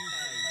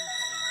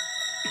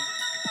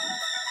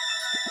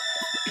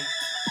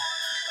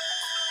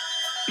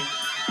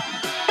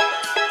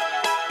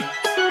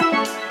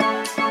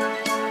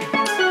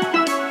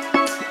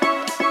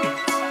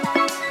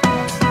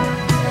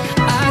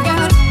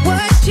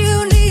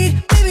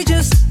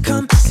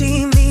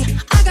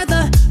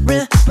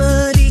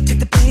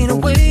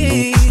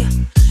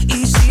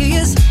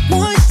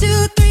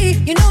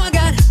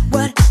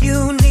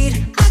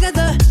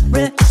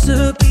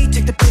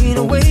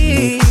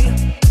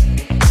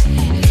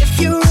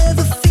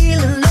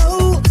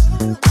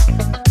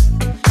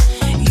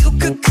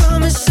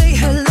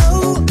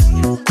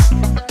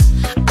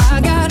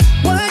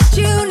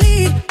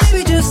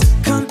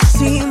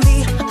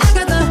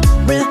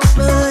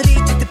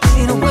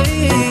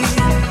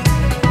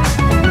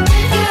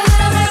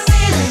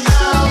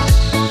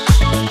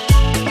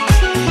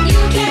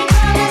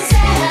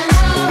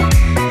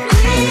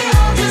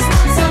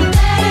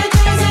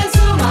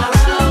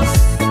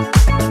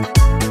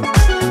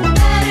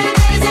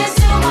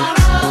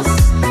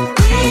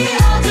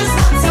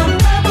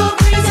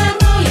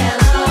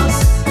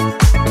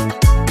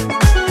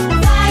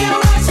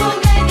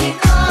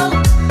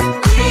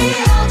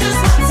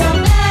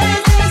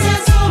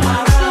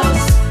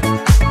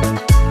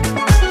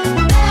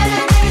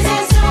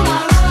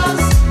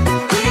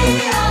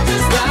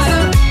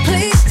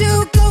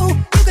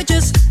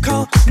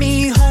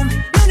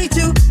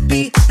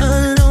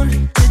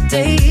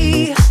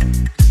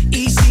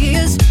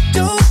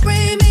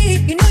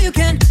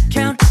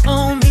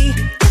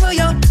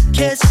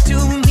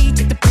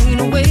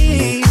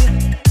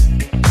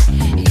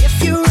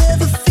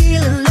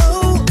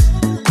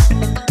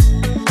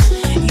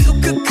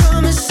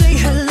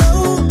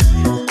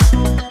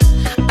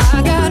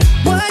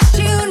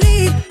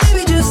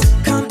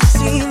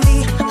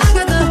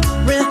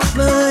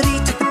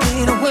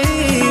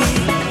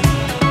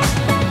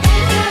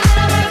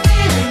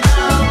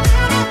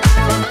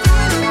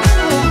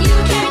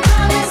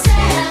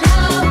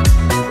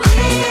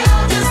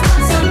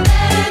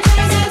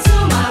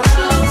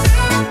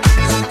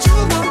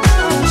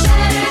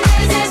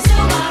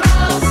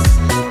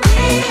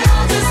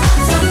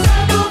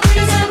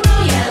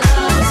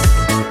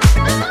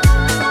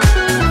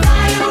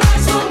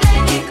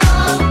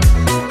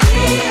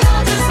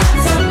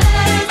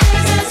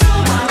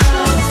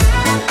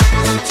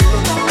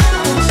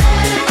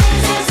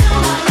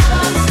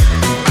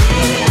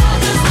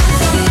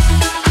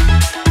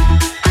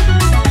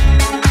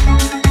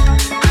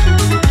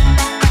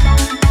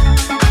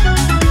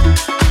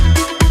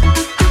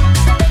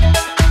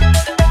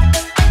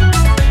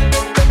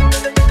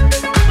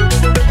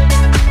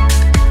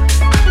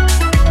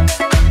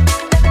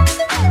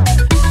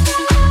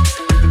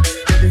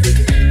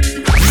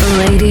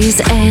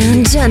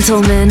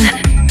gentlemen,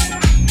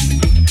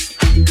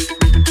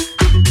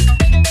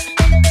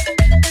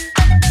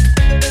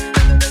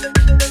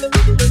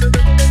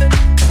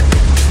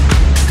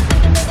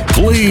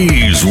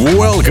 please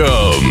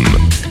welcome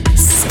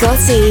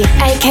Scotty,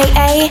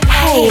 aka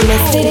Hey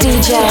Mr.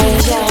 DJ.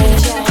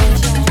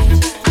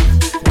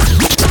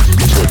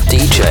 The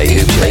DJ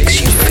who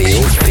makes you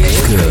feel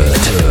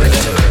good.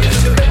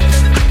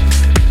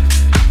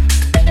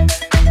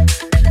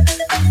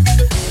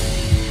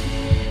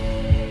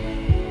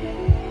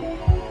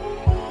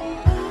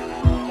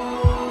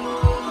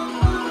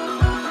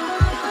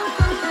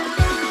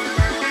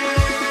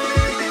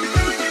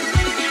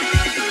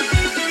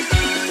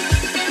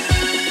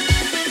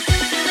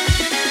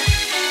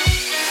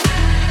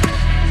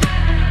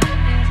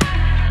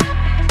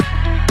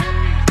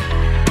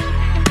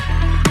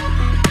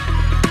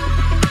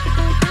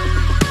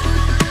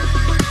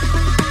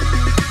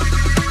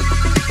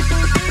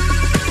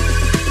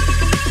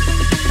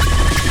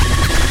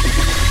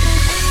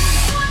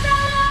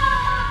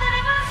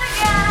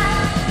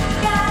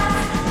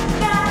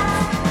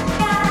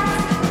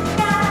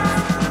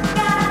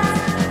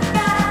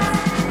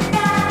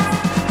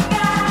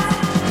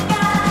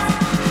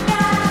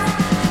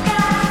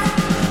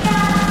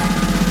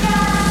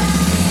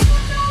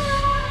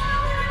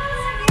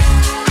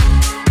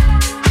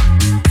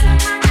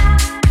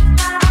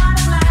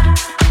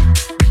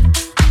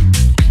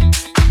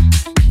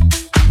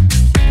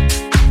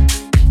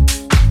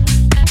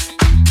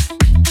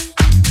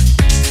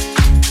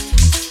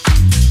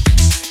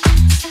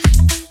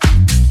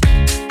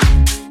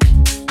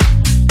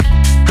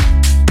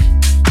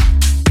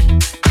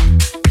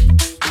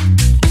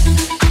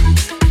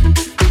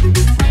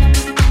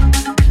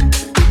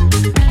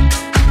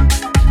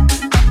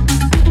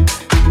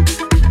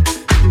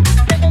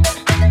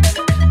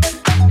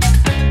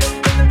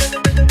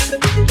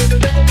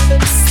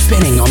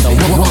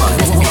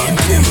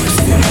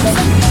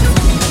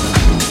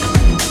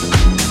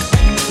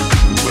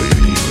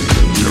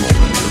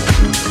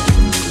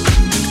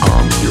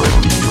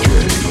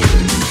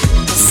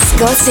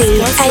 Scotty,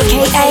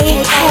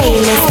 aka Hey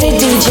Mr.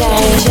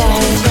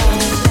 DJ.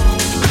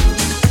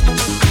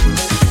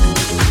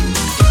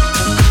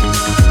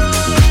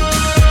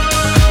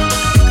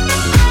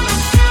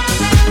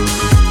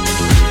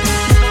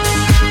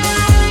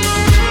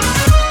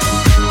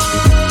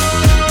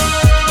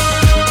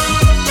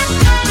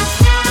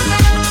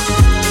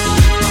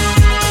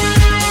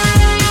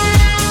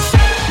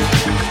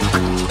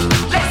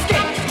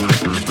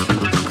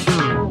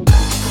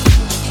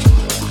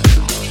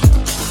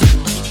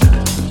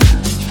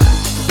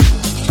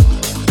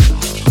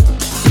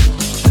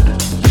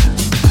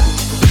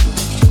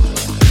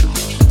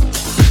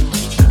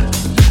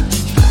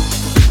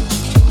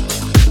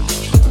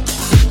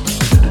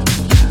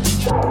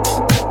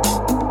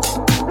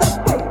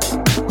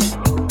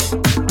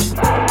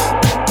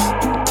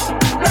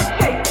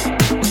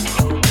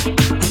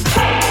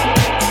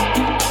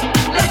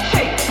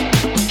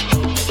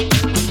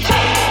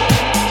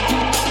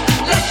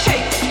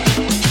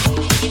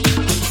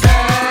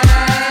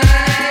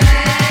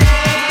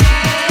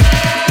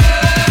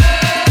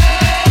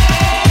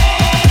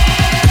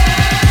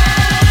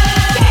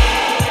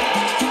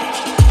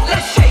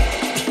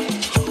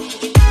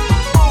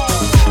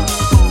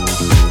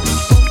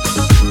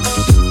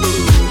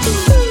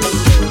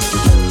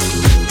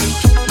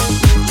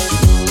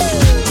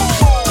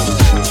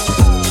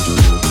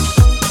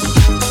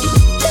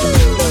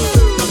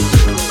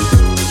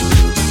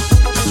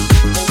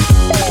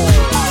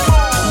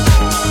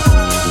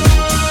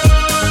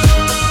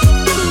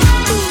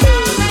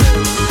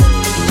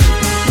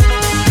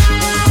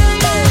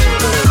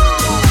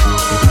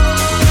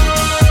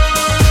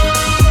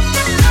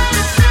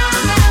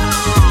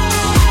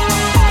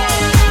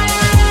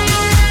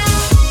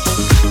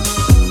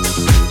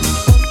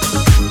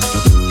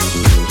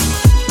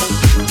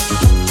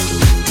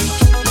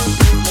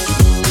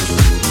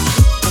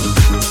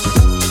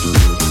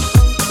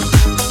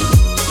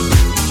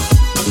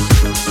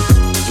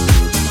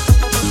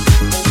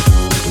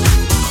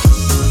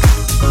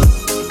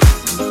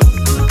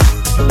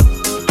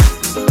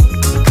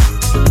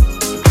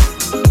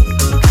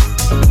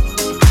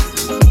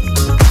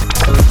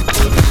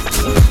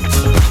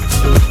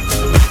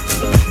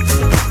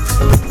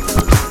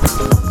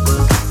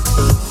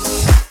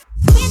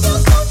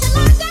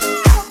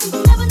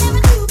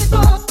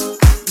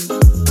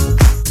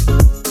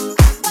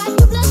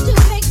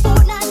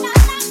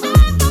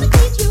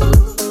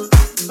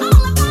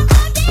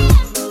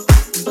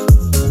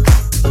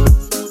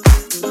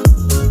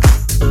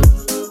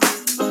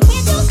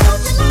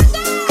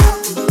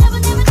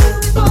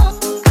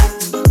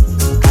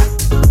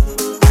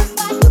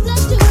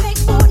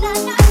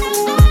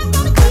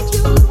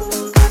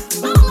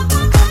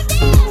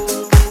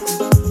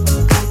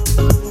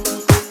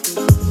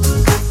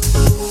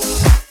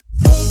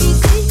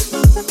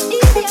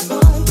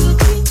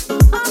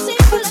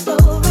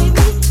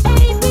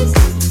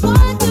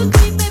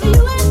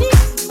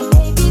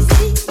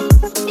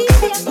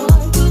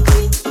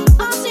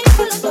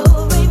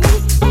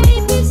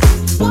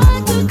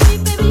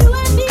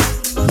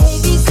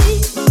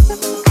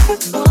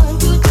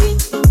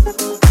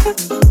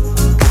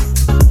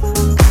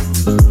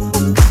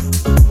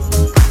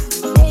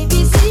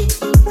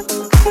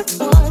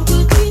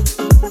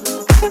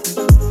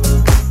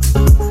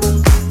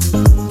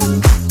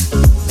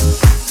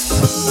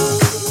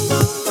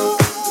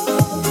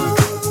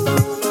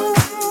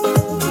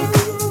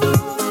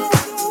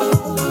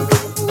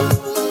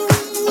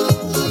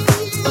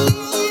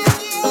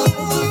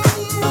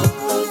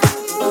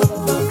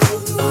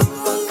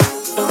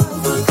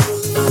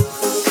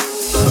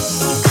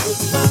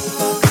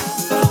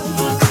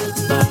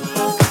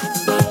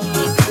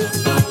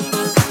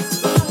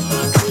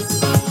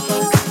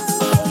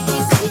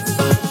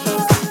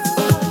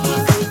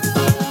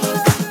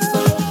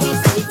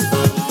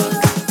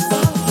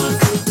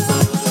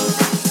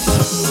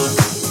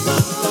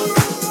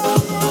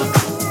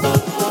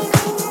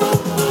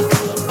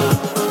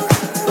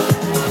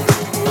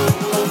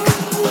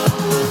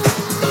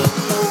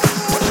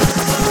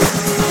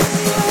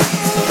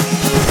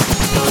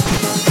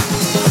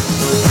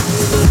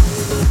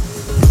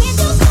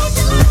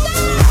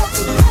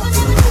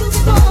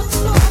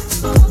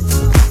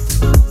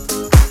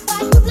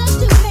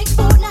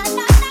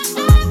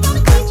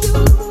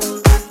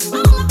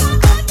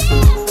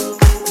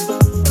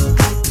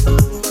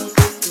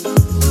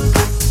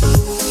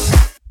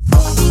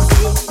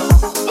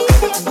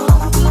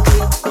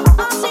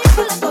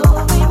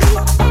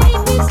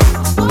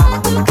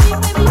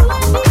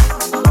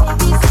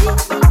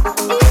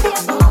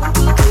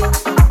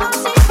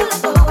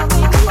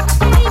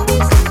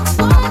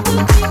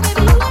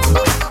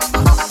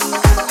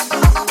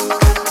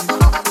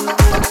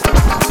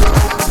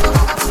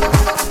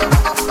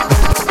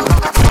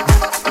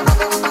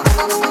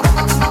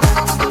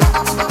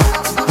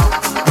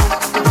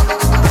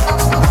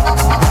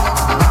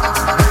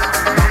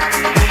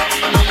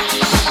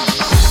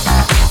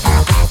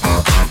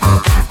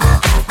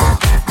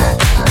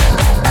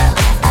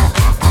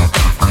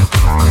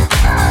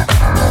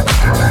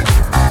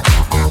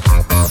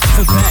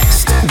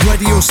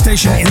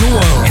 station in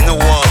the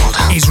world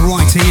is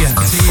right here,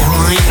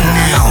 right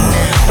now.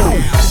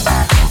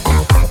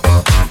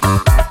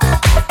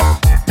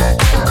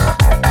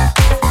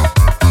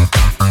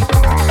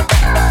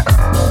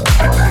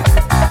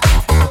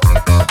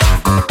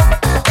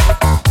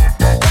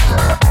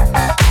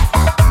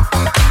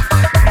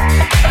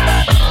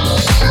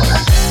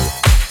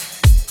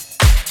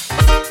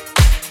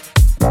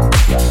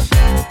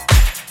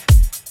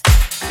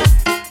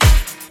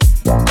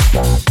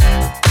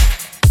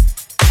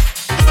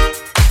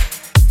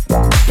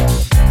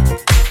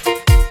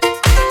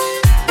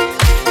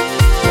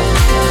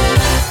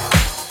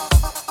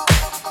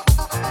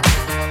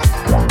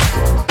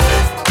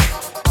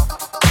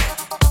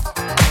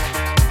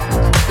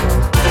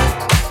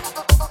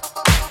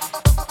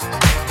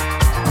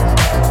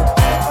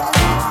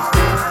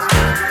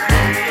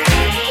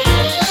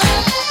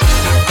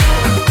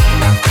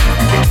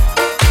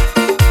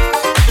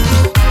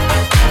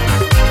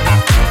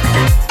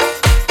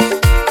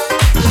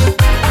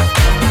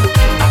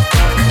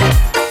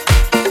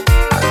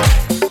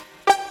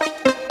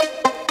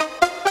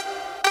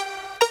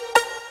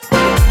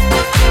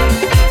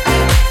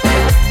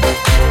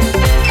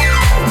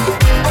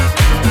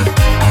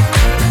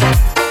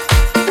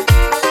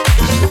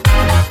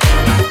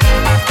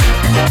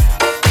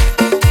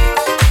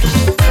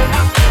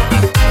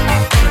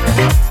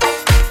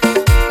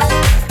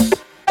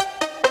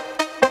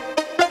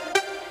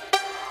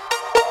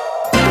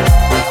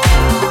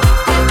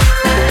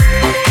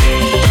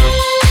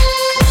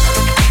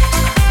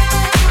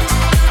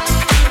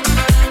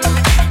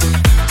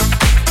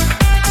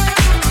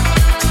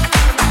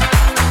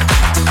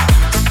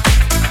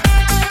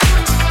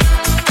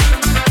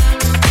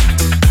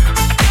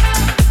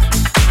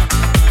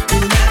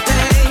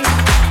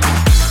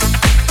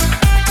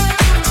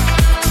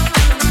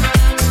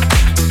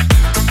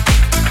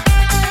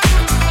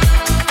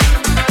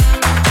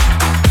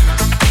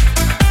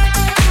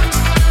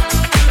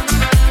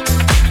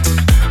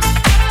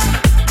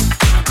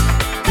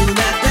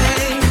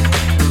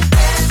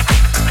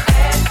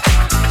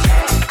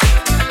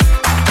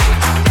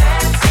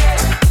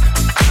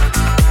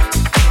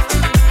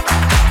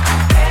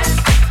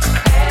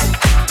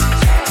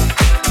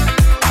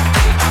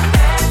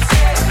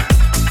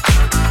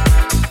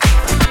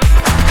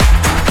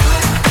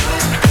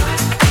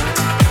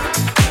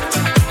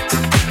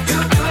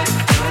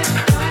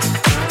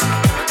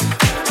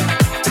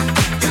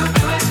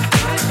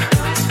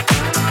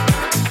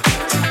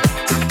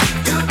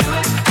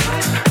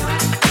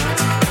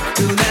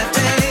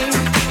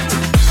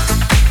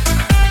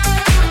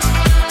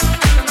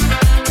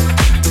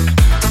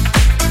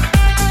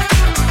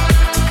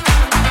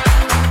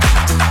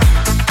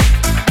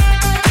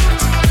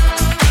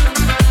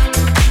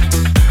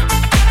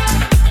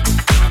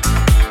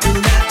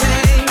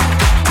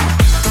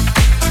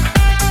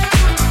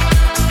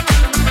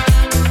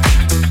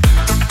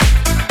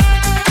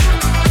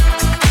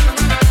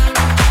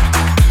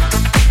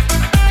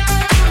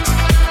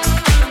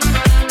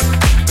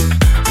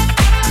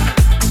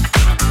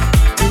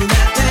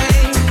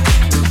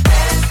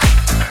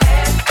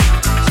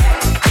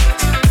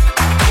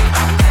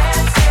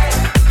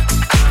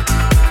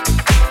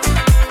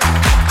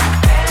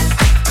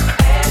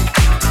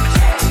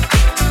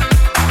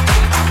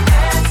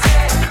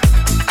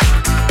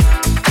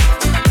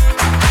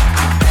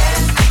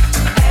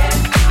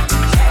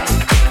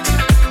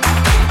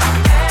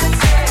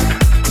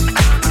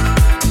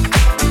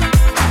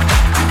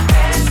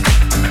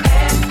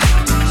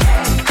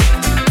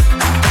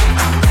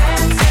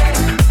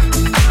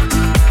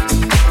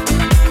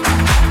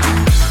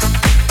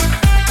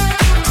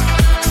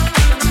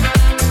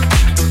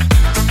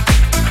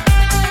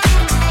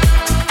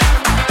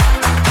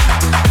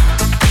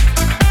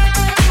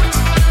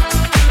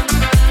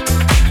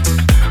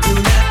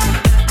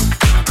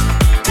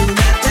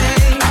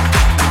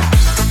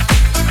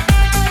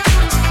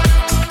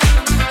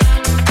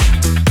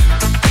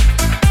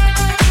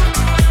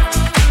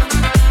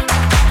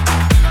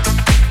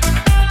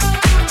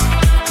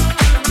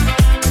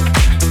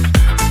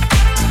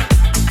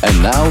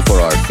 Now for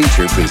our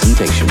feature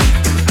presentation.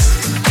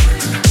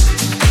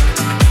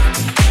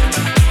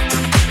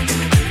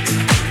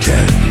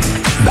 10,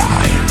 9,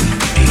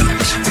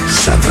 8,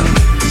 7,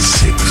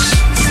 6,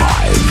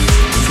 5,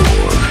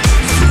 4,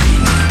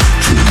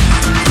 3,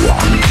 2,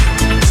 1.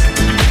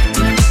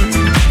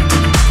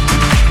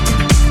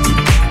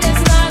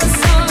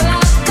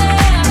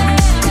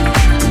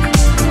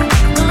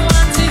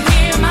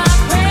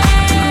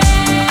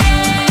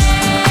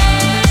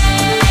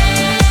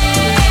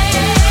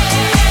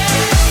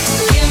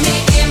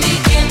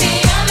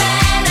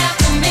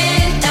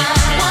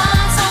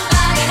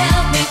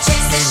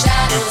 Chase the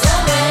shadows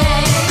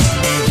away.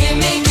 Give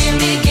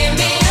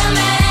me a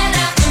man.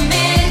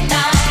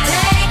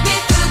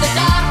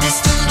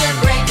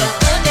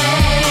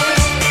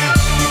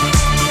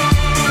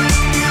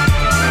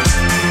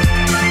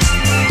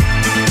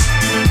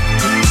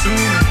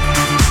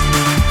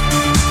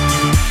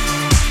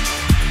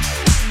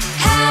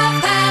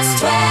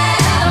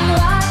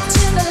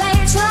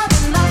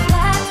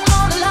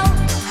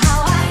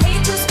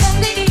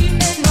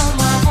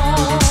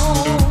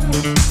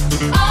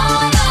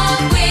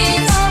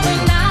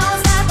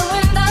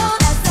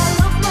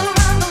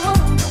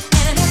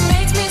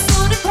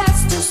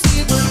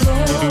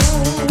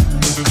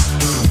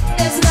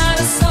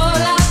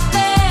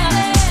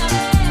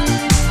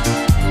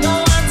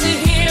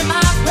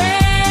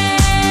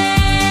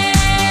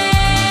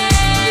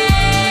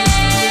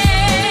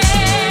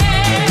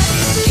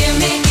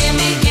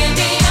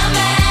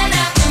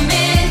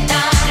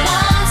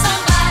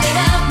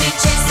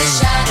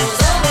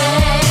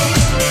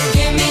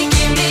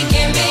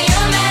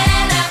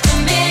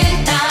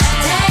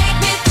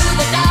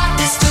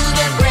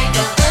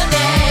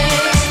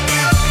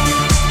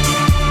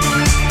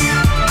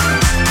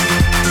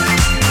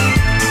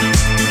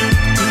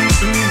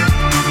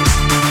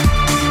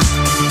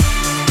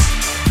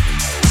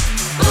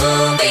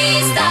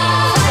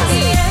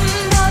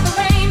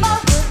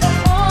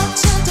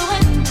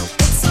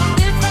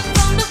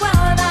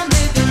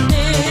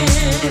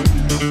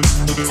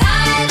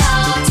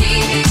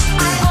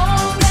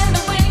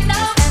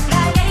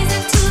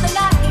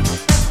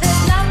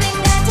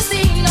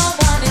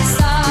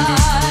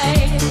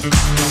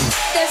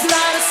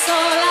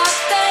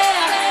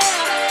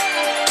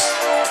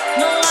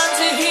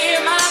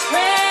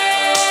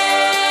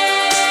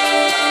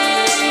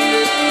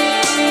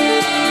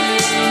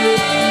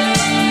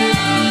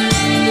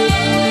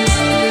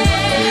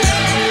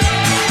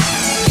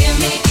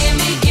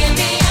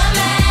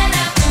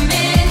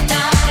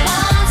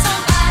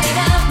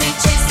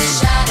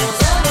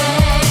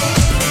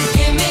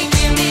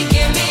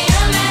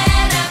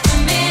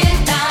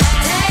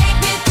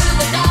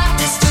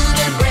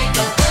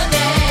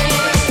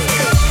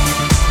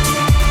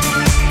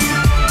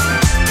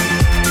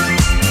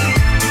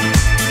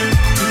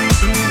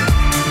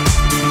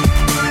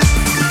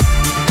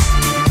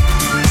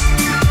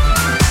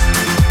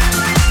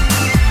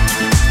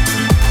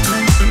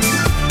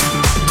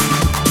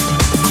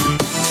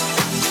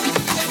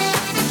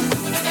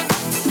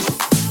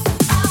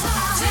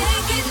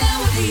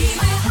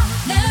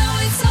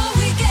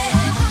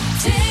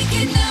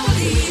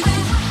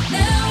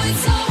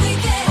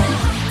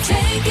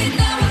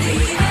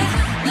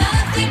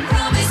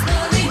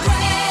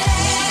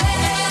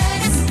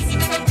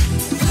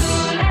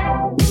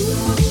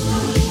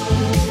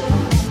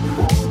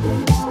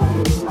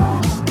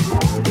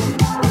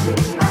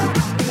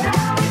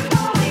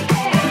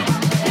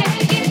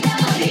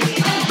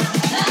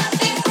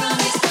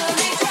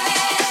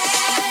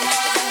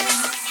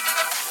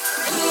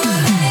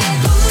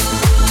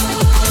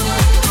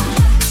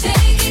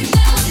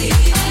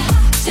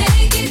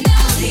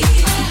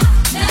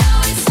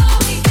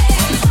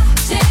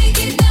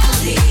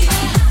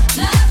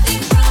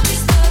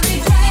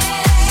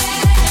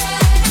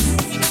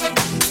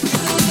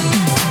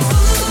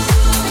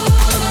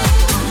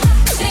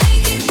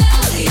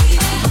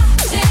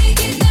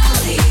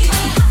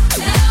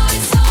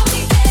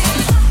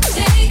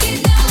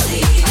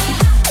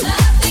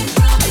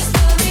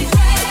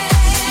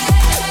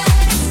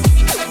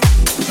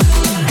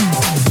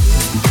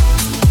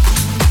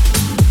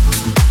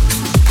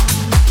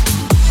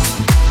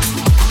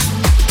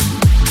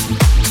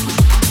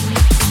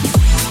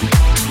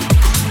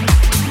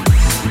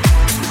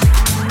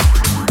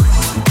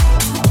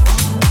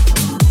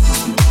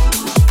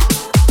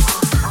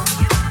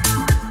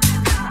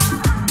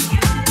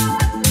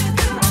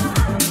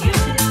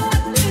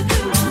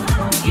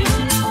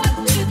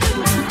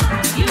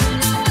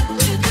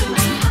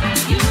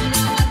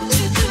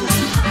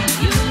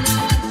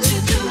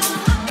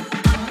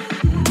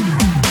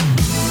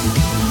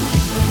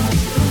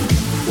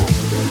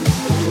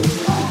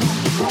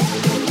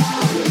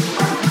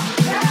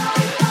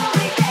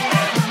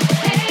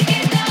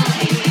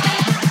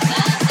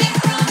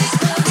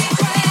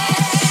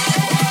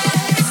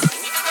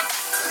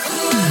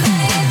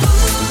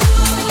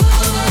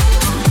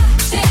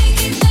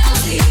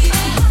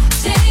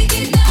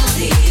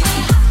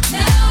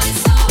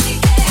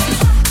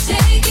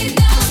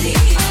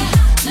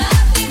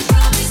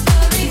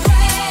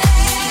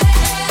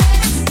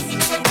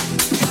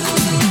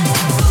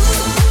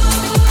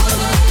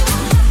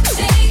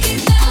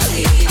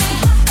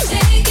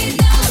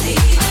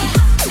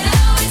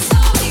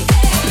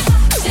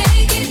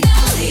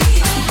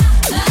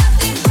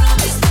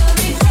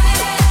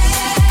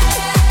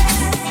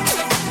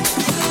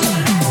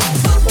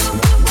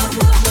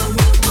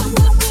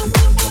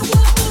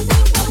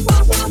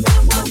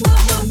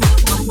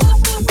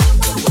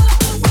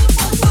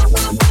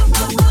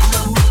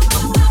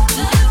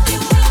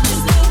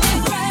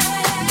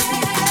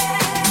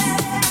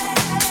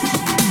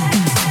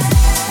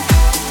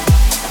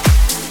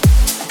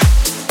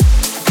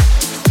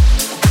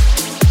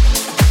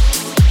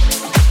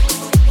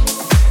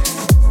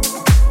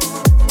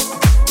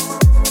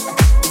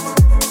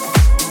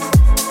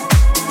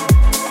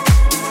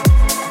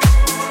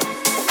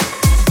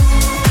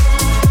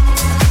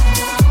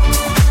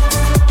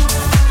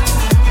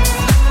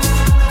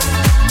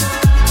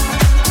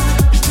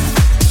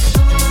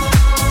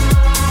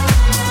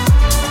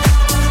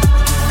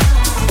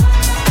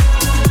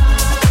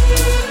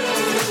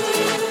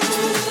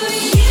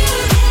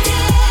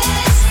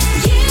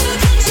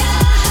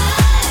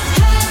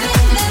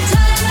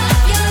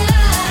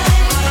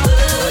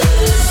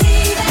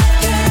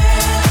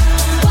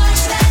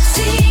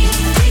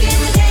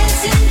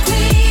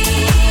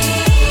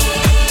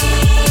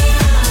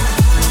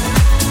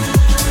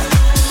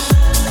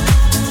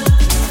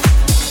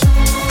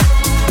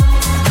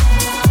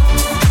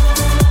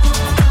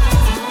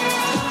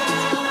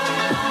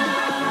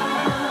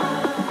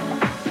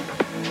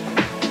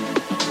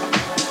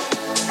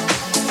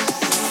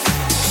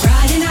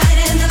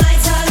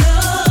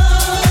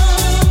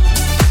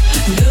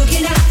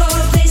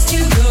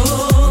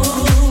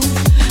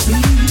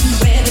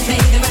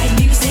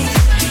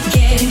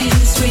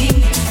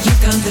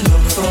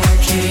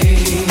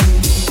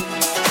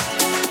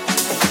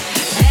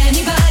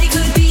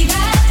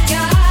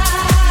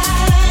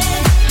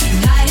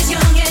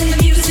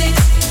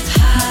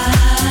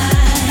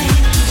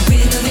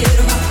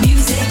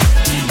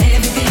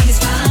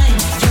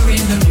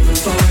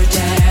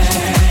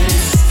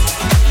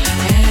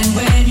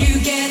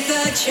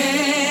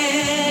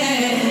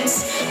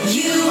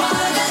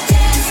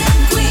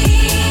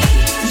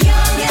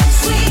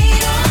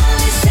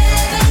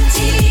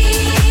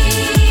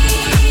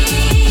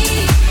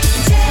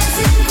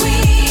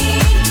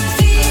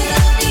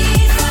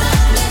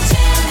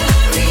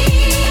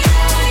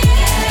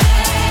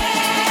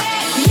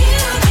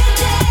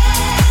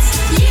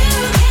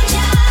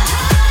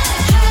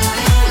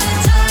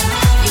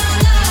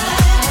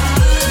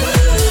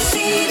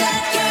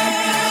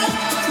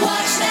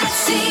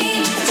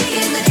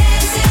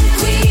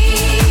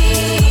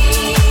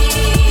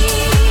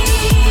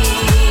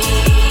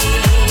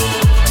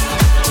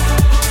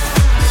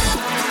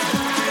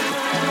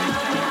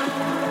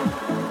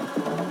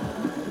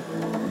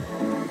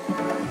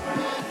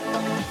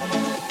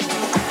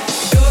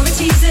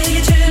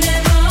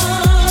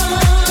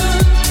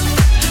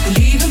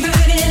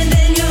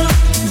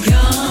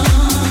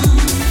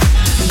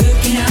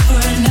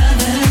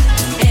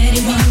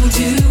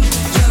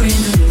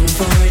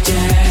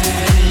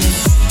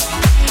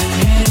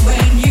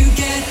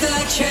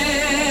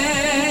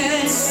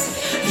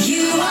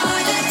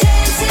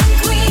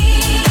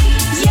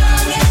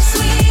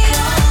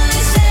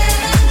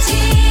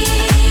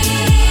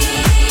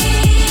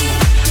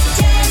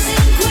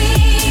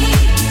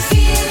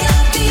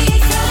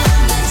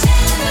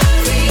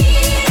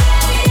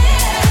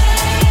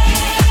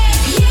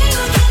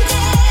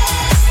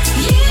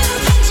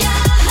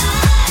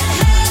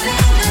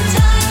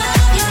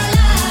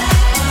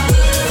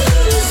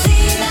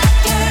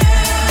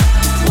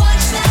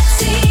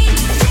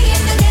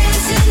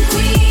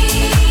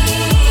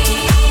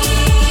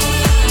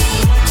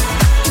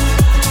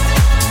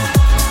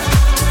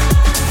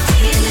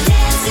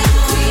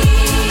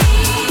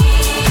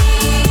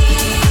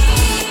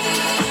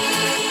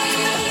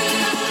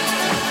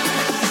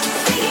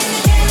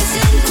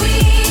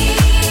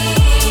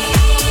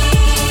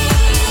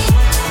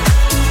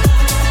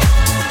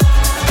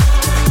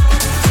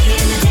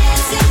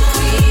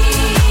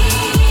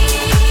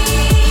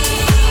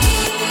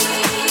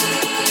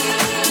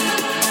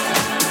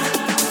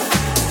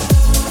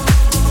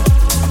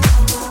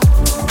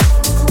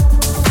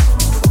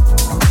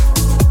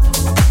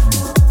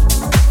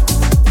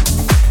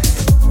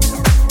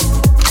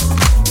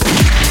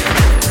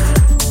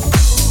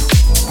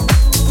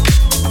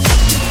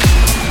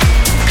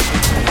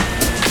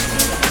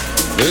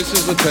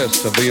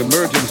 test of the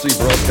emergency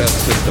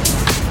broadcast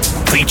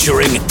system.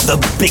 Featuring the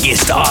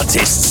biggest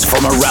artists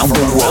from around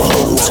the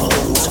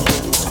world.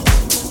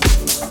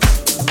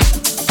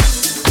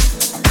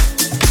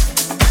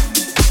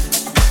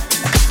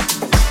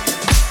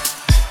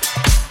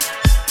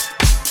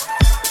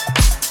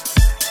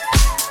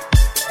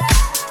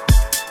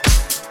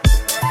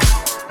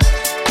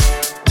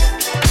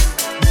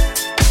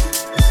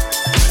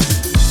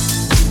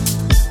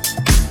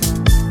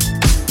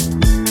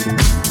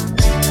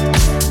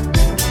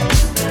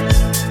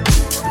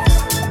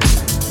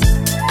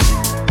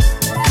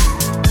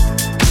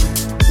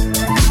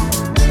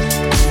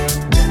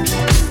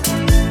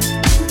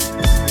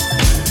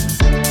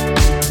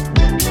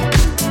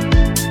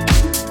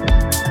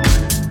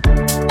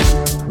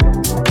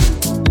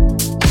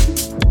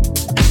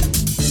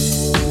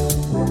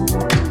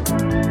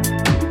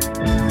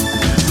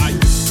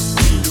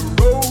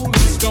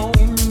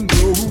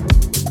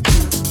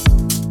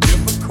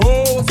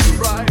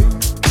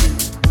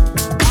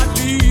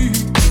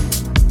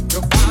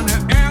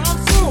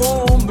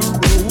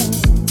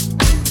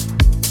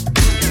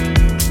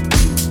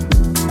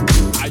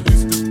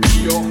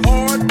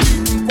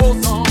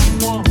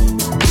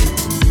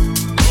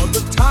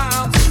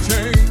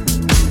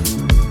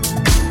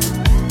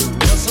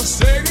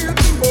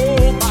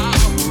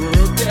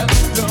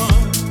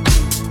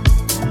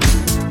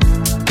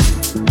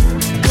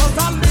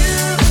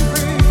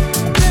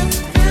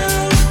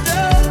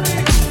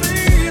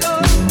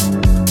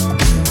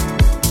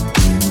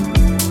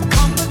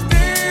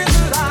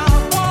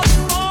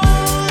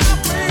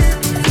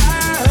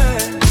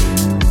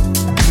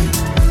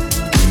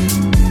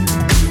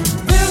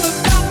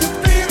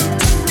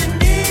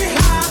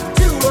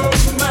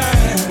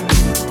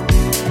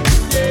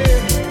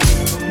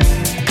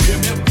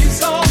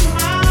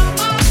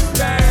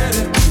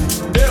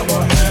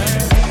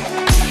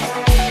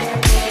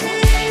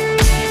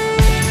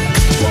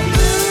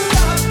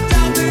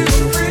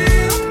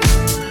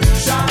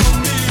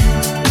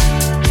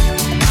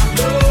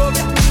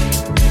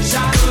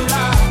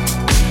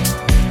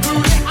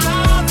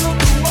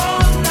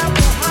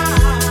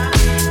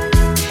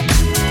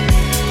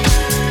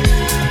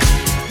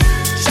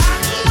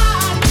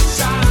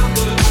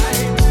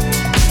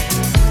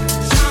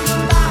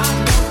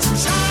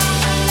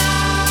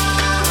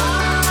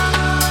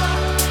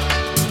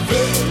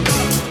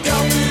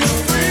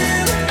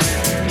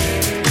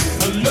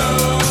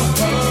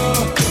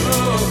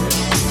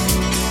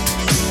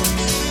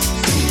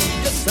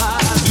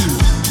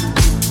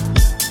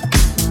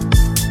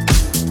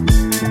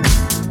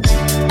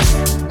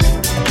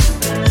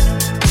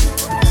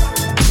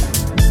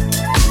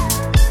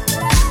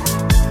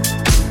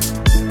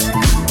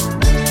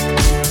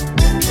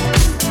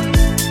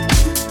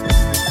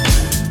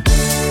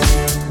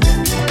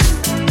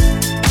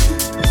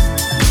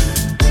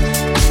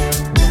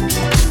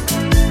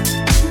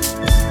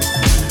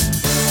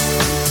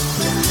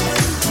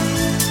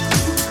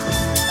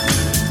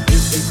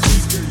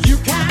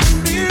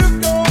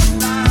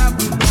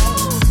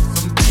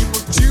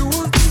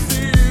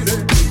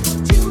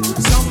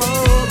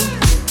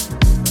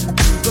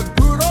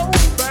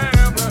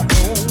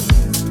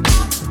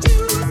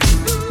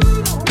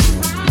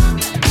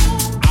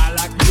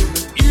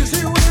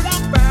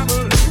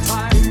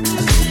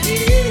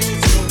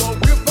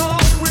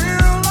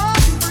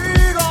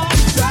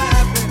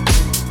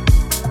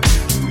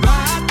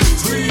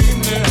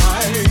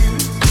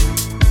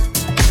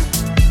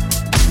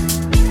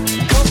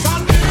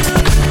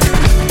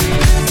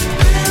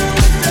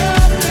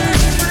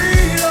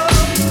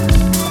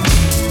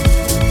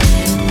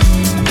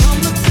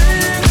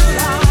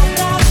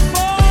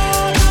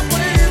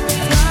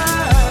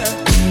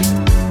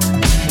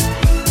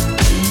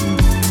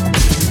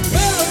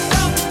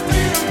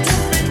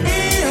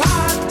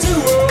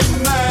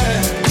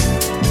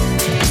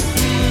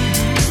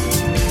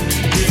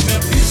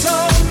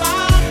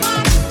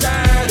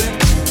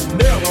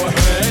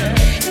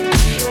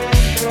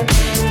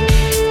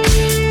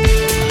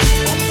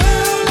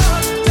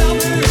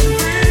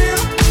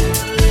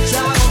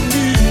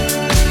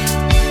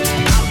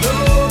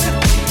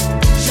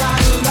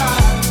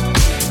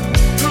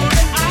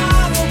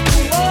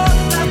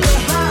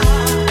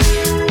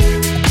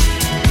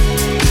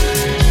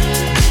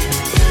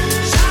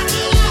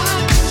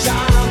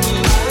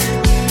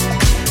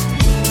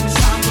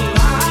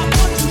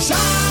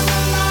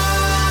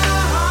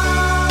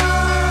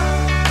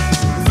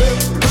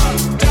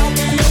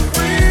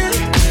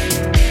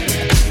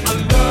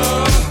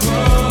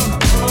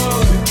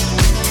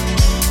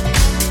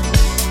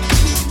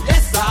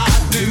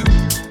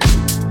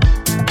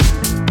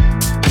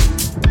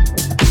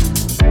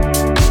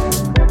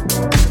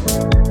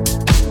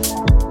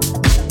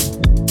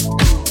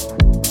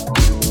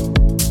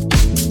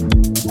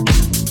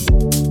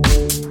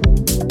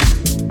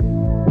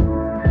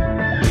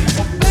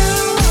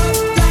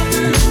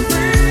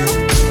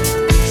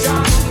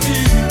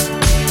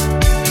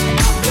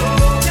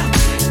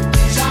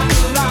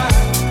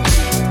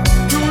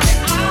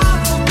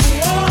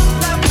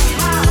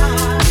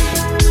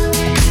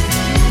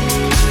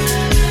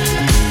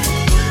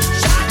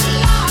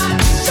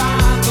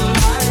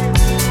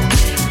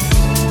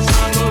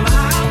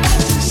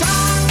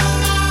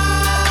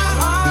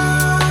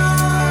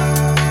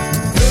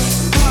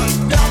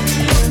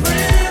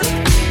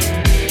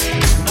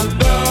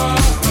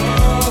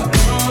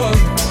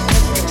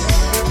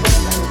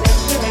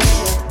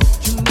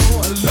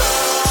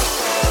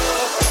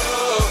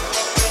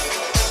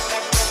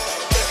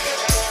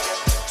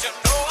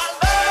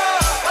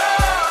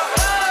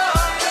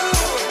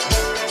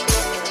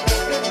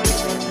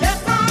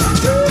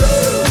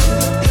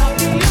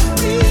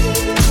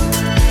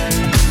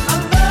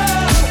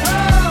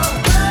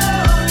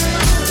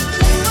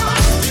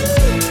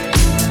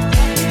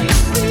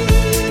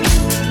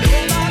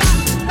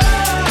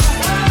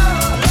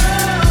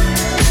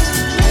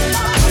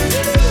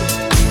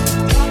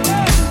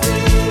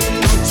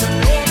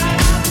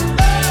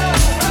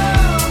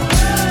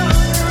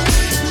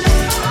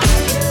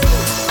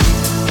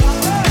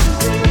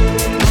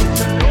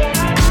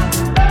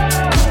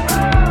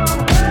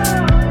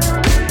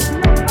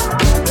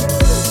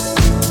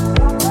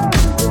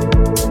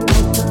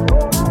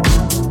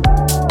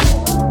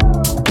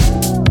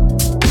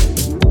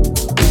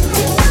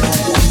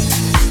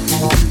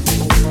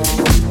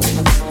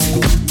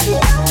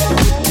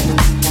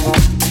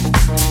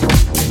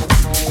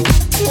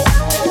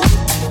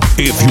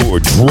 If you're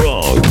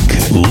drunk,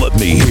 let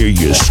me hear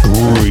you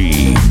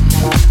scream.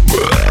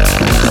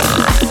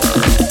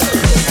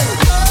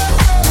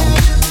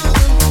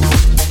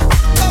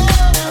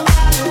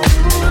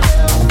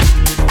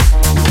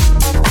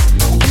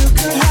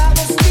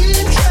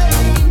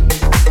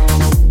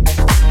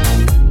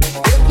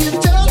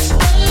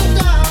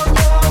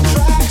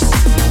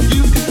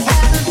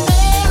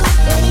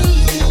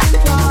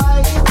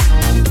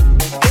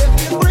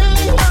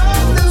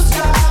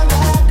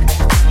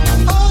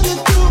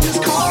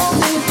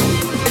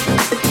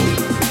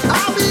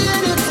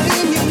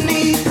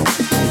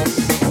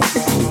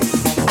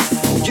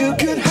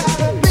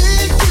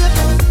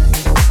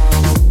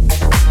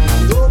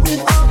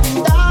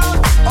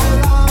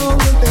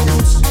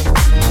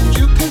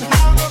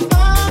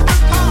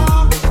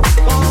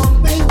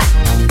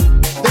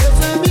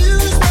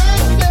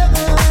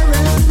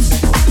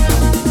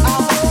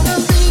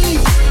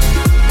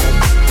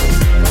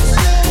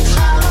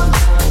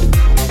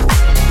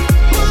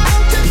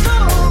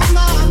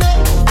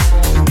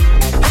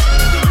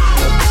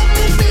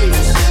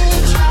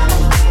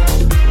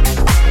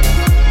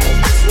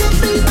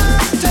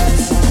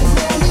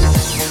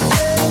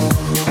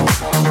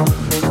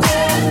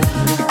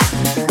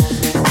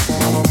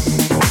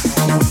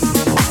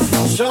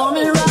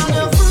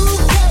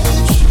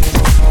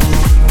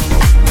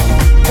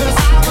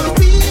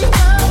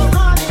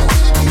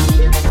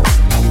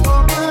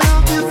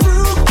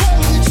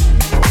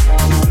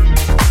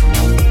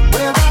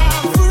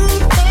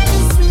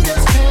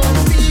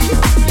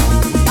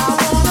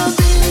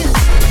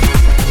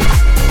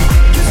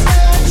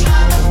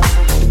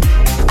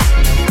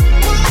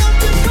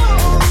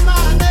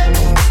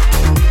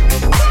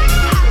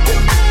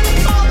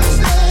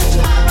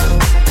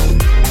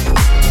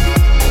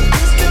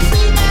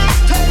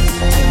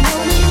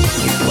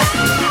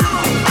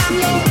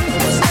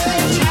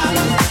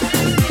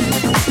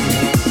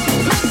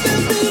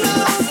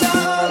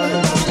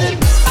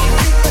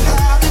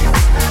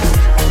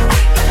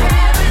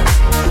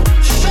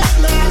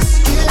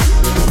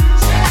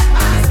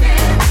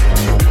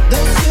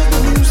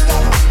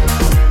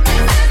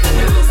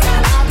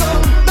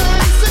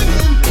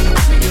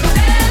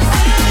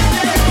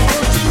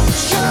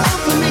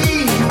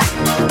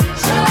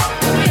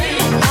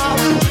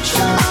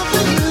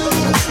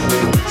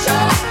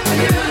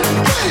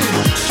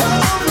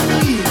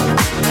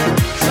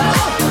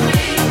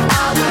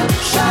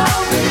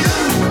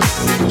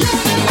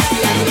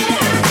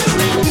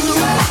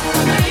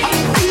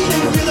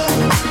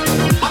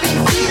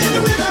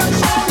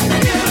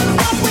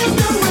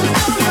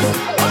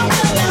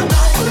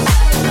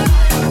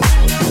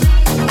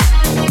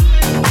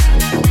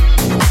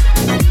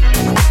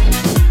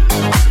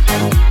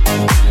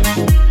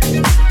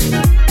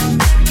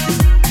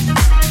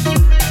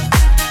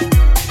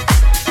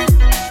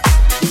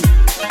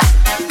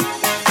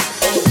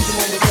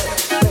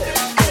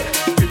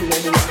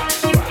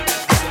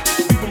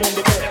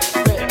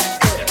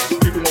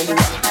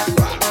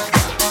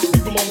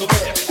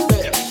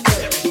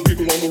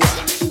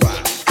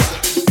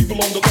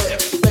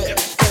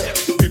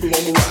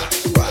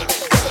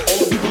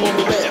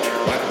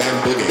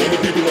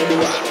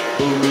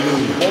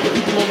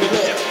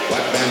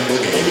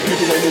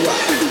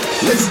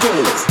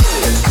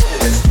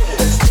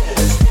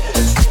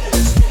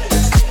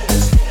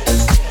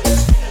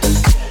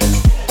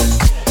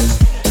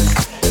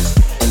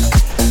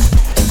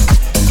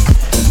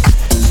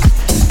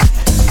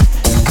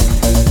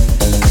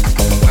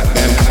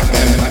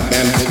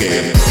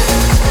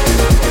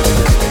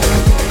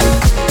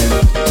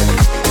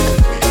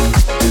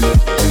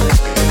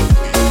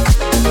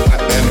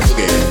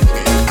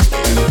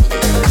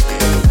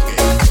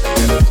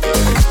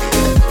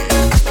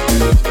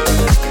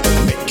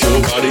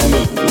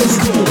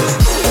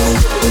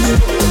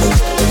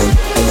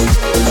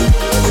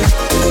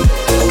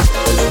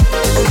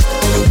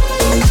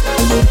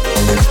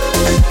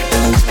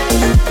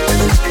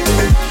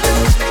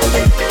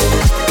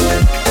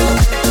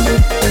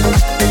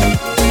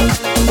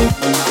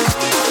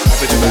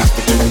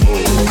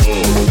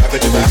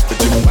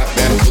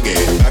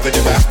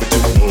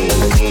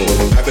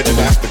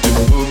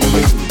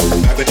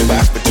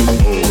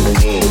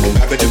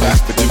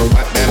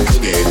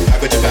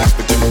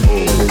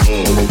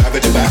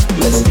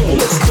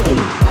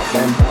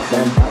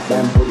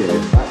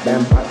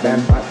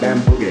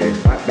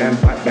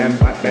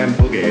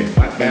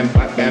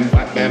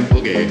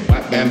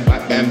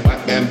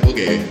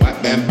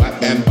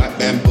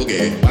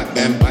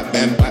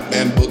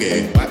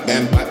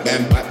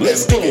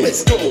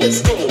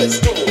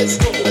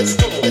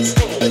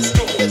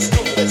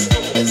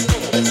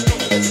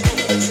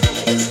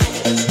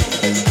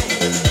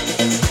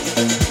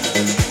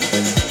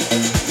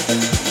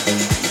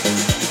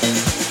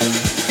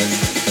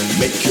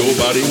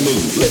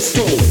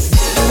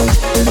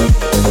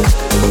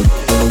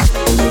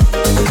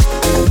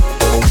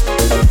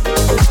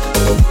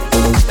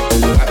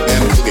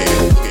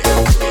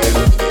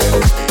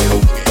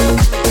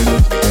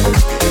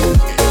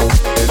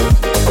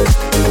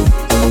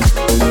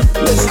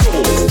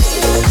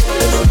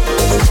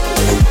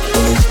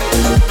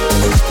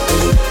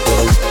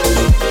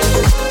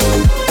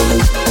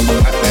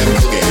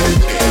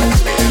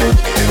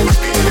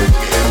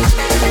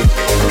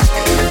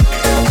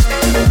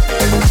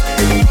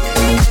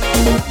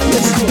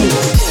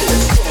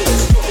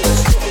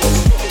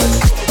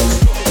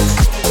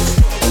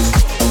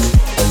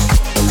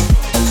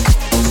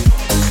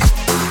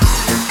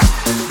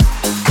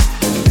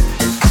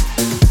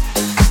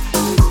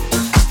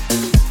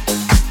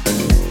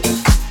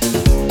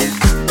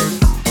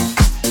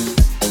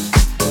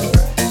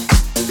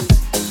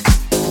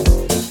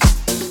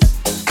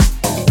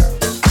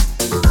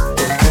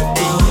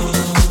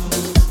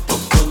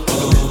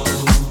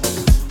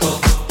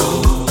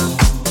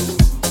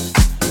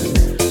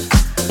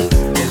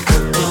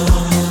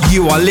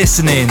 You are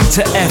listening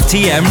to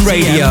FTM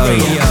Radio.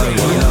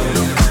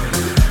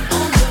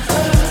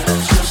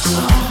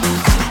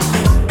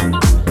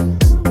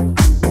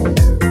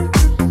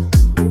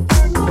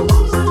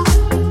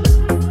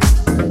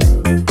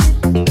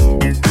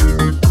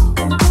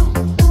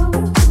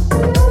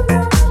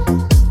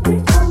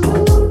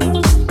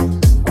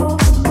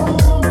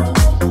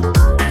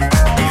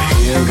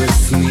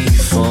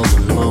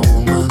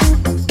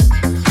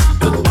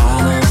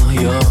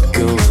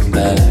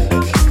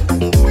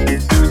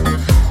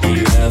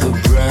 You have a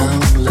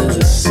brown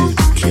leather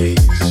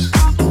suitcase.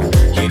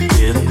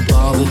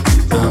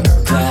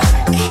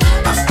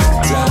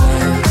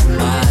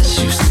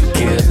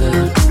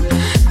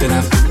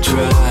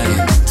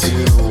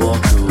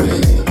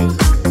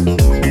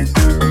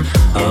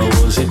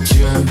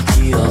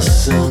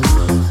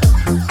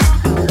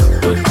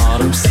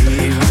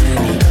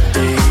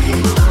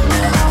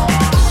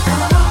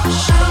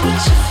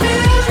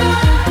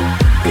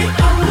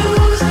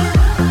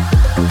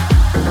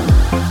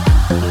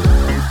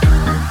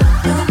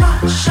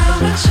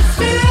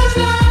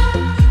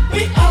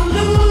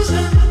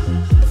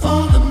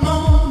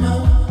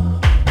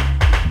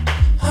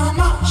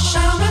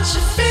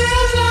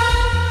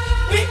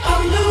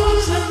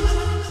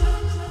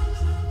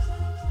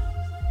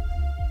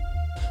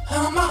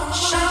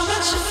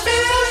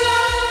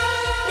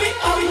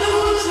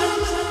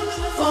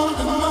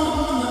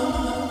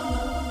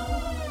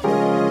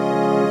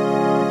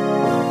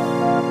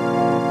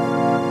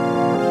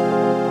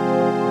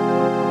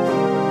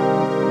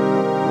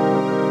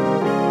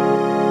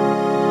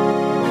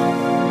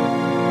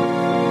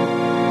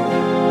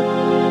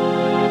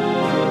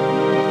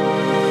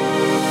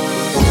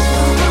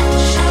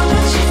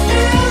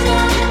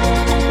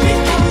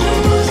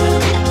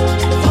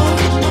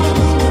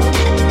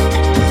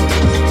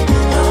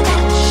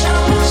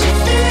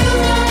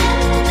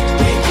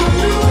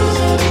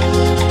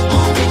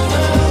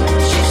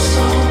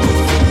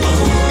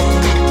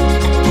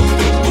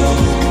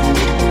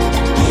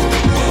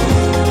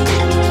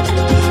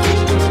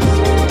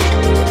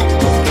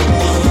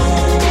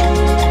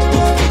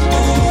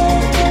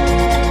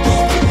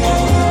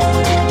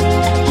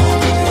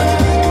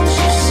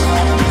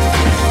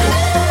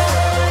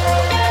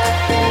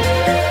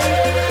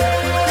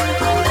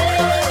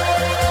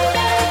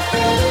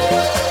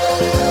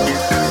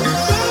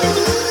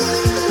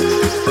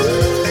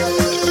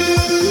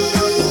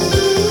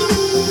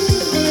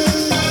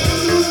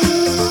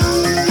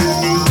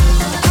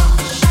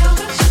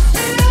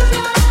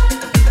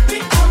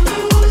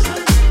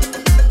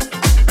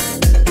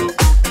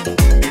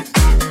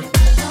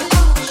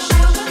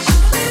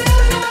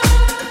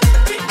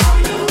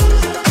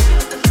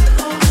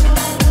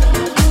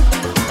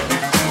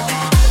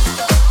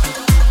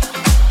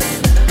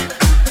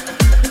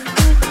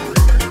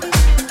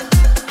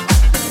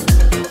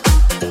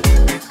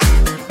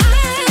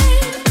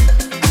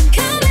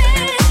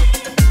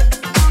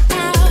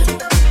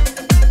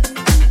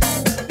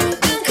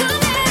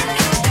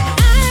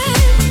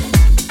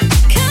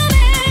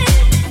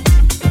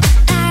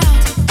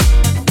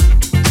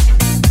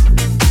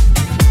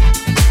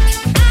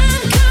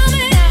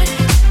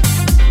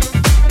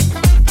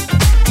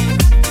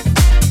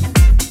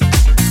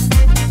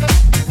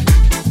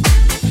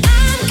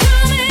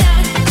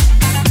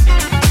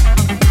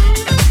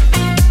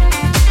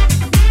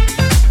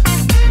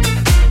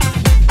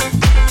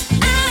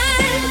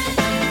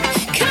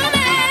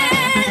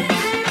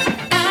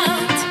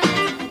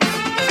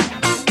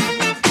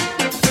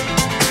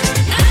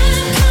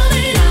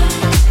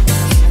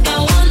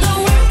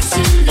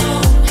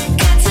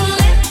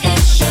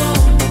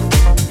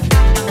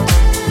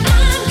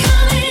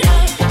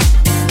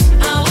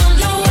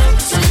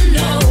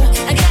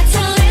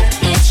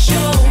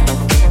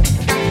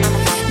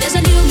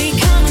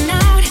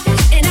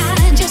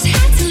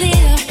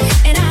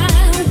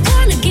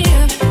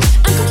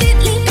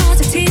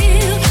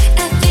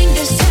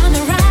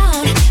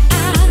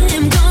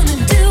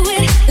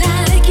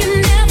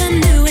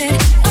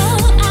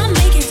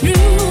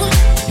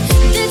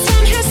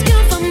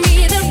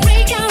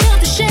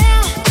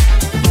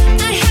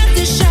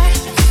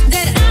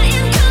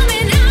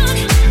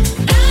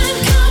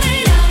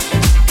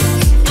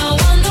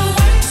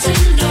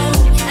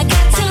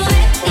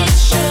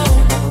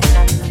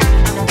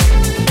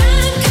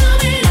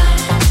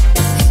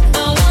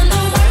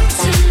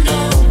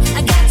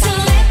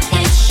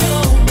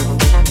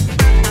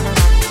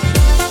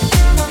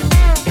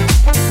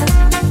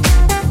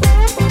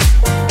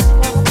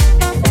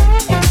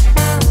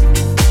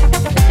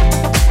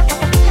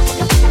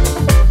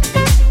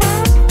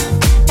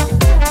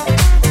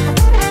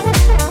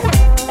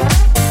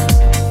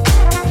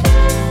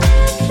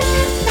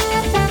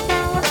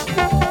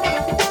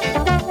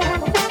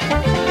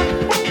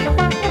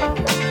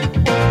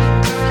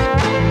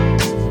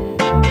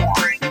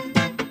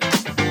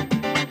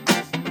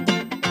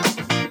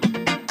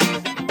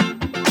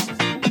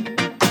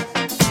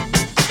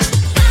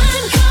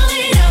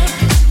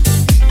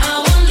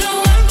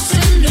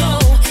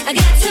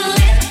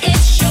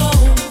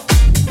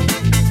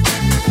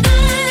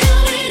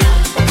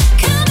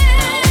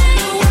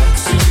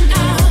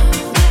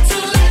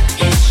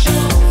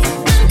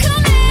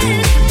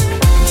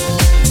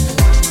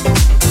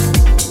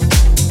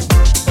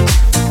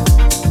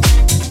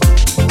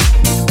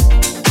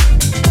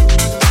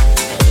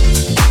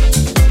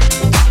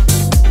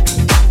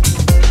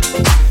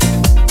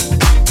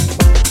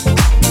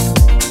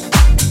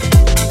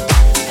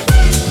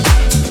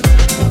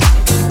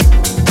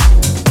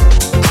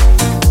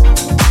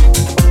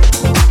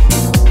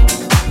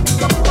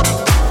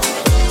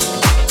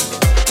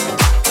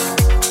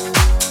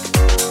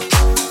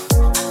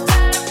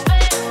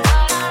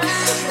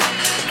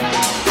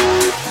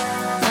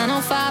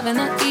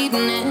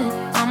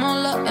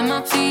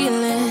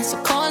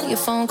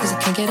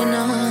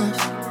 enough.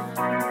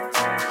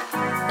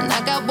 And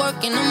I got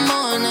work in the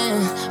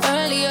morning,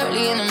 early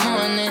in the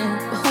morning.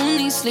 But who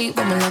needs sleep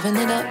when we're loving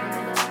it up?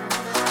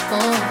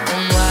 Oh,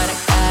 and what I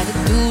gotta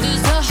do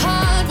this the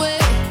hard way.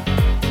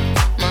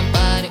 My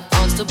body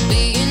wants to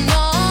be in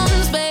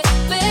arms, baby.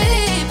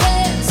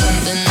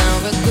 Something I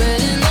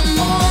regret in the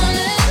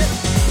morning.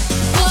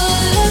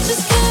 But love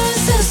just can't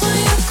resist when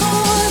you're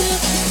calling.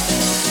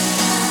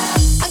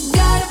 I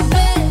got a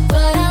bed,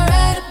 but I'd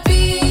rather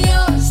be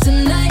yours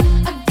tonight.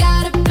 I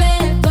got a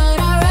bed, but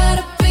I'd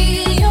rather be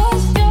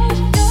yours.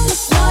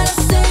 That's what I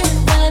said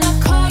when I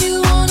call you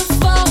on the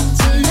phone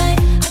tonight.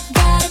 I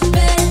got a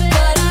bed,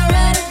 but I'd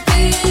rather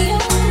be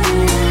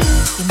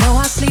yours. You know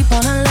I sleep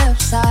on the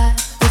left side.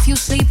 If you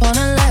sleep on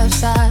the left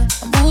side,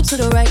 I move to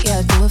the right, yeah,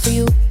 I do it for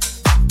you.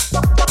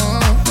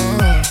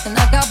 And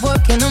I got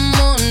work in the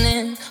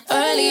morning,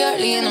 early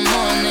in the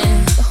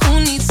morning. But who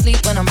needs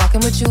sleep when I'm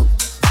rocking with you? And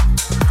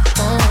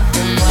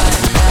what I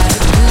gotta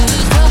do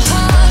is the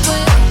hard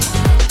way.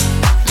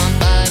 My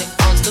body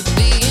wants to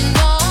be in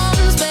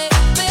arms,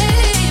 baby.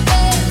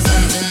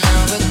 Something I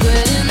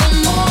regret in the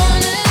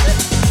morning.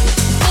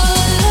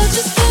 But love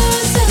just can't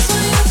resist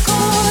when you're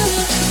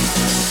calling.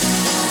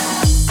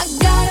 I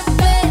got a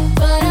bed,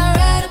 but I'd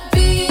rather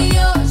be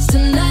yours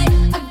tonight.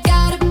 I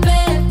got a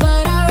bed,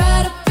 but I'd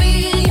rather be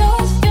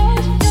yours.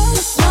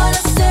 That's what I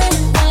said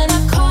when I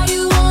call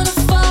you on the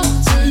phone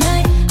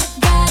tonight. I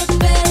got a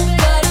bed,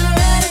 but I'd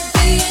rather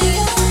be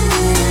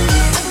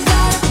yours. I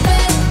got a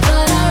bed,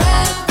 but I'd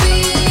rather be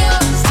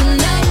yours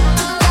tonight. I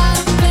got a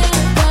bed,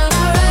 but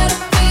I'd rather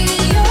be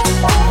yours.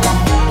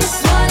 That's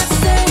what I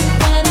said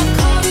when I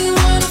call you on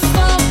the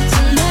phone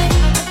tonight.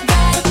 I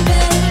got a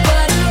bed,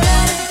 but I'd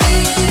rather be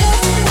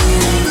yours.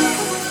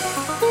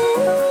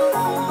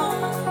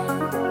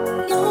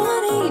 No, I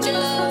need your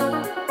love.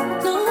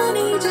 No, I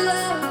need your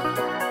love.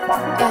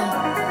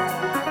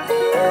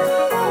 Yeah.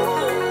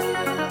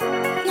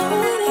 No, I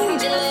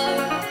need your love.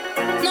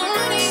 No, I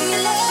need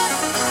your love.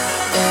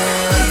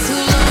 Way too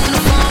long on the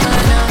phone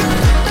right now.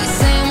 They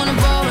say I wanna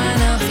ball right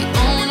now. If you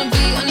don't wanna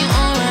be on your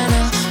own right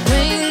now,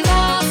 ring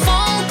that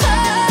phone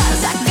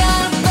 'cause I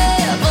got a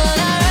bed, but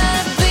I'd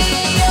rather be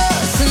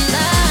yours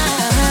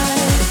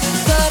tonight.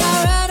 But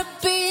I'd rather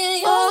be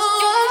yours. I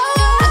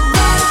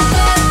got a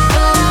bed,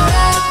 but I'd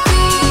rather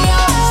be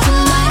yours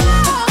tonight.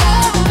 I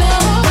got a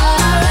bed, but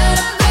I'd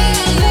rather be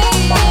yours.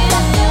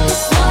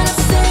 That's what I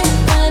said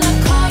when I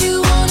call you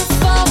on the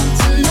phone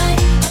tonight.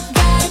 I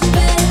got a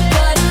bed,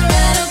 but I'd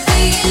rather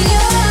be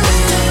yours.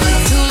 Way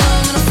too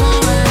long on the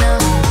phone right now.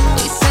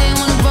 They say I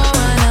wanna ball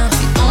right now. If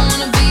you don't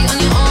wanna be on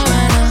your own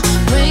right now,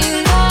 ring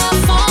that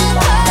phone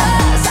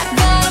 'cause I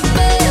got a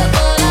bed,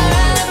 but I'd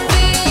rather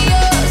be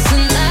yours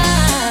tonight.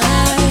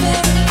 But I'd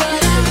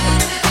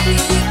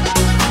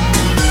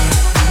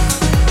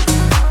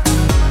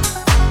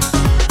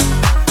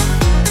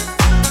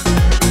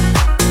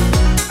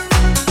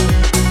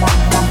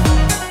rather be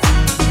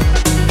yours.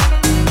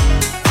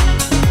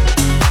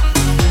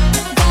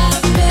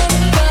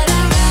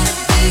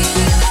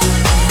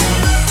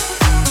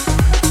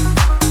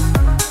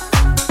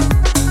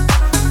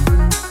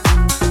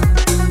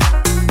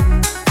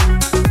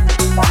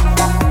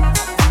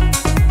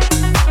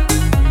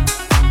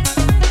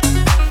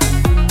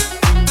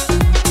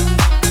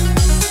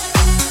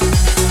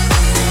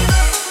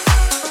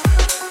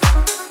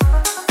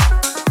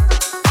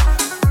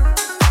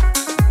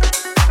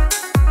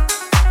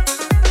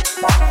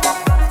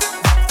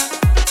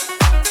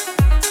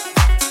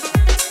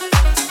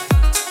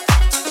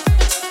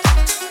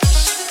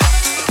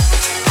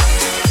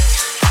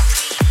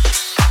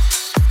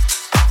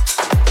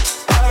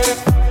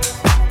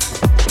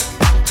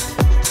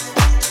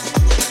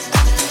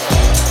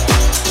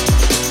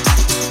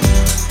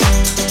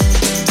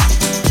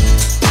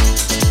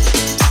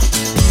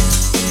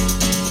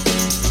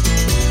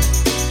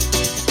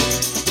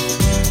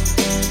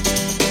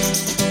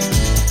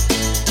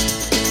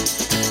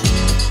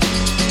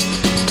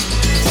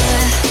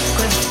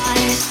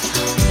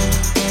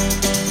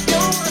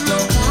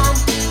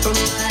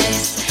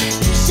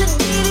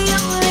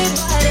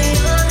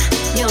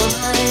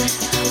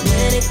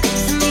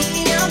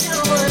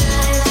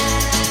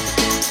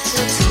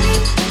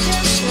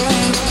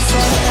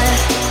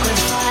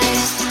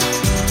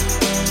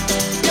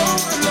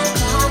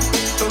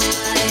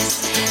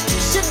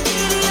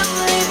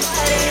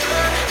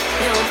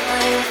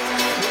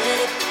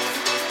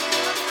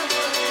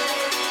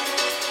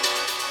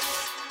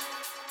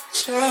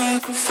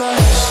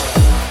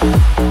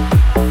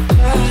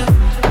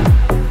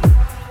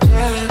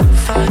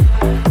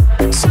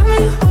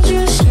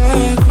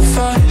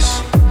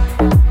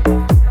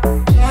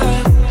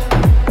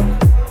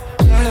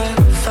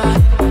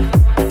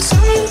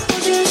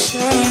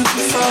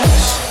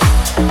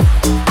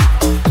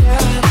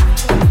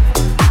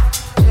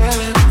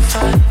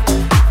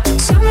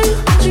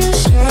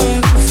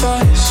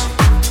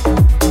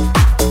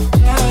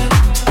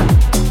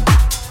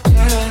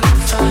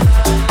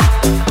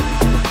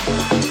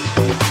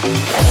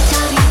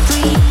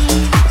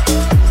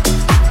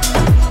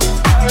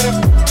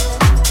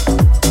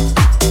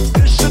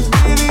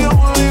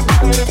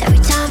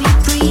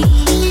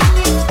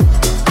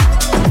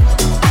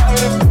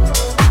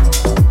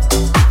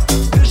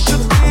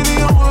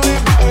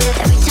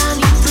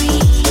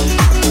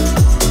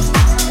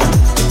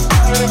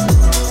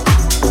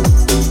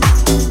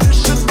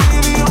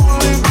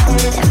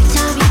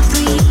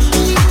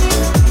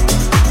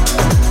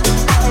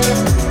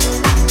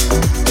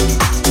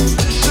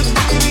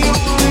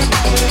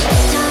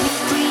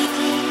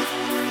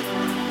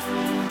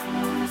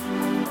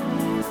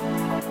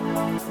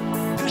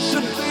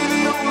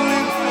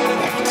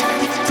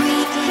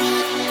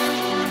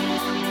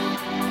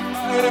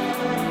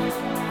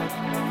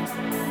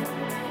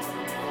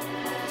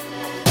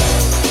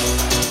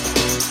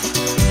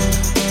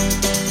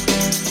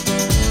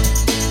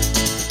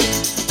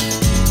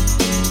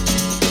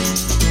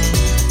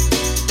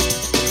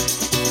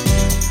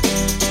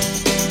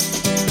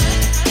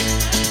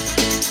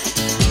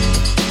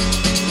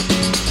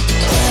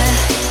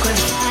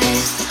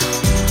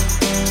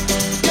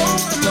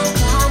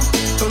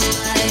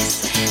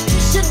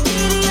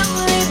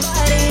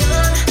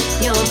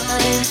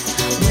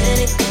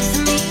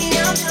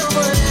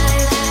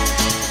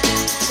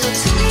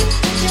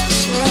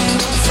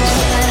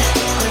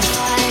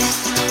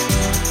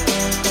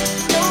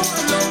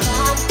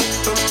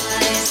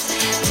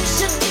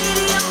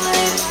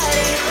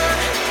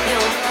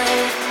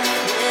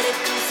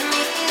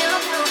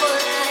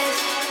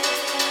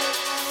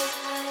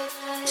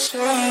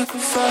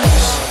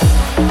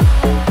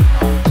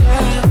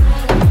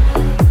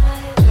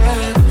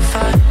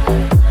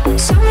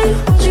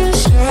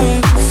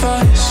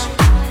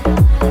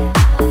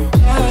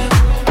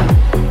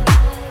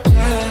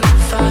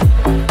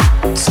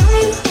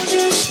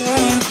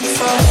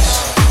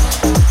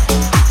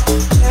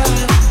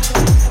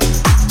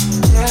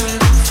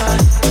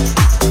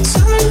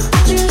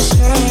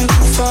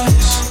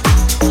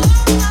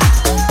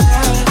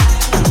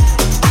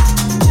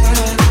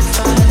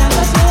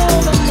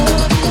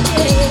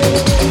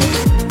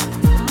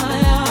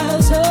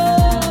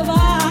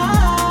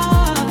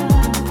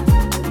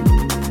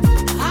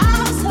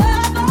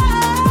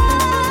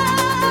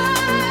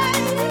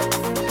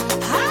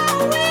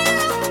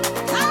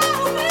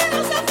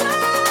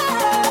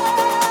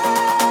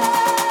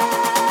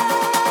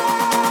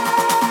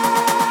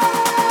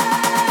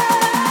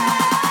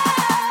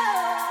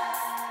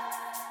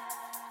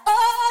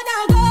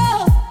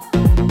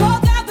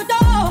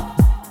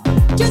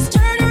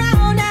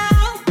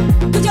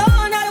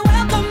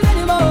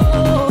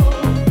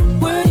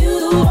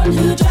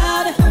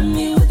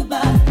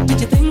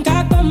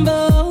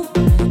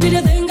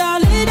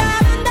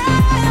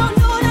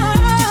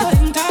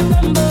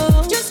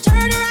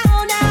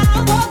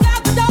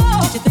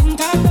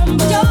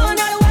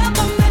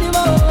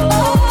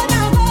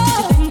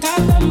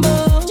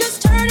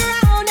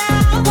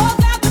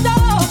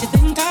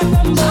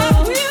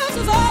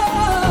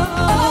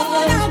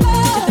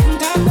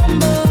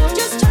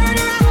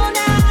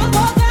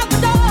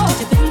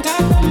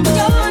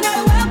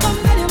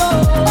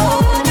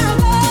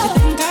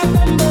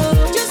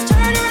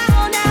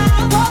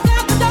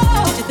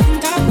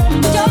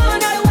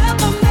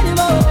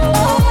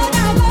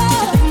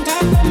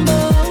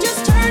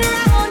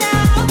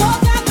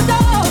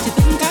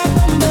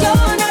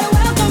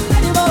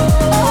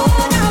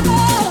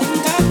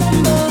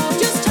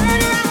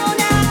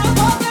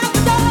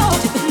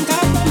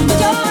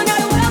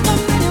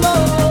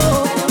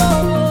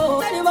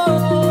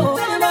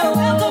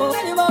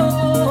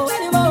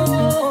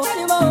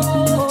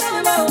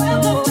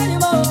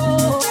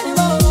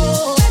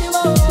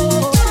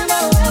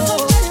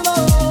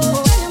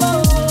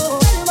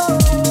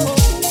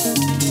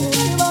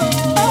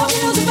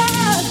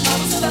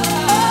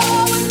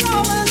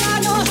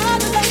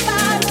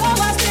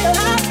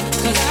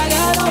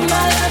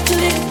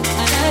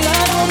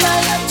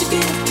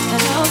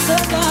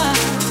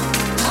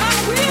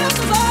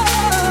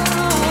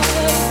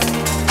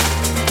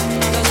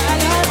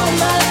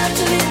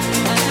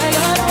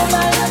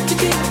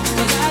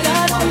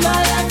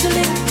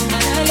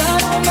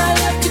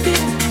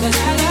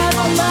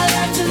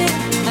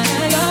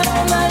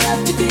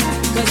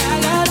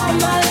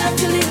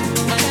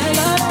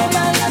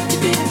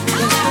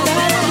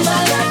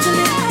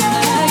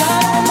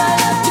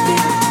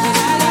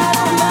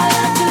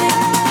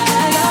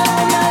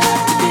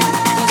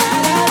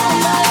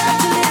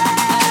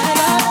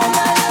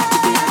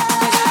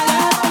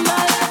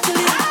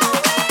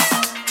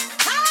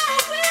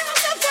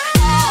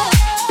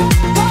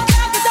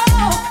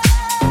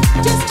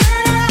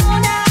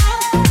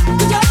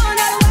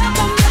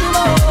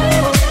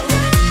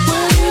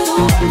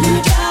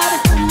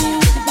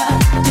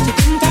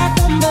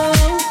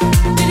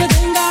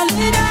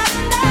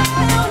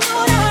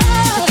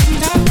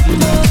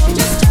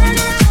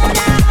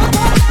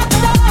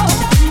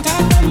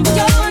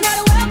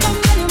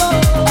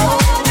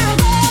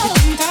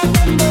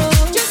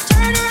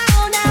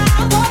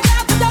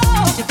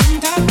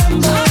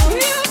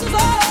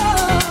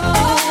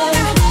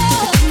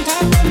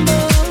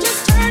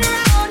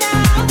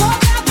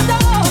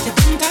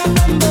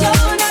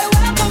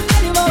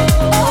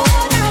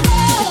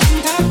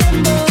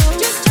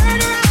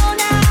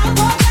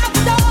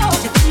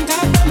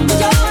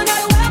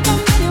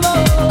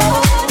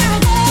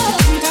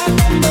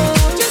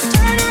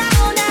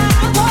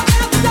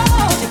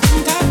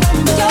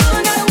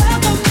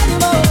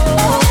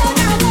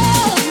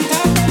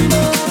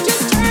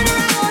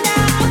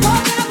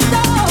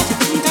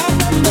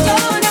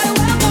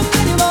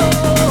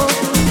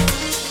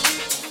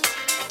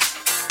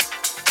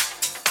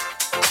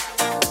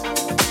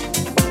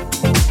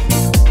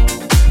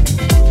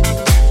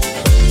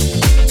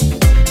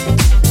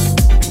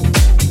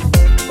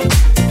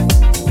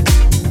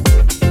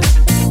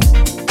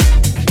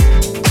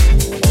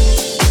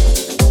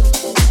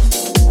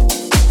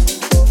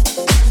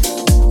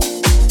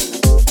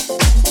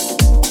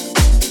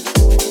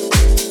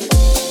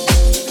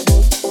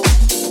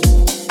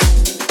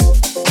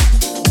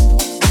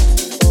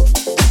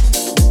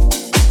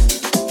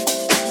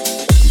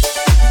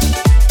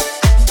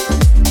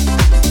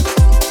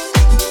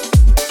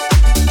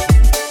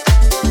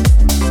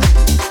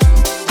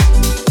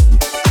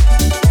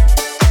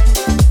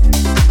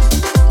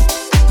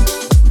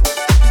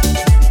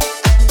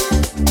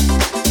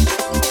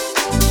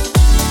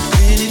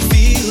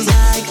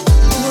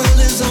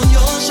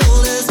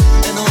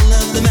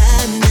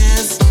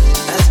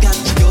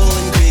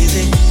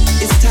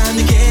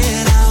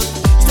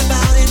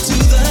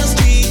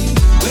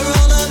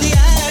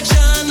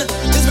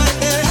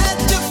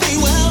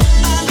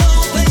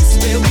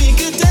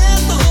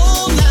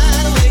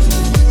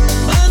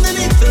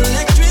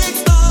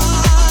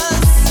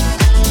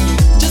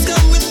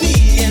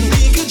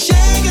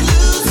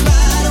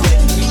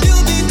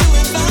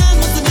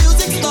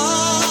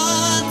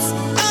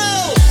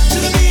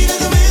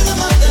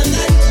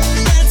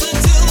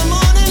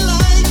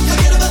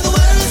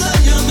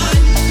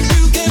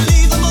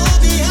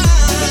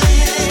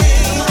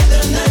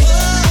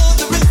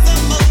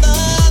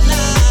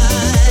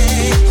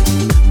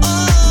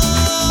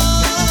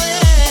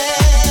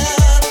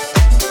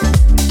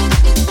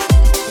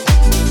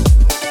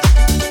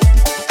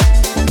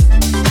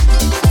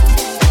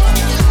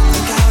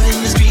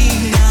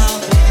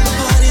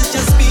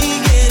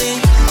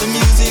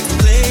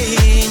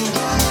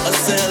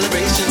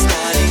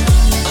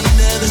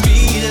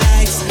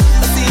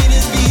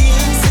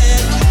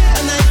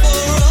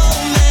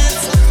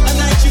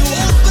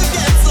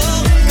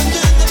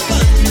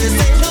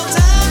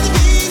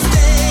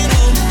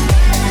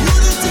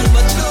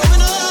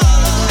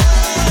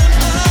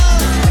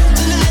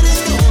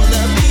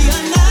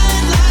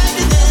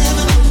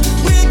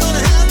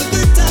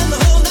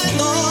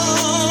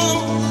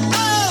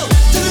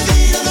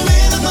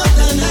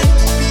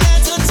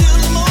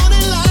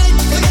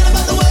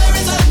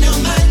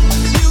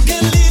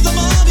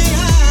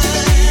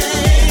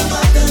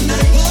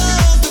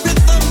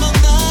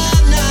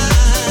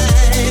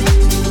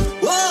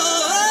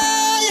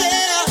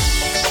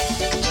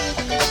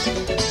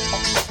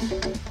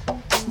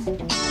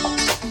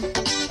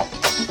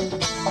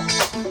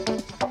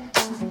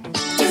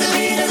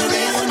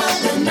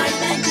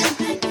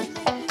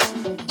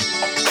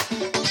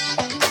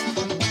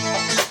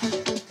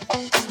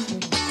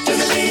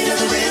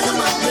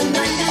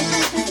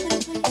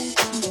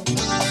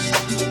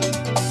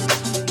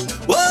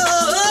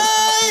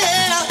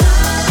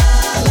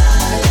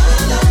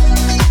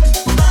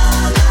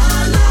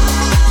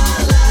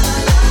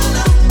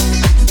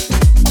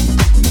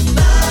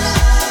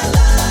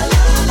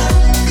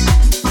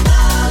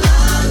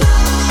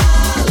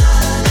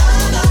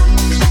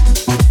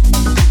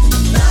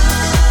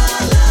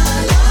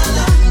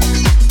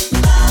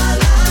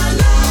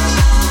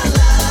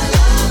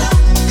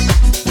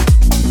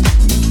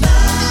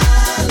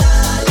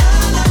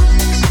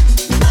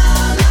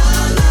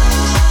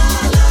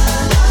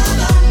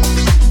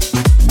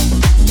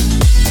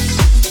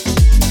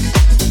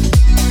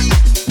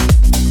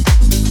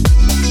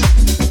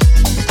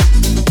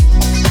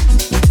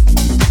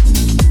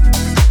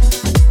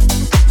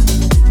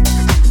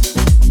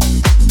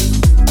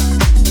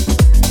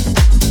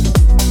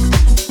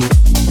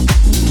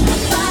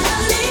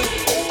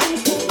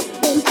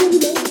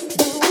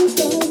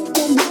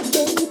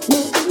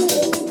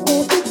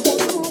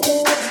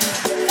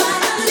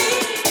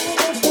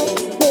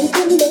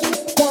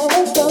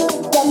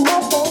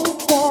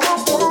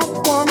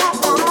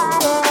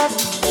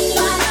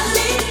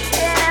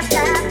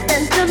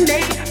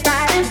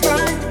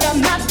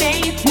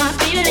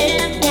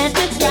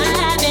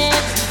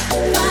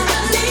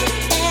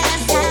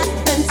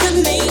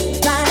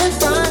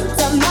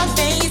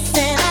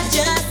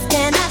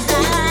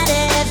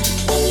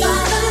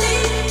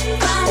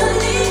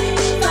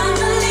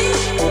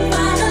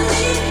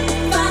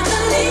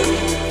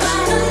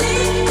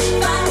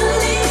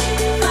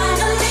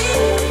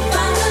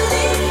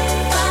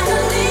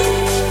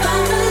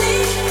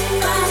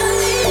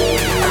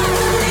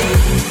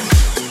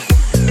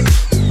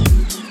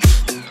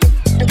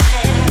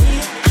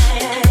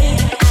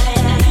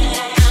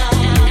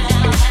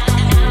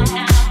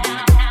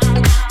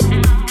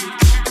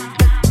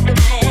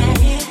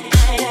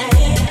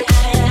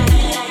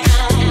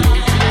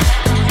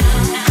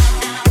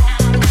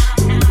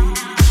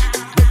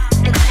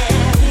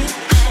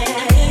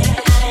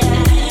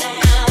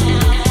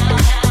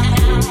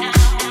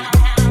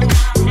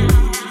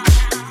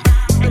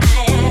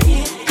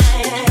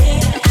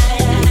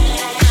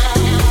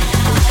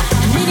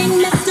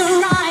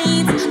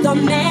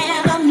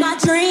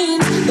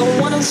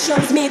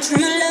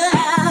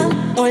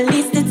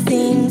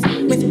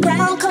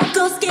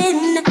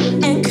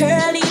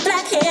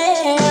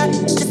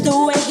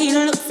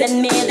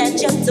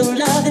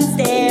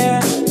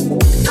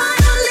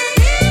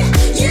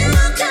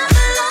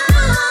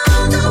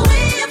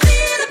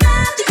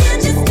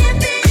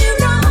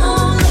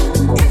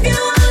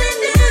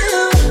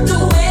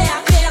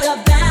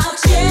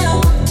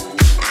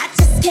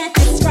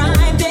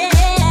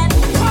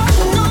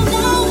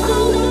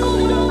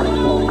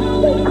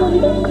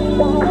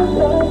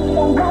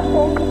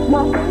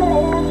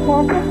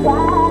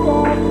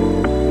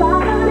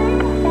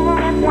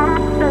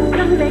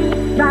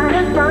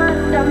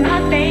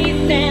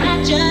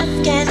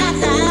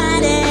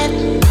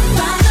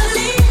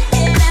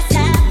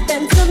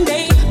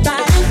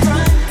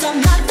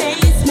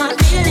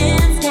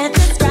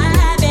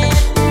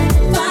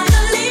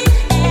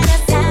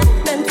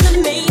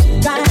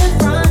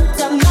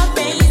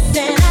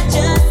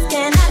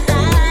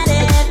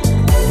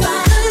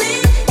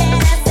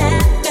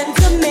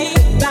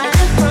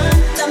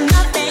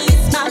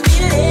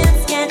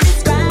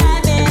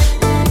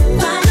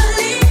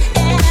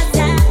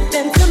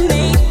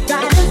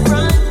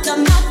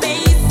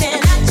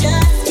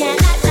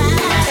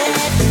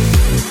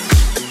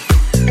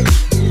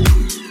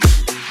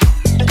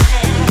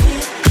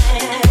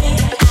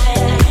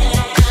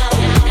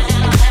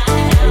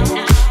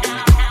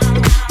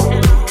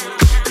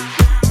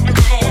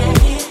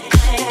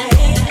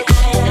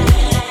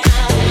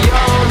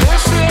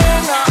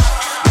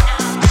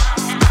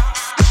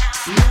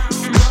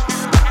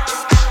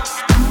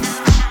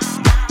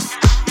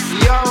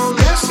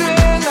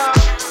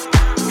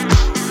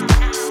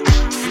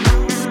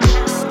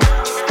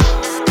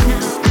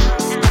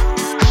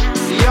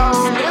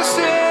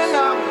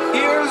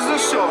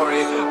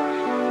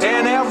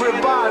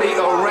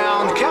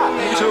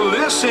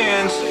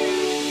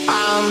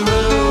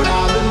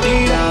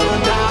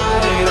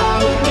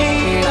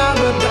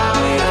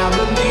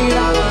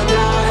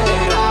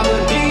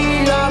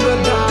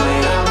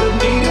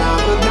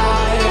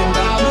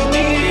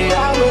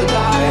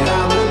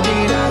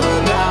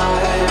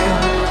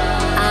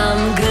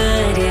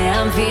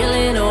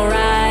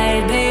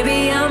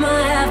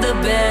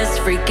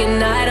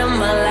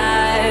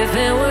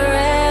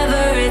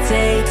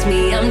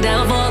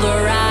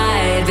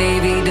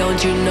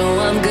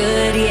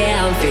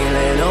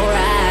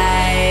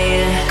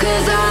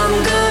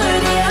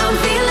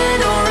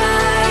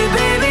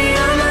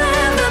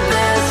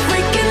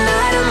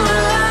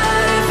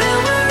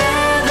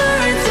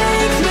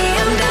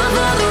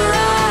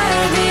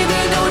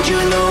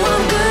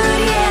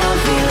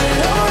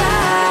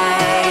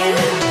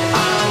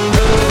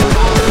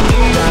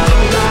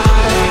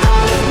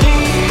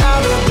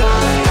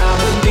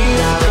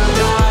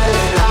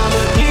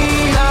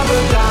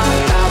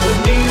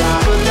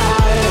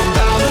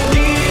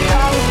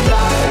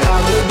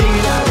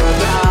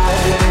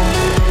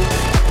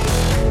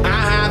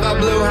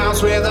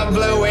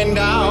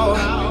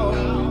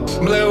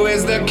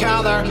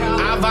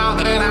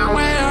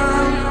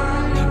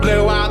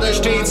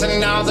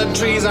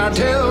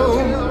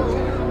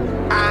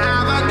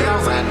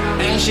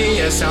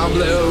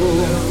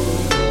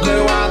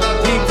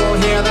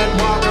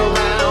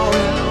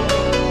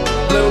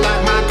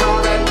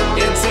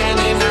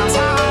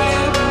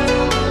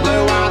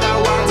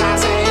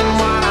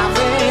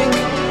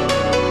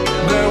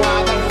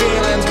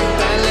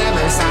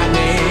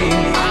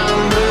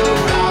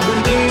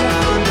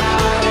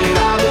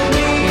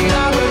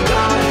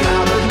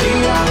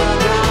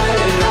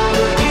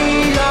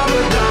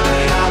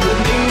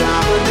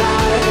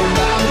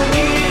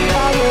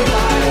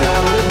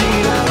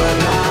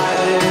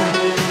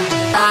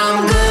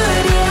 I'm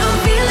good, yeah, I'm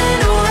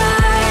feeling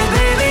alright.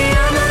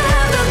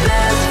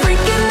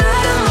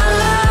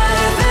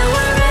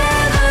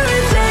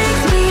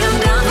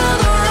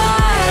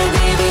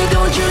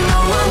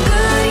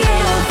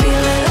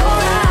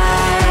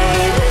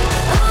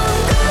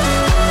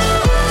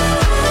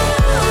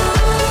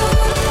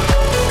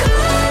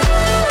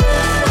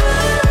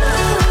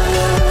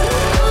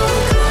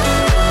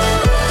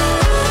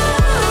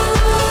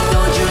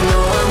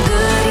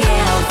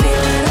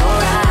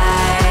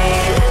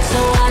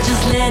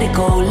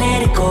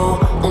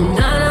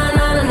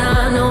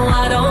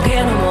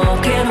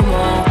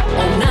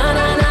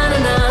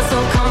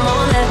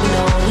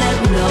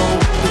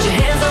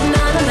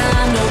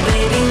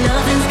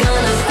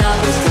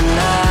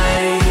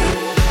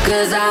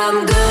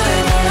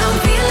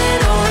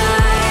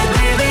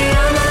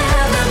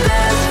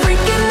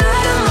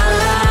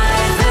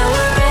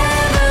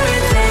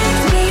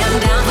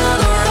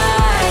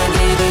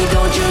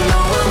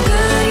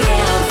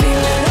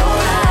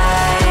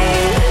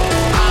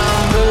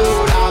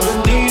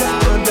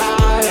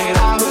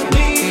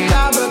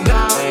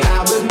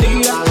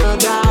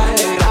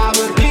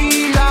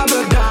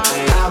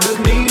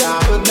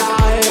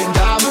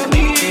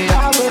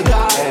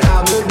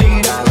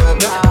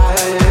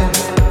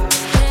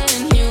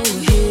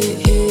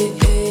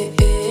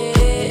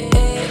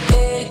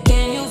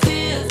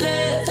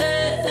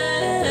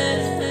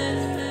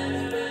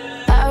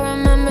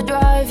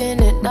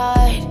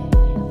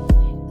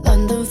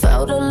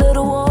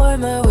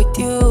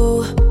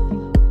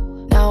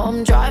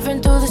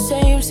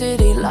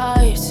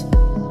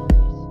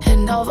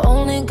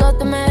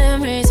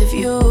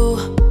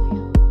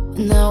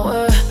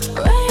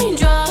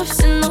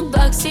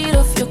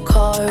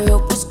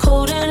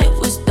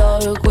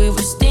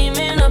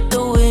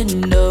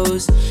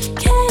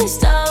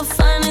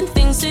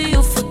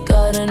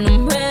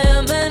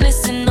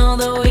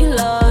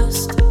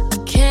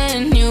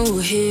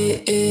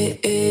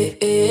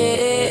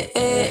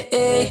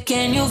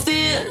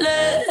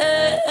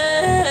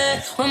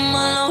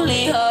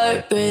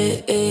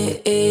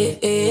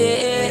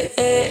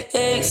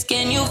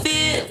 Can you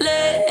feel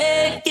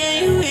it?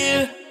 Can you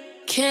hear?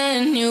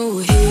 Can you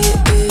hear?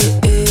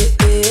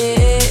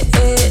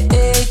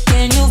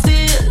 Can you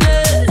feel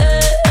it?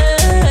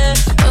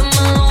 When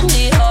my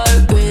lonely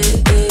heart breaks.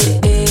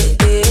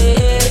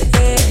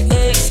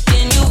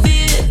 Can you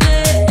feel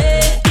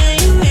it? Can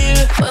you hear?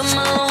 When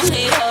my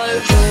lonely heart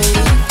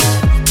breaks.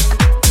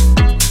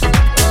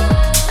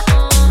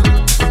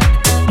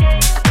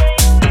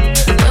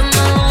 When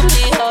my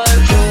lonely heart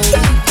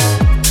breaks.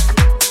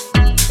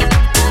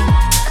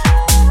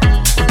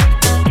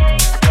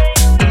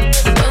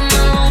 When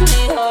my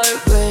lonely heart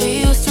breaks. We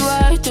used to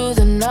ride through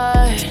the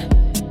night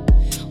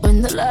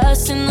when the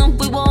last thing that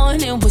we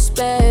wanted was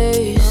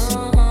space.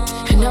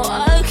 And now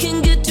I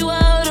can get you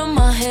out of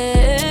my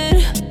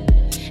head,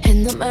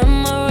 and the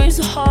memories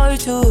are hard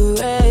to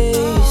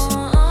erase.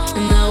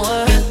 And now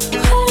we're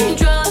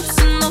raindrops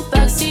in the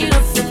backseat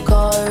of the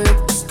car. It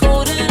was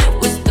cold and it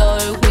was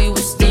dark. We were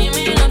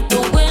steaming up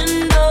the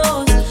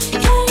windows.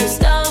 Can't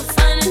stop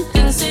finding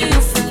things that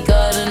you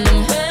forgot, and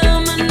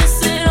I'm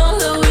reminiscing all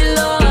that we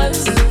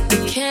lost.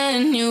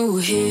 Can you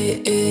hear?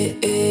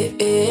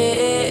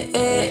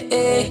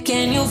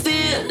 Can you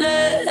feel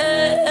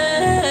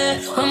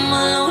it? When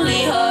my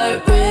lonely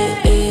heart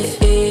breaks.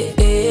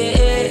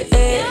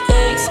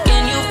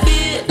 Can you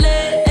feel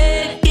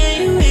it? Can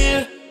you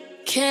hear?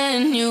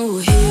 Can you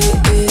hear?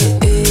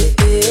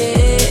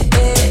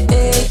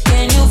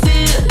 Can you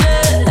feel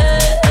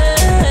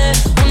it?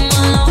 When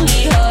my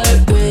lonely heart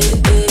breaks.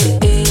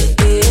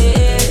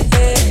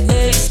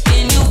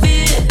 Can you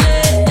feel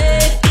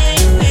it? Can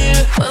you hear?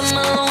 When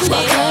my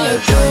lonely heart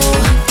breaks.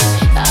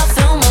 I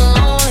feel my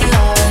lonely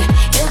heart.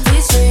 It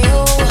beats for you.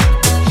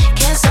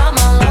 Can't stop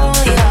my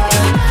lonely heart.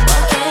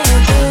 What can you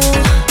do?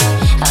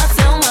 I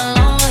feel my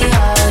lonely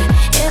heart.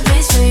 It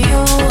beats for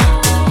you.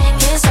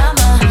 Can't stop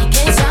my.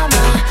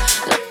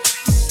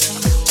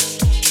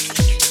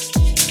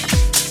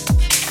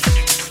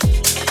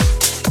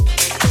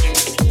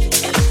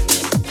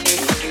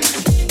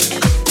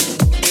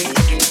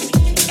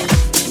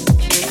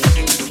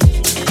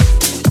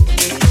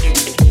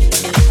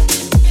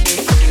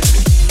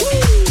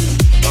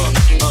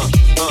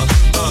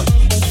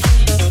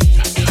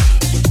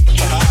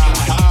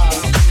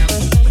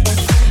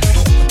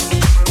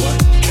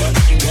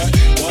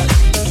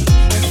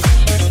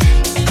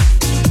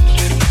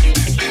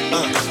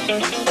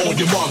 On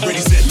your mark,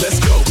 ready, set,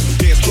 let's go.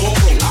 Dance floor,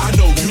 roll. I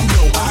know, you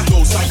know, I go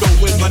psycho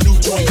when my new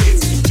joint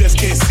hits. Just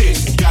can't sit,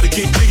 gotta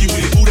get jiggy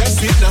with it. Ooh, that's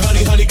it. Now,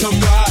 honey, honey, come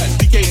ride.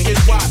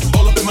 DKNY,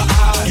 all up in my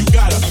eye. You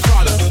got a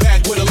product,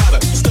 bag with a lot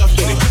of stuff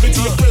in it. Give it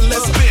to your friend,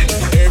 let's spin.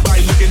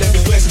 Everybody looking at me,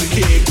 blessing the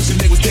kid. Wishing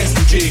they was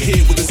dancing jig here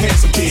with this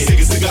handsome kid.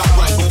 Take a cigar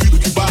right from Cuba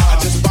Cuba. I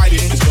just bite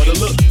it. It's for the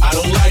look, I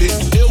don't light it.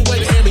 Ill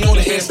way to hand me on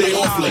the hand, stay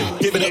on play.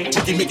 Give it up,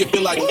 chicken, make it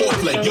feel like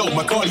foreplay. Yo,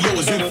 my cardio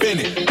is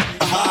infinite.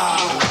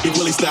 Aha, it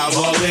Willie Styles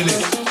all in it.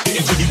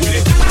 Getting jiggy with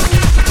it.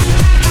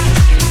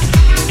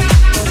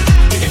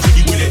 Getting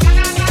jiggy with it.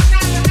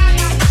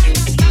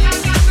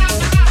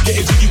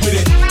 Getting jiggy with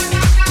it.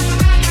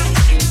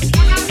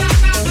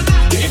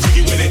 Getting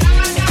jiggy with it.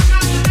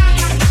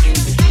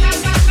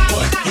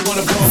 What? You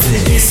wanna blow?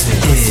 This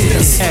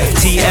is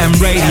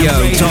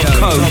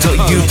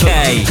ftmradio.co.uk.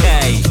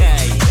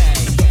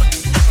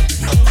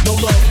 No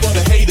love for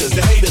the haters.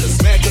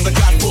 Mad cause I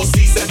got 4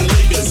 seats at the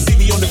Lakers. See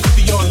me on the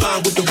 50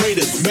 online with the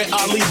Raiders. Met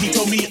Ali, he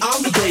told me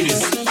I'm the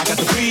greatest. I got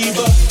the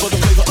fever for the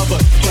flavor of a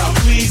crowd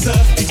pleaser.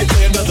 DJ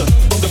play another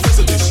from the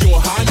president, your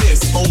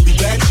highness. Only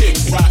bad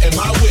chicks riding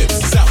my whip.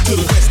 South to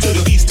the west, to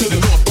the east, to the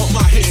north. Bump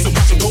my hits and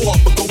watch them go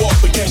off,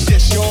 but yes,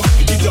 yes, y'all.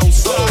 You don't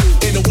stop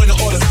in the winter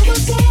order. I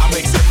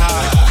makes it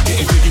high,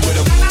 getting jiggy with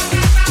them.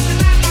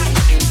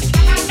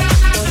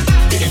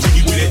 Getting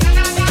jiggy with it.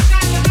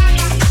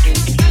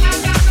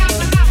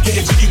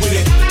 Getting jiggy with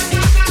it.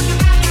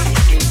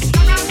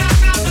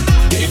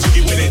 Getting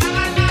jiggy with it.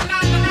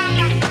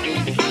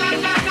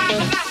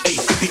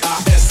 850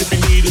 IS if you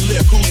need a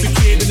lift. Who's the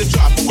kid in the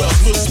drop? Who else?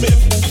 Will Smith.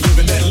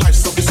 Living that life,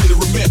 so consider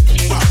a myth.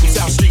 Rock from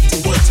South Street to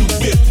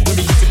 125th.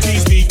 Women used to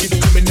tease me, give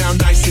it to me now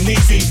nice and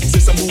easy.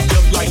 Since I moved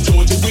up like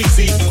Georgia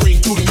Weezy,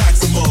 green to the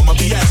maximum. I'll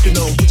be asking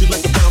them, would you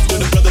like to bounce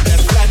with a brother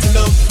that's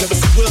platinum? Never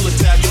see Will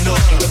attacking them.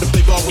 Never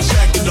play ball with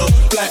Jackin them.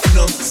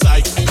 Platinum,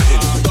 psych.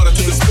 Thought I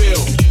took a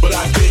spill, but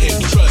I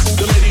didn't. Trust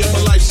the lady of my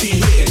life, she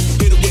hitting.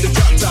 Hit it with the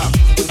drop top,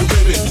 with the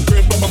ribbon.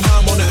 Crib from my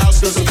mom on the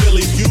outskirts of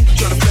Philly. You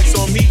tryna flex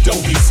on me, don't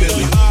be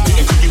silly.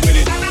 Getting jiggy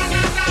with it.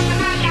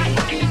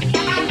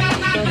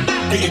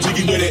 Getting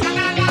jiggy with it.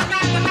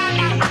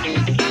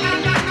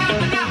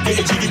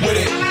 Getting jiggy with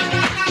it.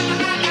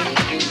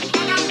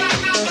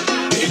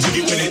 Getting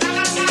jiggy with it.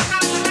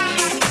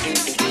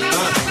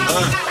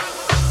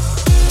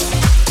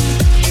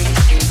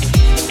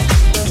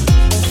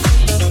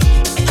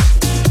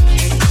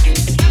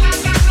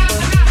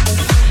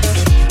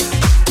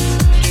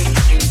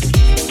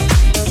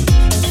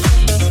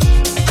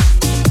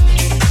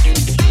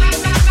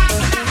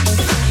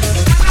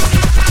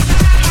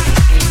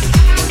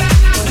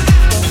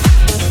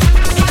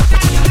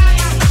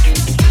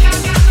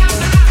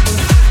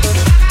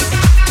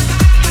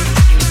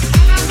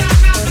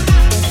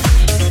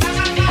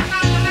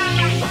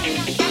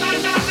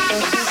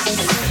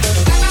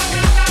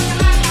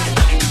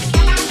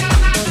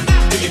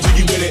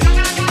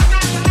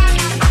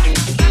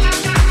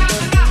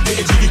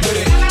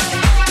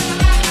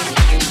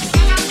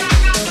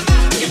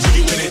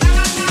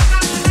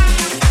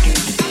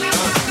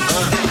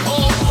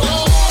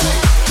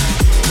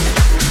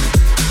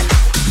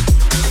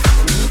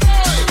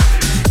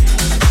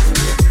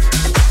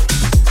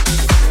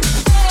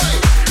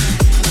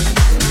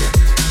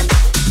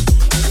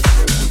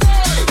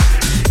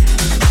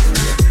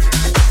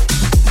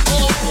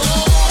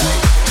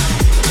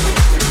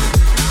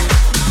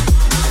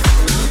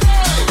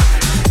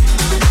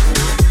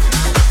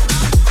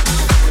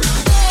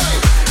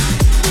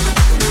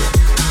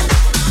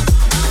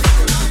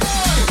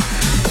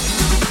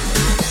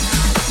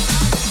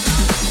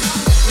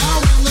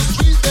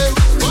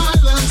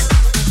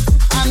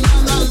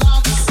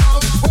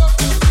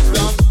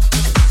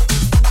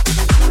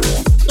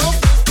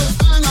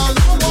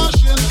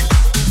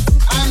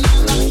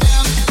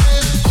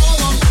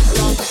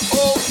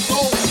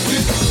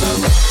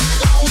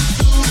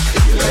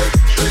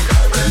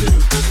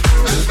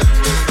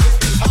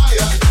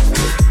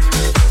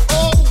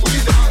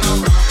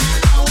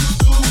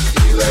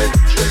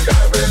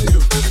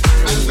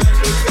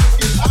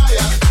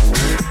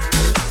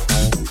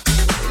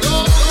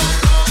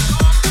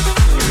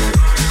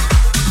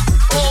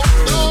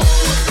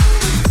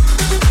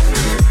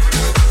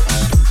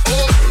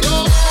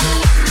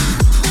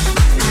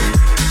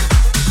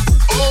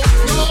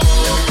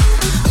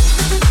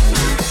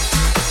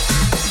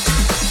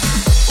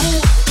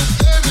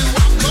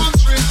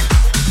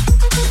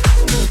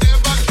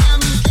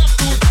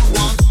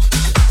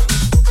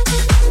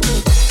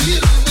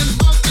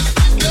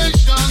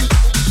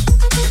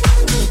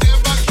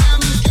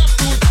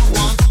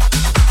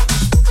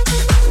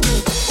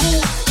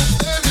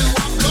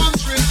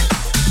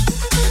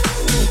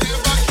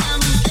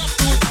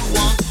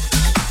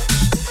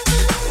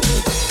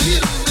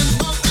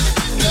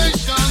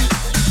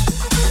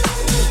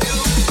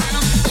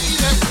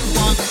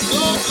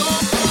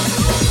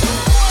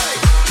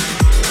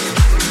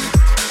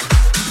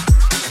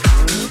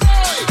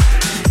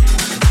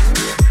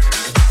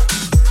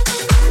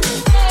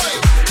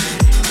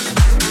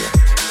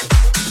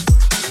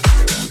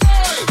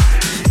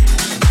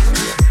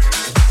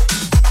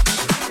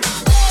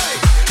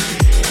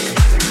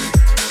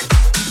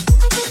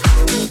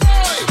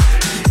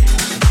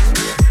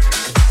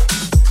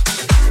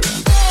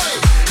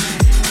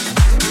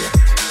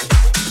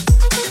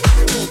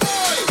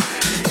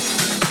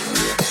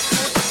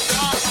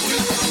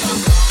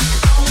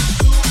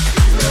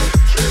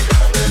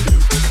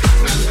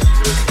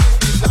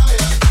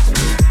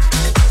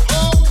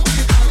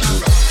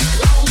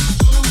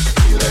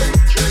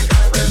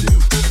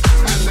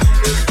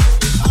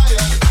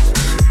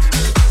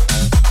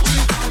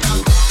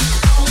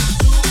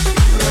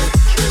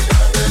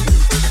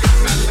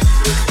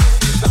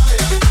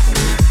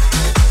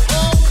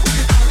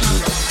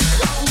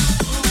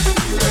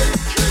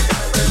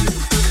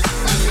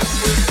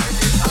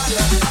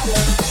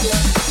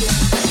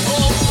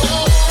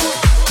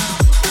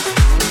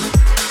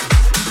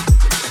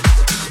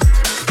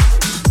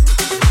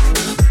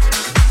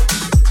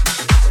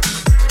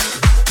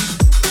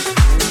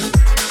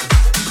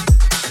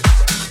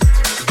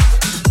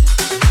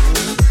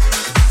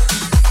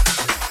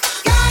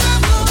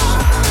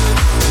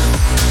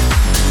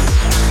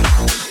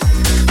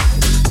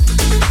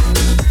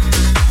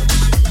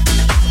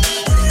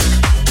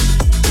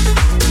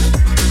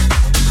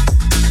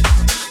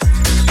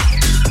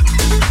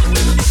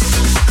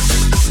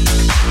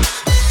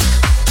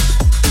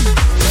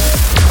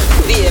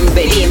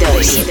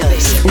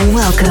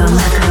 Welcome.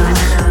 3,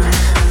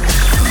 2,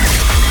 1.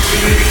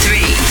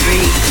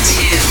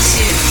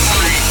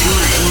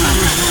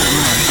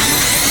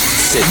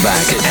 Sit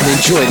back and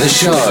enjoy the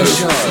show.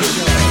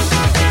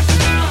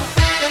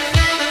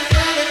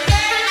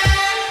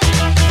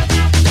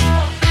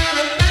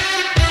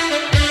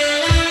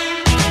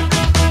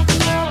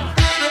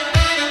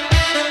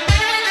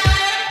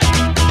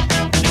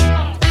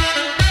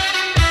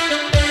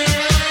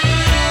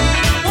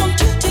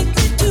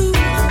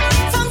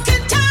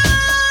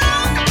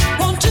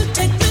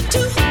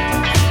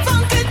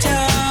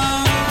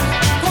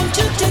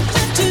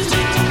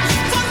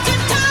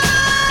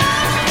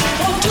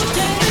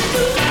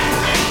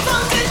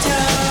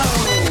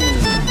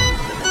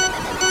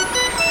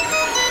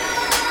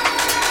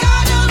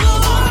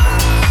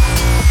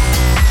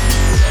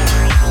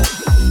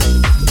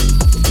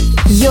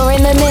 You're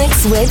in the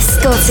mix with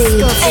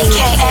Scotty,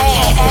 aka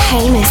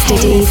Hey Mr.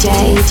 DJ.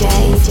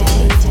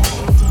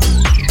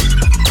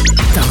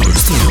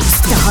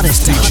 The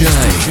hottest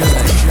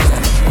DJ.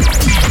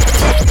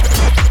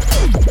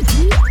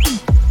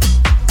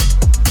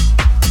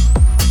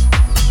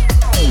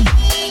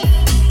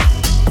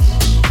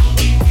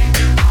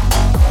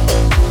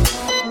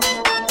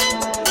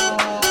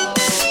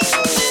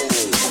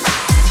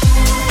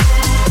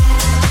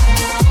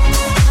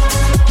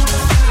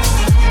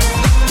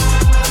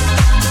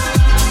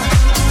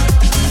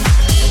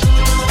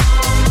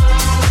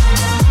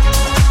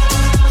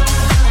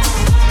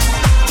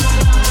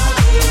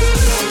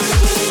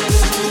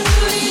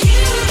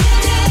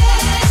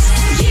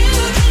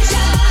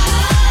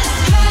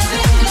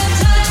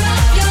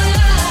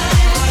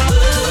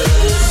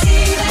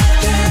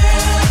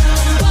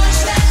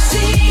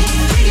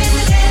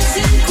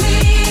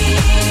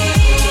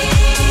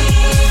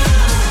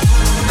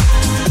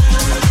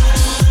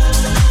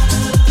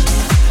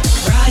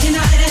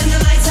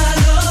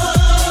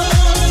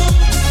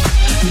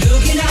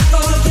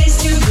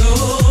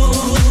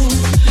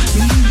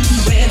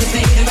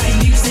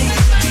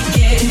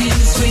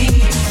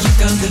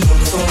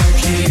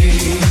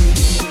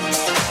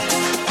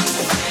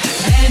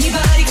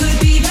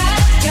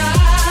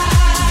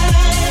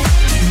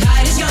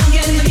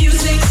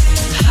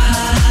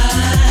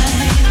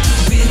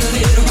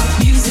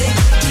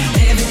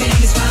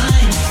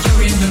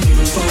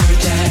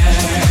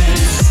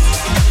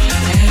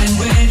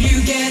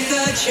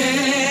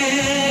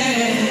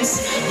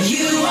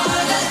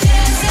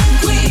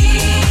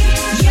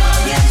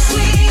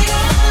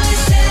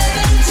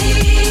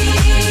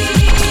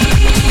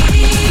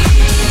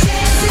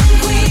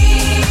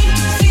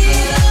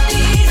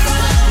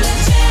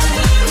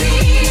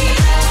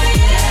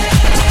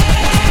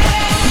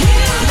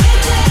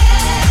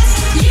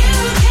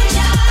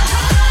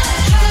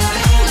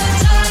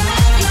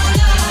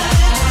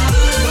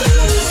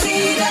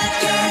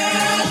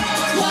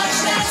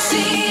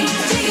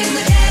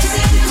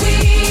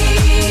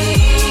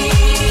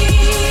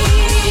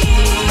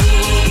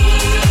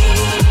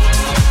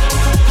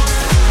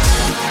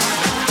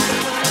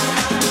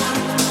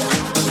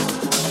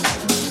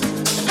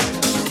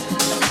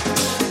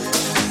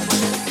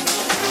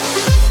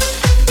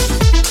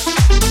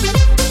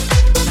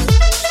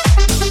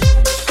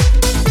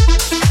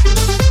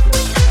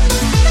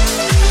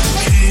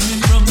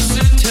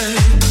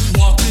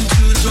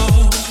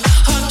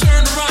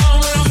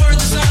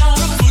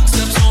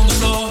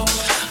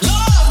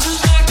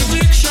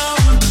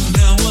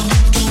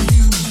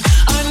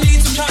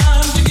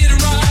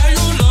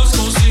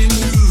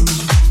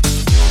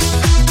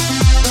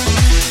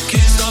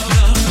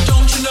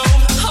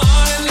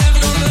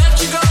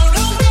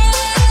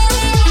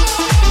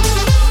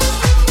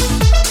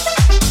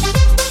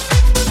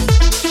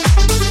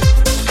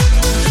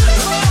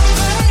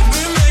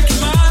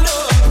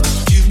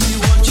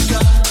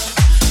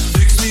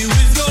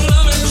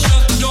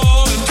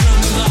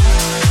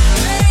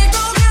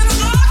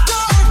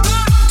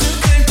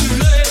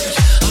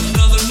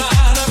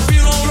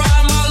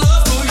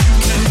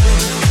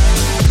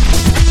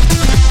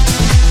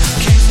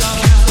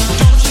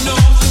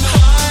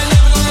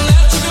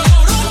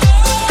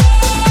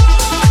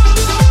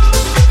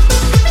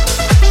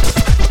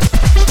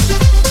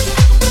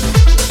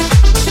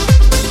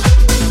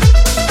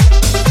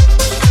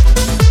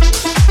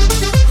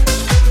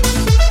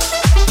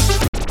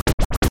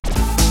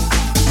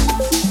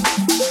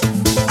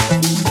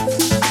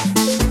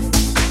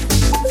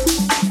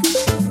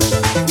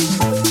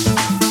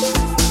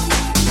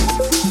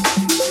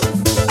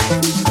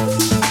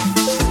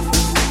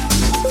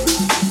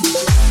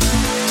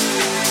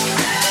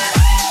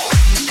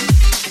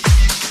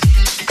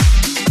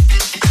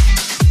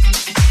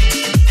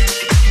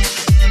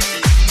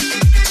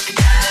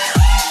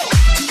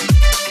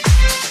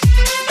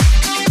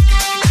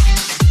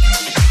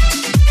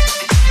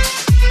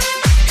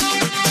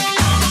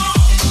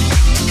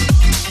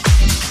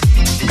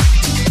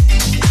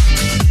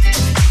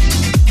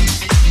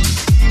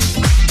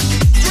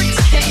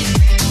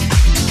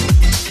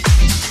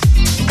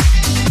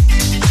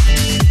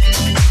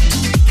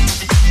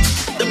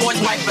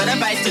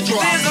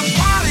 There's a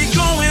party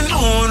going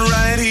on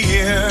right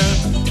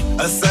here.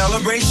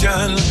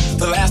 celebration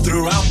to last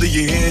throughout the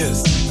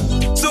years.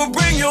 So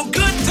bring your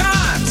good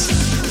times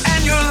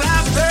and your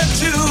laughter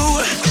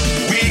too.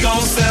 We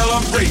gon'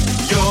 celebrate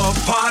your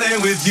party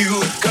with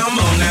you. Come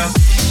on now.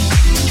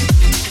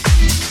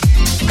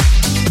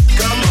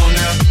 Come on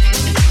now.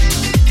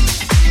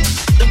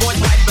 The boys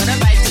fight for the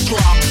bass to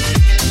drop.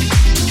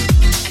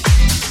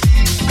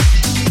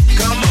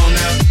 Come on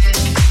now.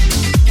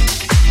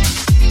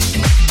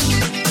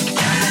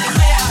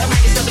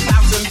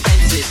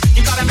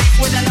 You gotta mix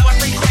with the lower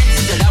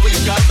frequencies. The lower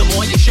you go, the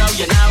more you show.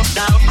 You know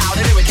how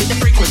to do it. Keep the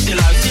frequency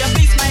low. See your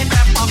beats made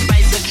up of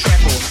bass and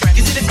treble.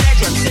 You see the snare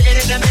drum sitting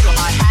in the middle.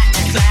 Hi-hat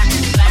and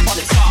clap on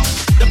the top.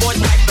 The boys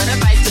wait for the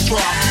bass to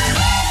drop.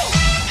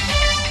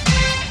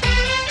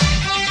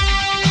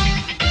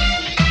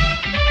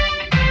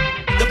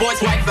 The boys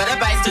wait for the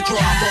bass to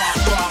drop.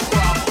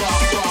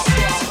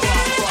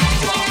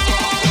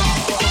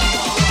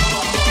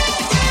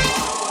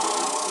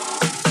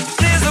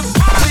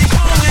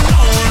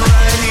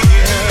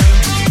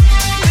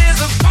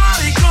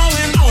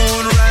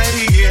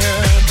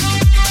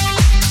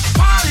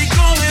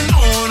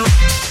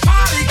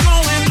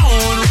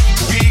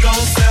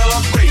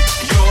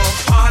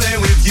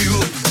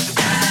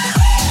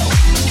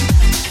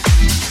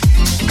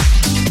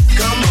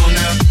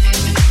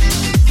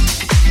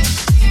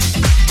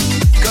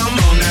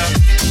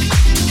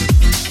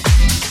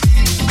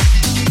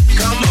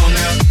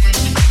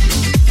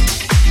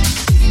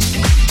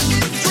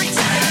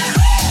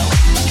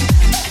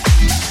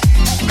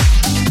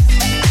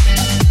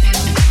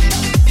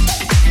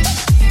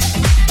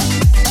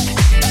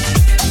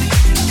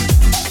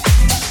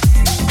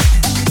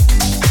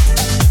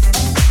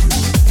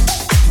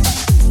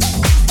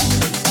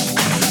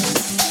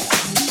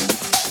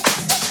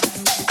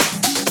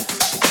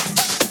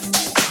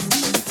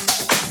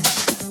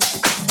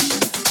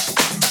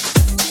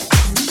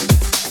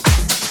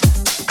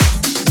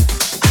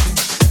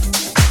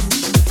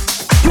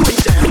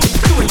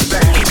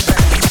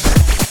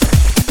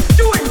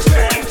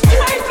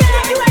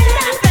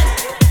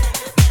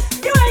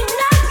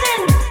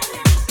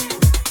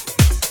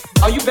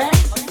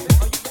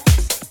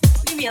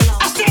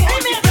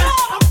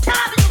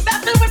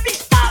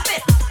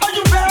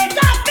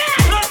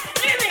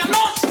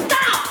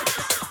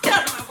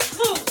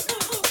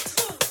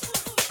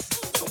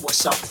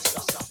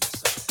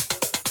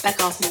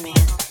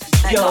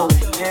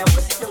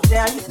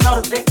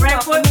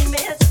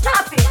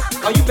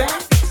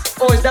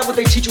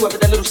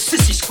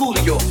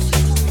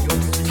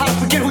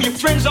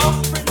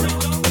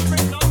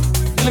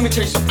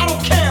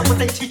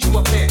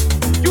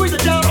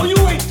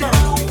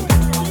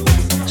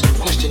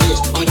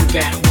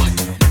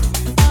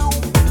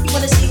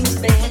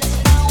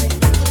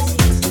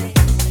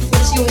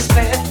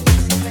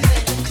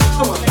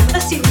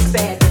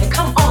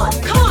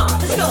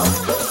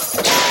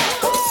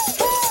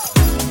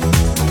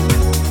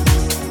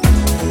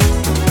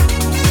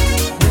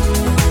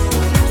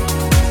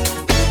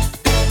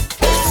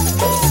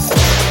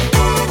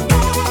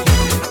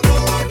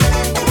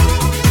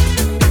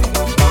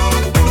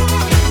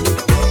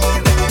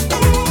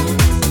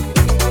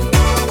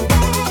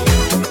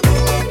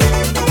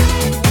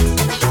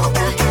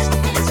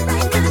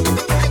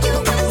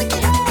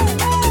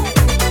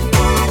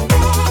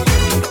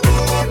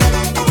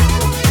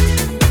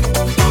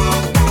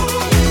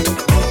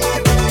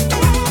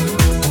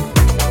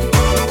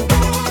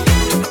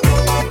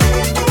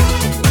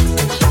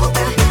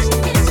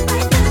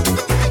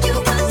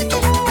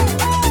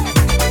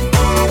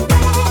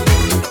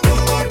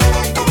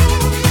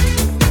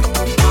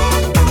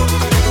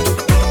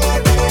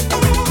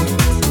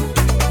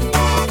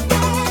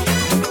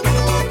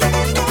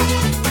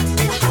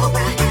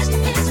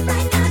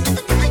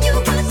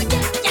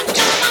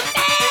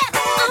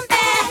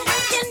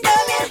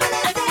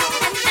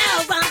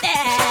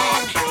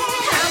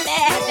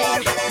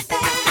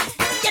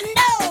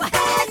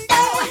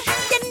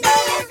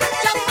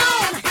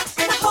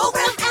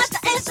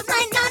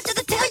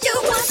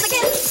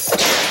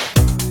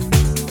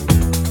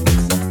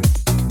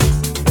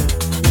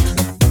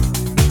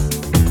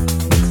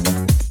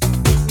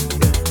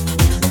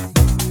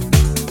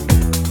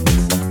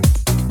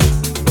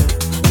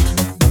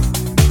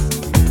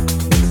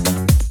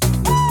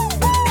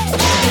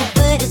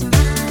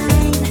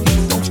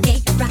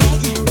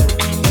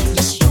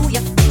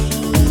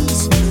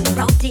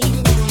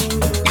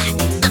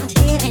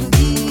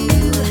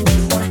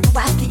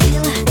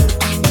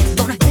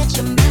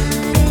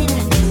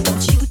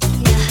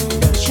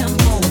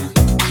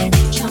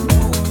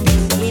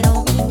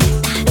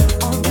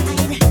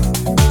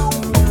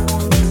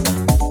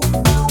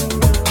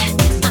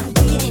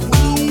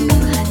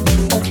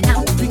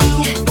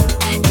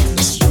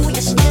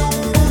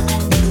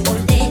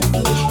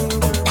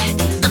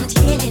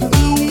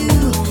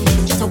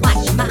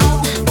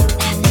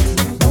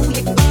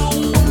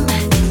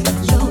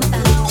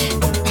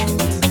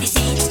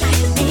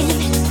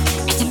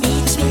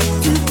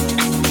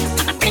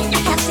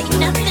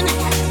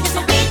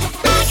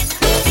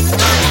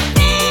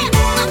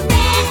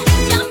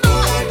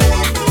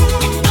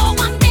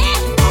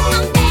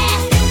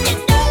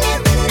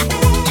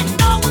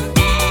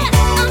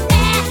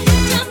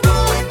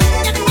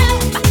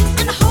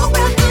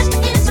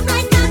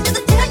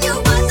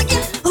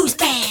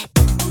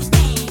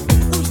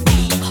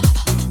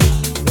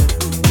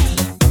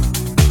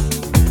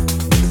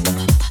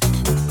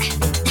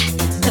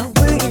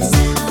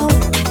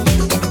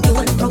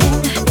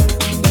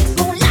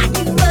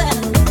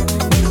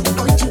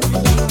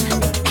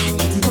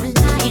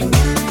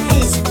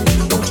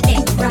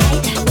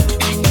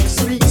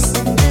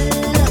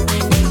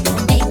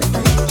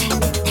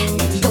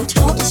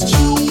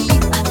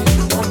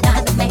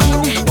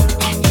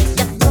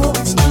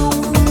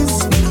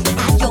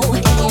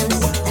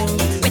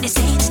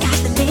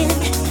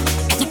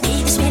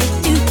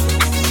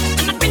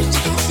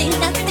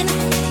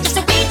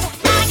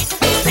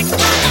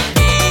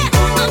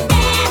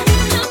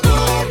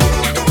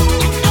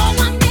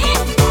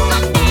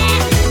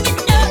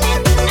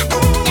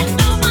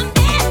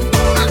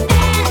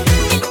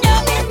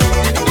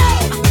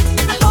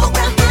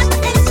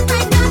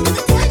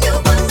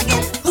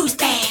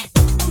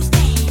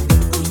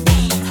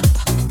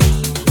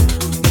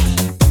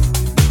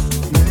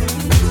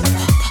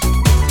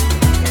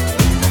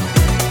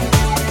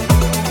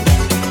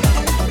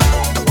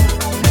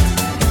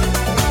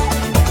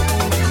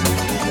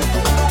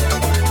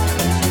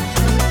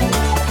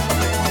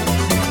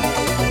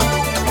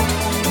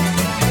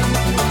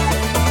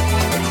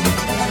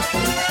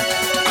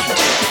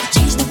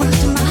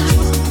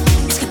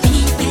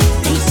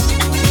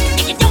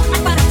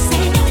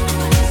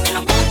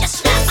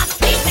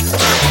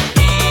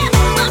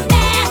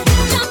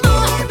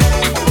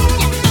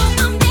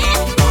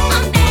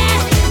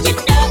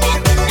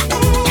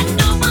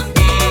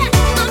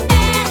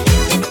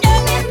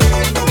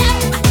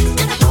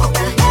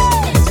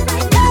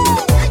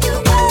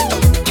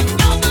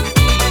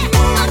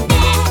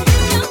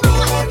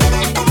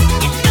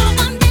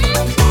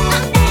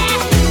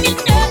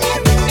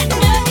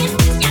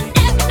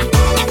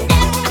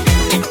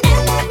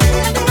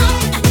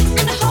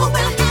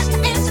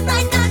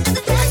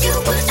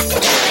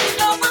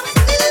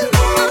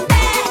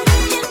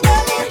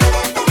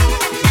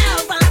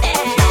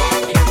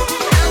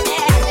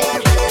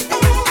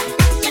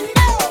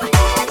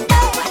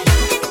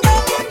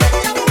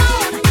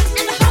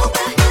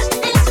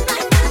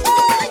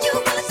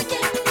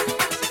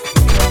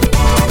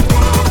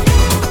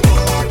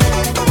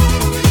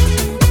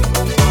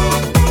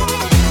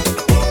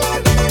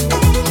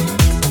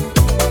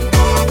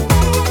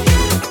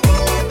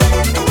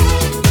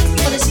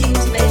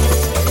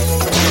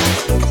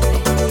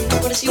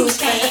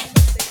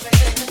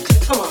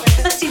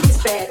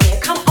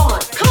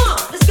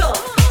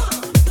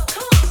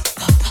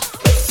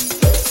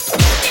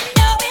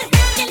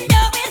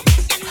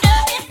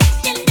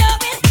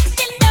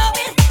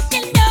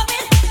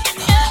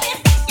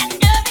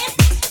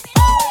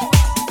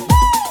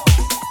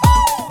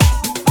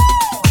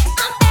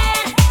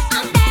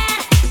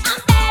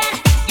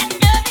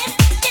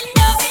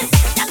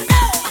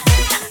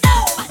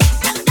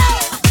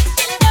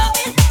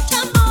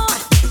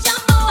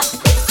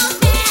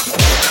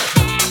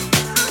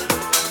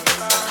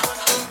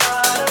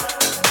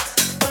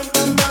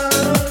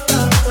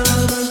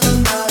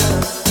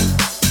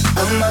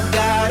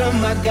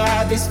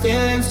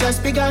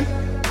 begun.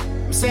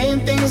 I'm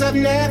saying things I've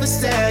never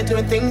said,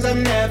 doing things I've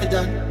never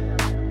done.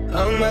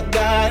 Oh my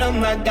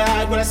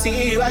God, when I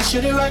see you I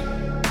should it run.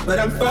 But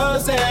I'm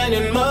frozen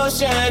in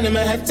motion and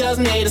my head tells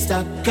me to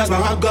stop. Cause my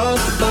heart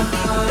goes bum,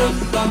 bum,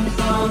 bum,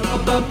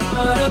 bum, bum,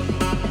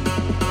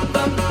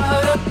 bum,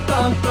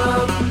 bum,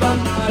 bum, bum,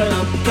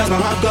 cause my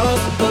heart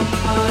goes bum,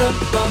 bum,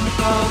 bum,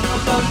 bum,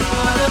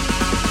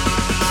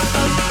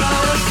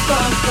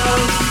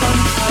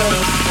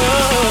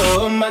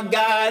 oh my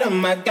God, oh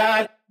my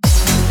God.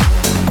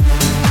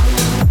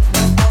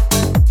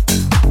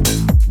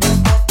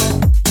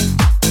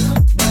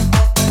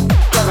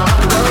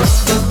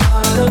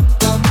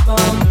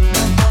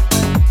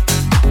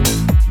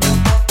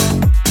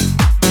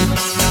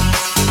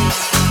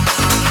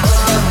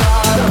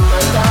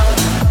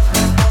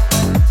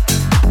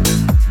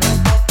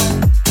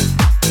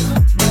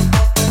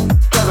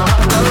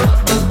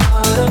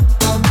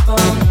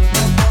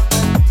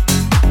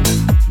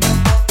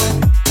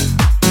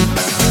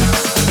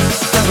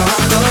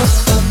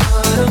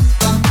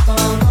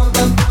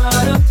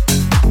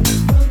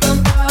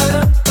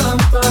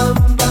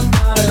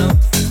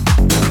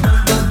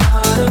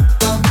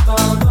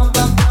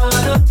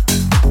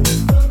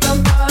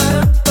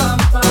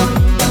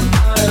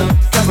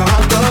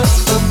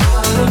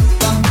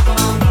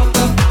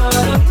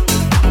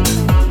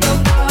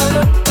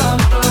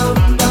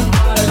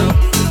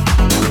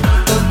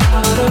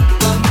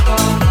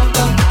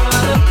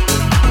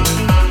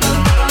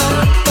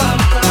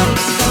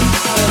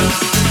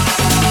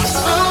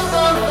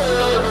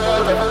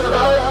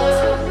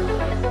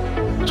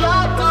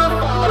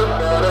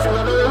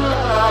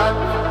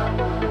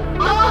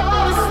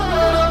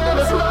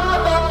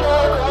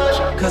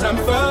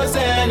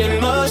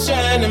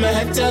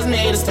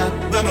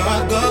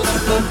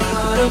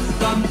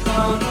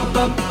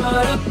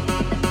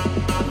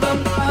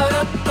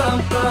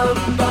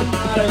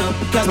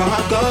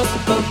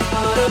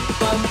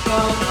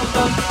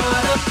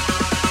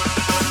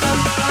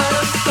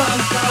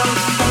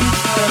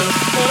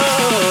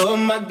 Oh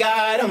my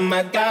God, oh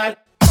my God.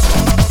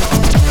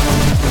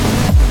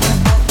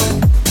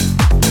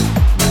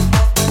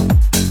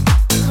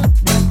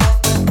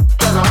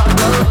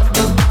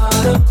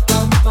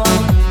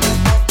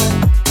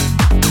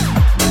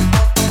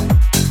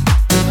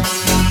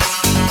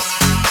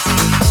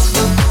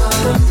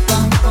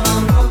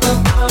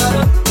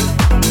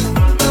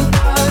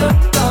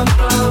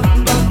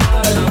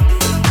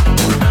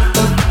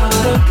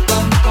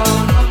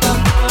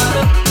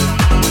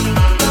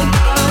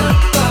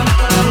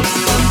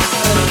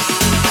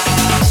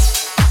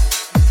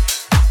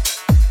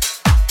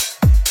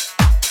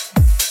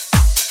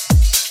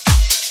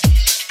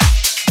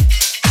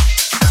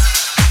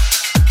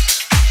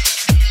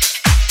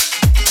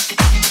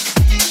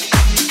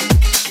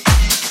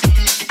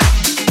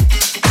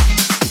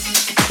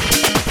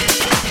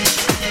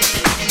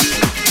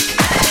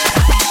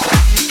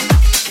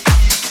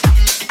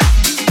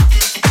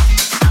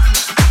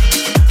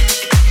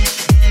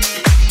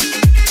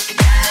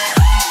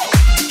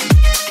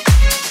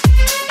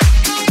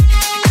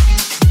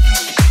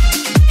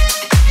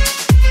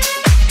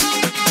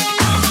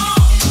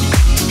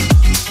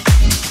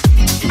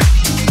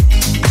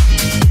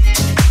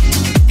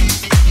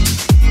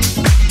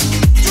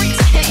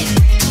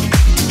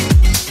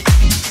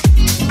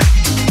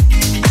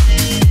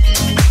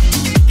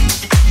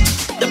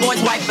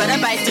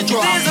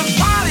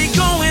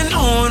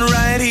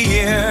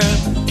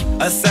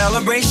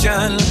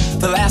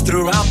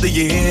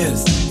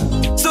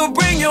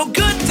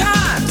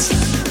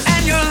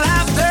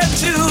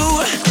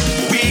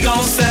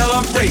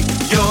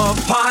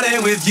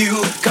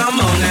 Come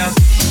on now.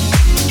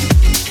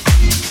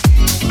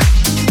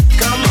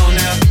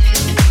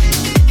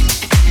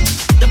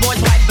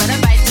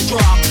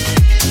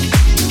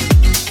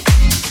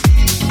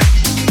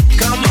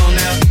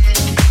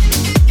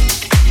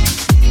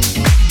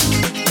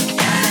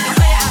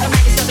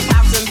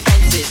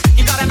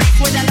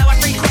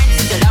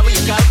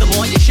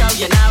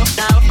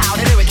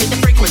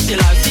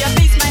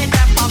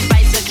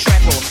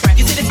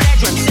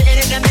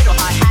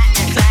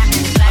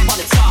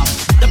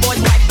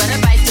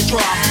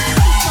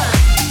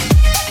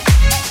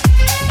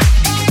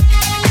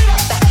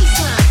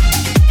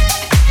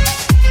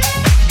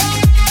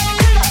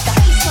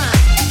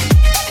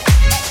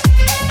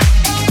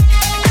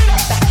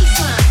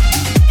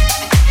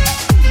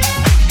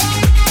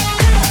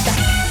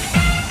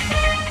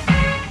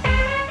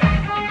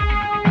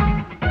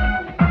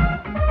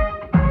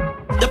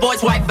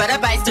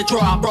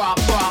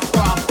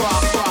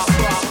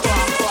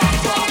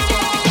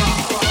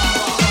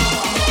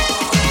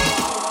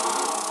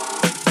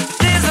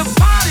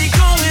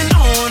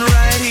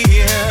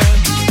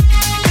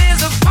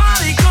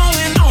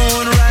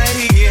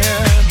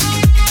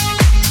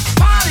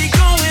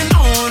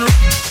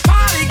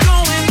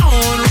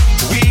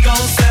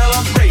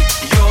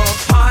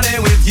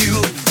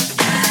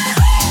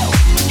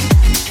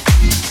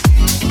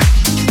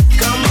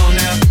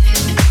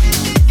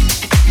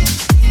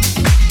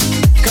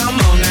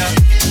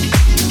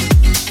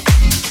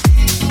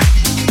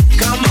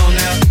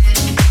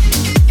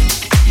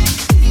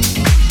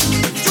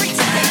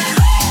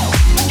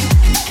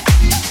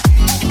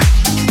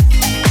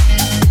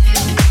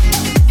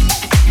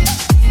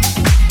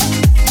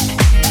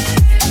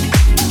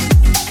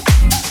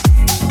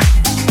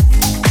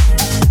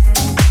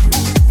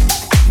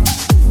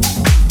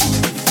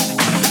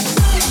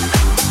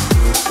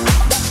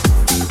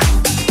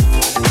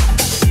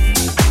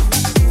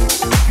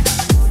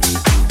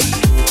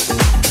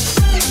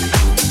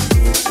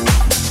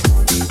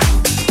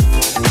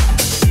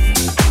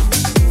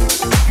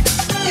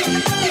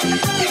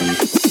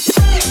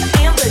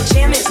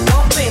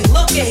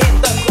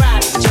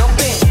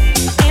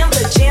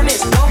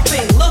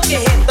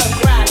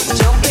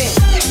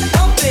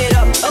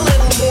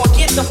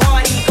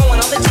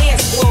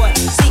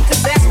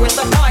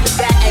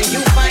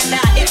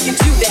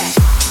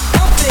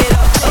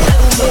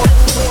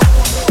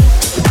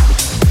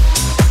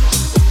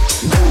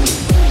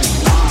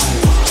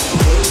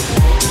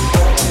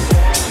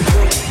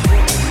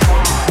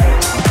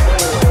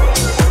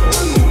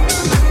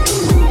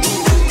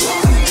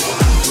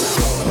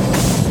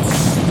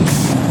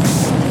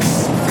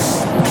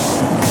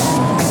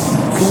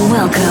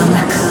 Welcome.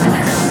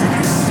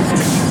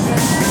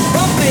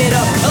 Bump it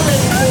up a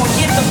little more,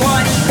 get the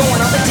party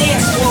going on the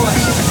dance floor.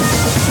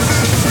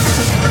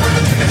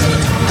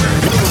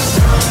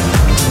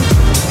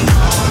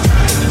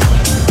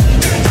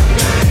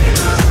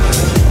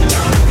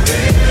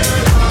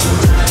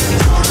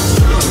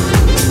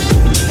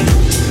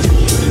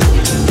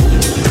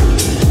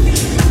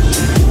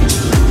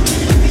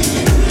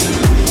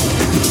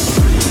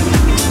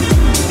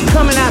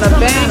 Coming out of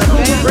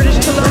Vancouver, British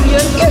Columbia,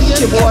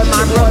 it's your boy,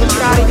 my brother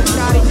Scotty.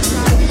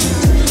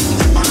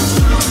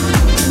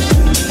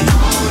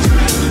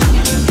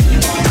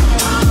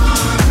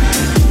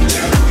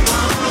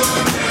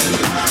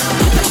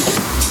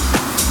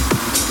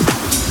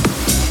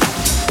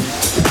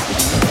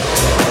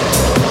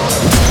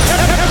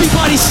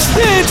 Everybody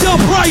stand up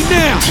right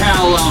now!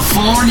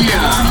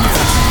 California,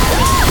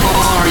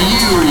 are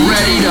you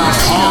ready to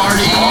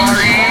party?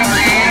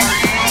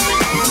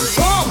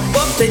 Pump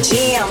up the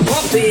jam,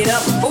 pump it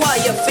up while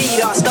your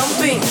feet are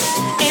stumping.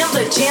 And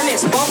the jam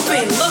is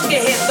bumping, look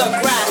ahead, the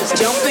crowd is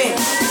jumping.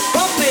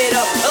 Pump it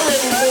up a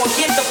little more,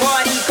 get the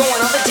party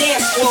going on the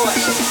dance floor.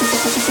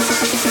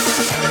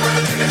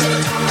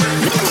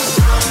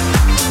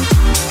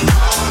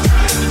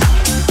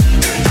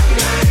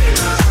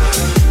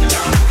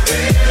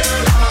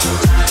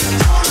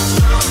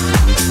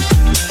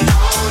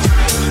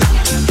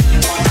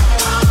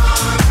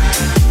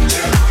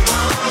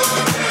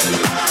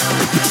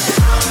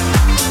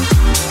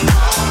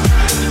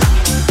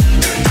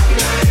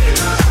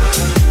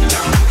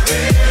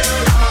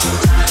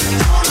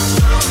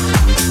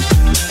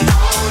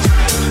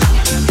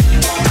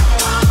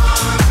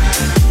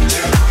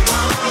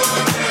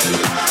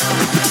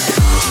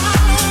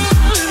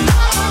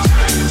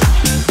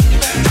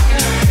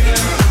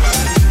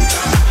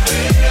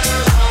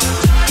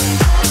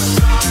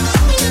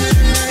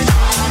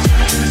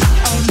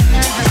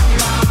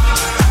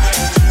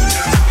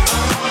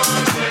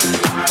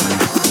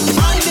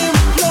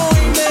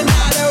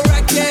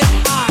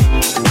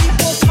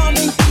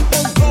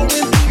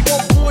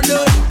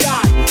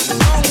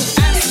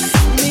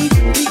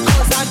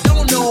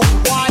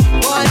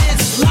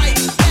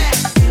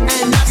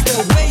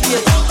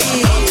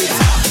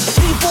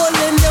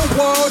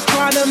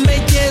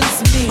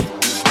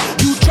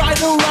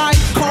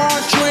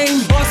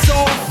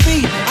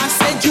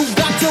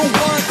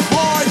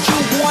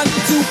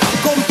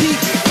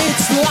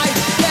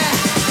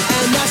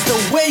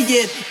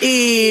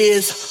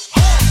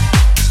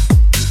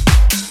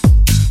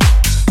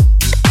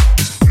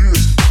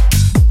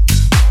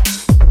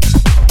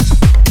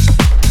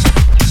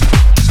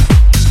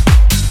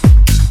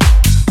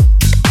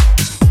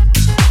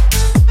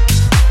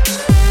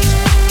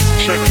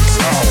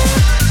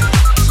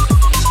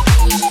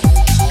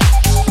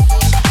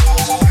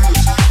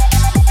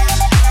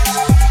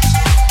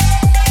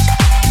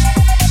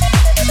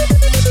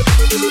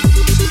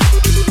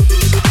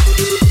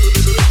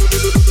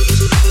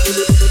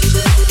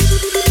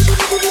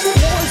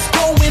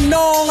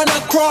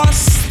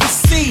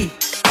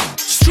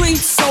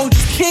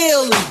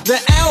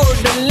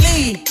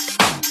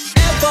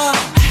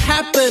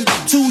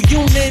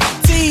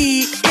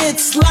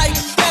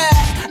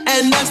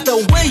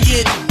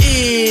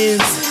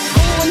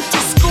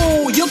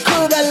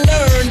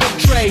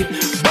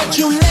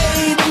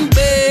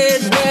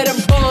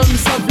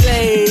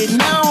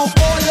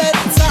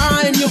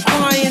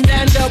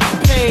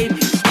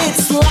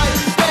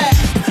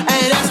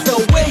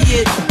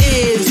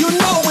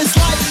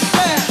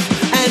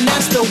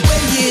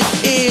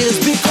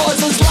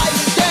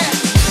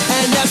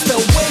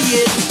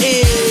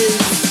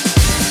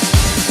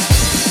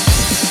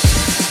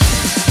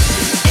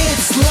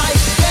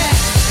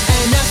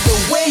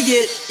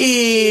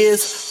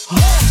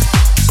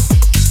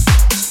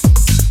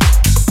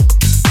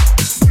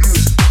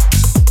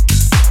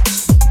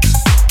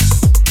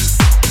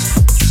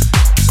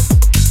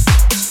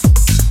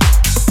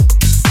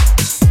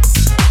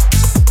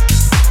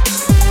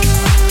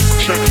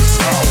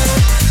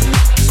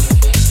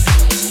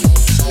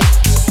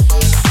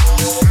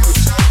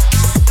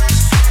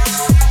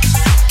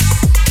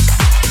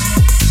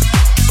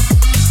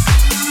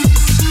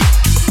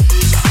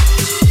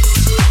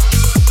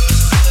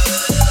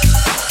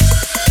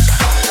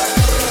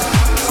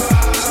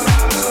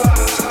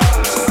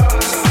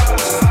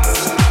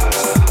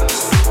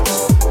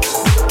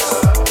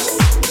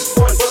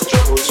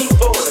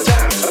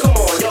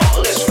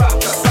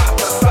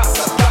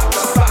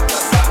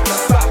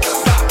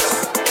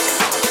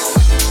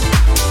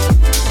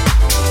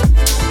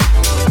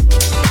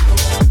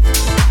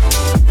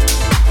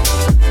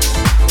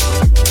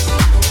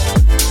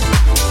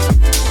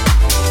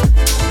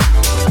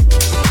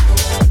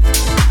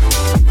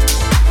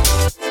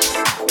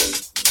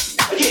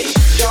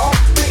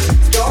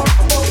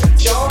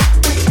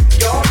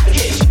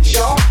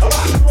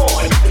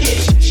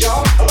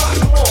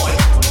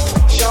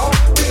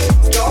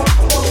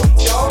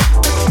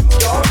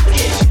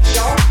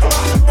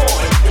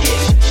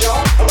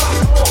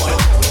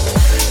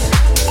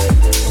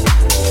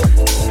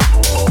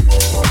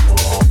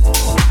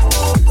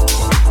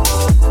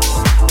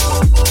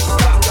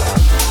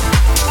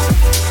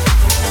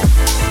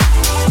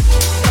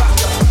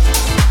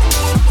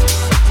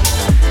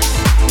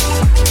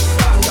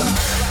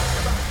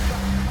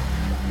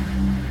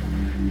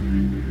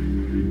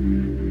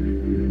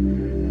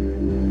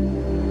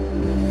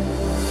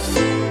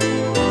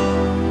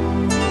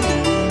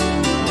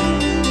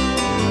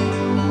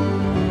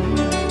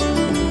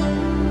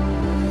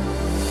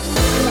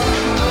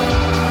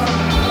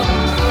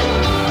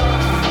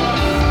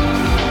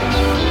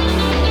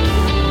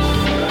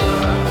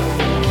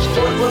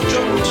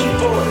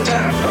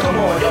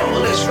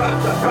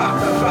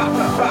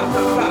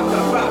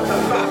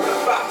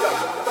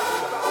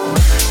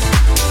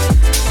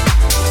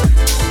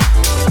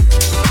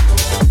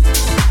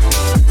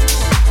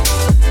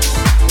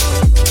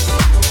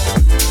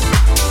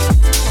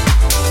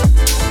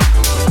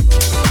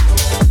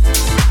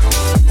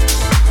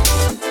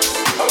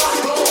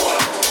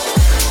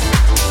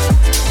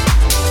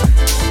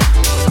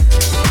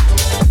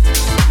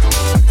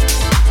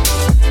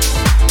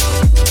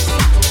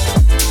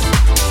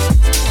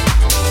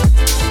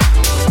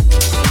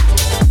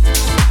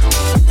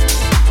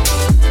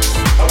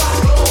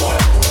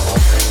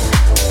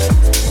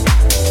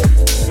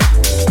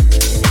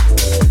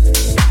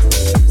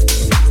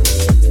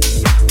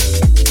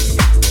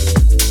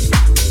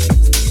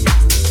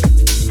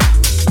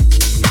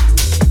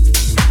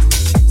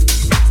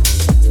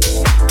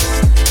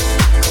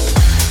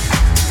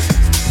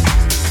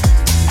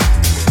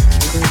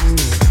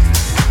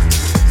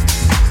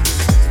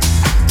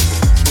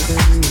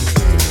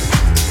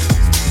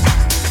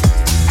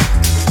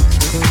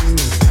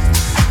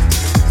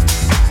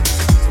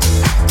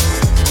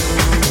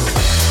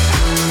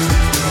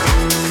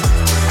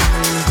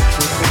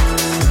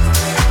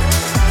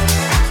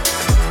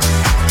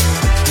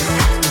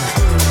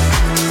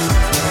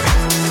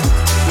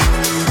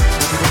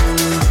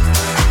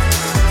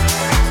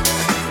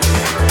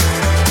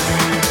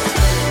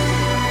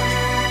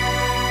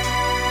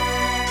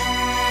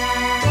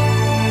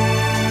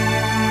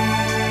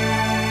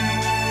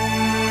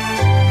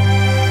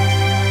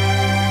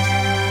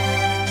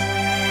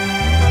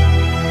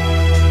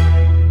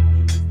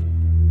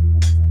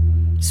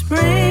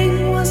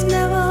 spring was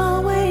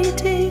never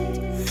waiting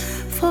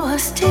for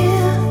us,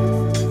 dear.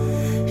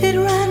 It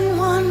ran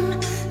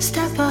one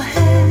step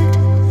ahead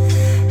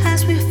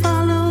as we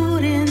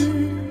followed in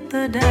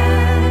the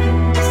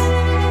dance.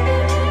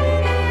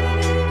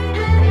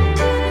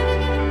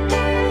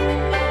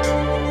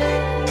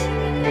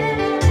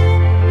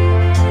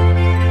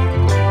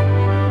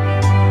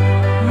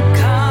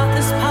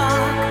 MacArthur's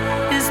Park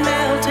is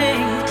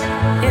melting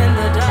in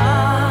the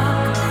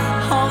dark.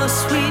 All the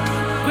sweet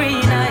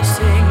green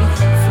icing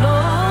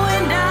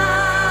flowing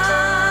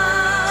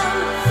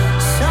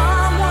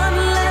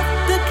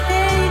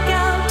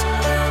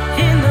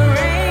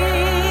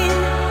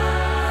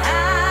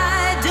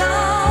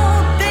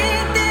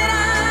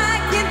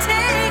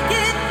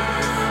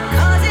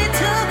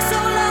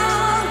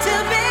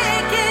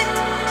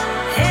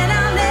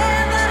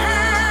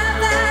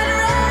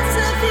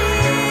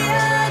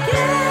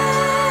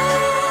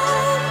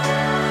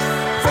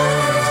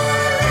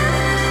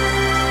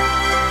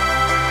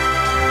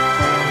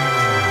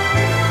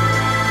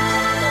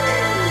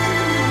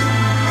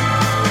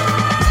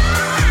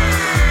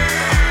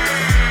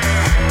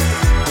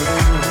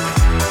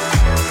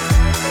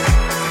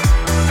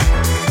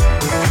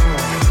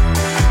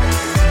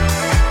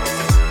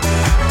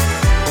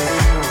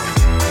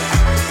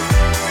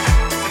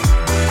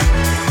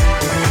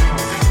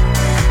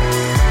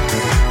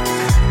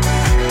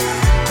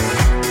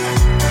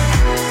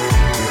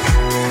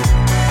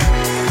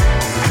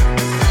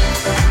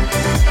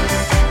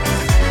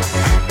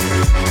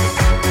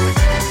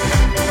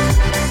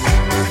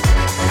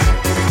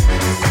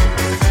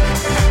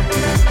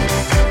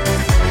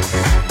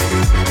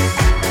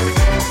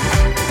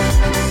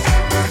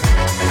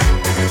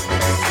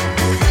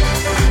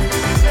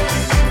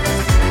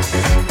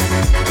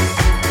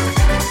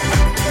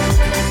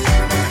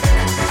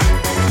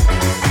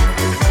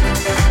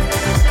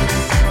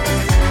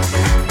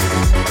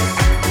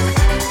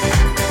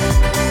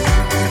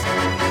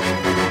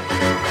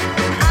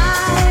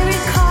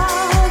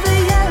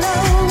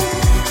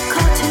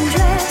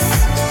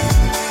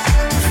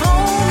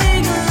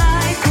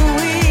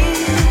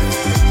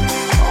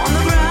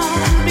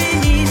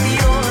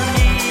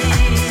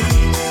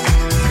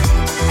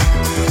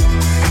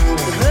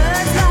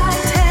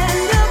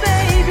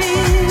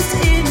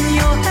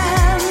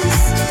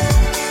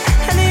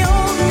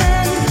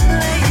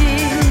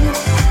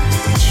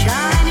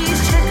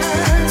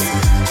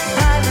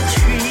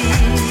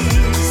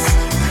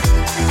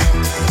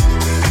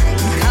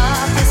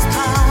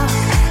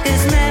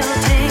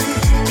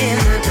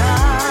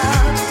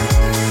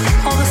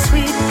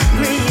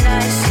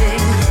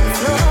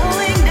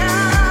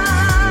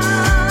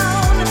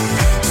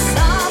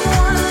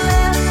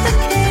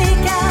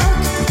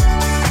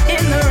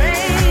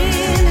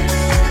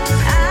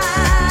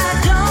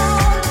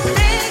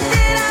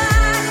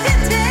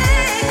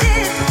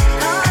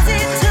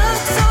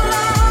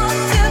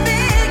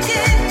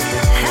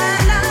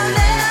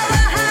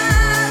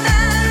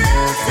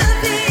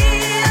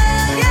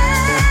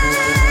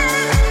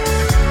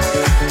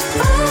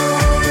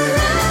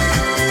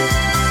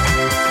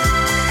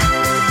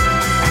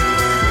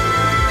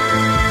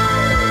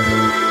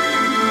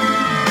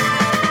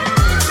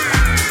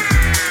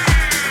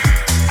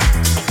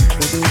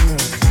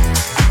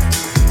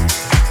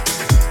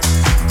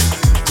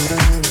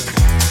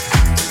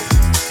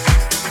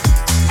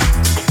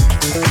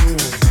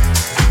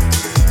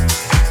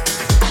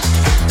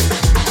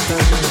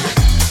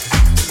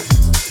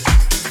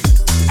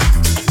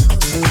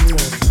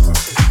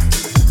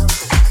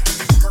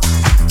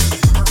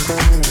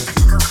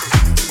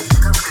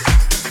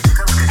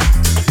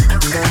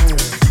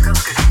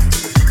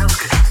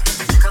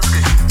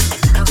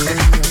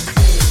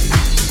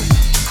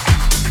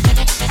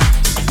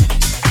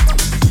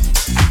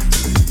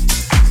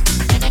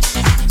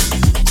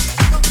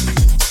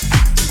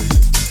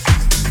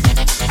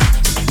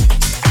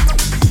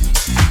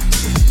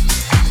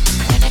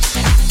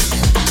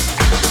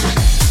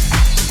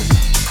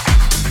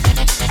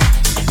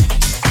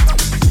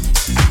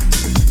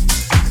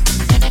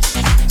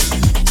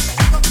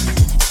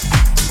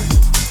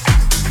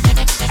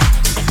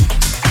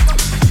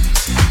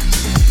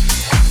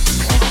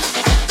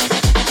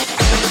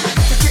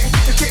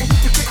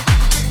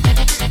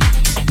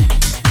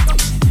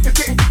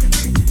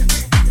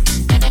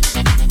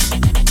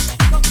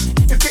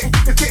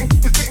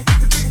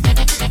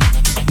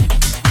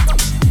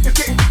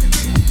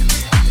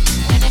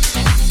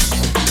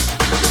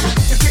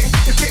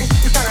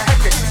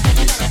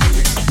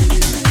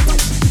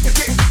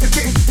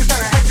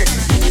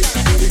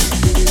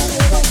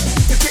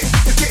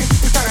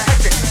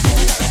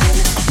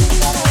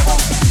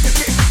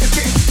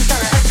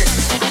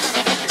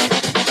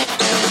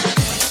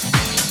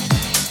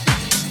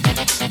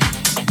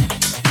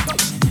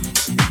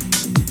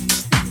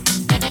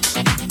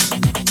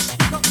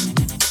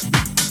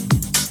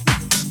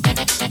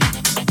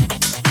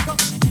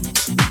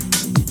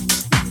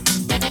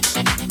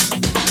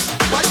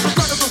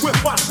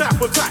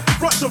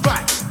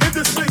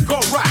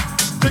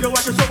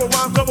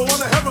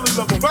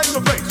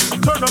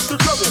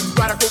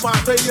radical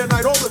mind, day and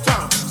night, all the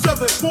time.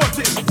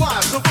 714,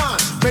 wise, divine,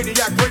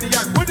 maniac,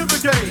 radiac, winning the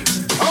game.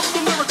 I'm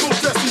the lyrical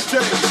Jesse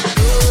James.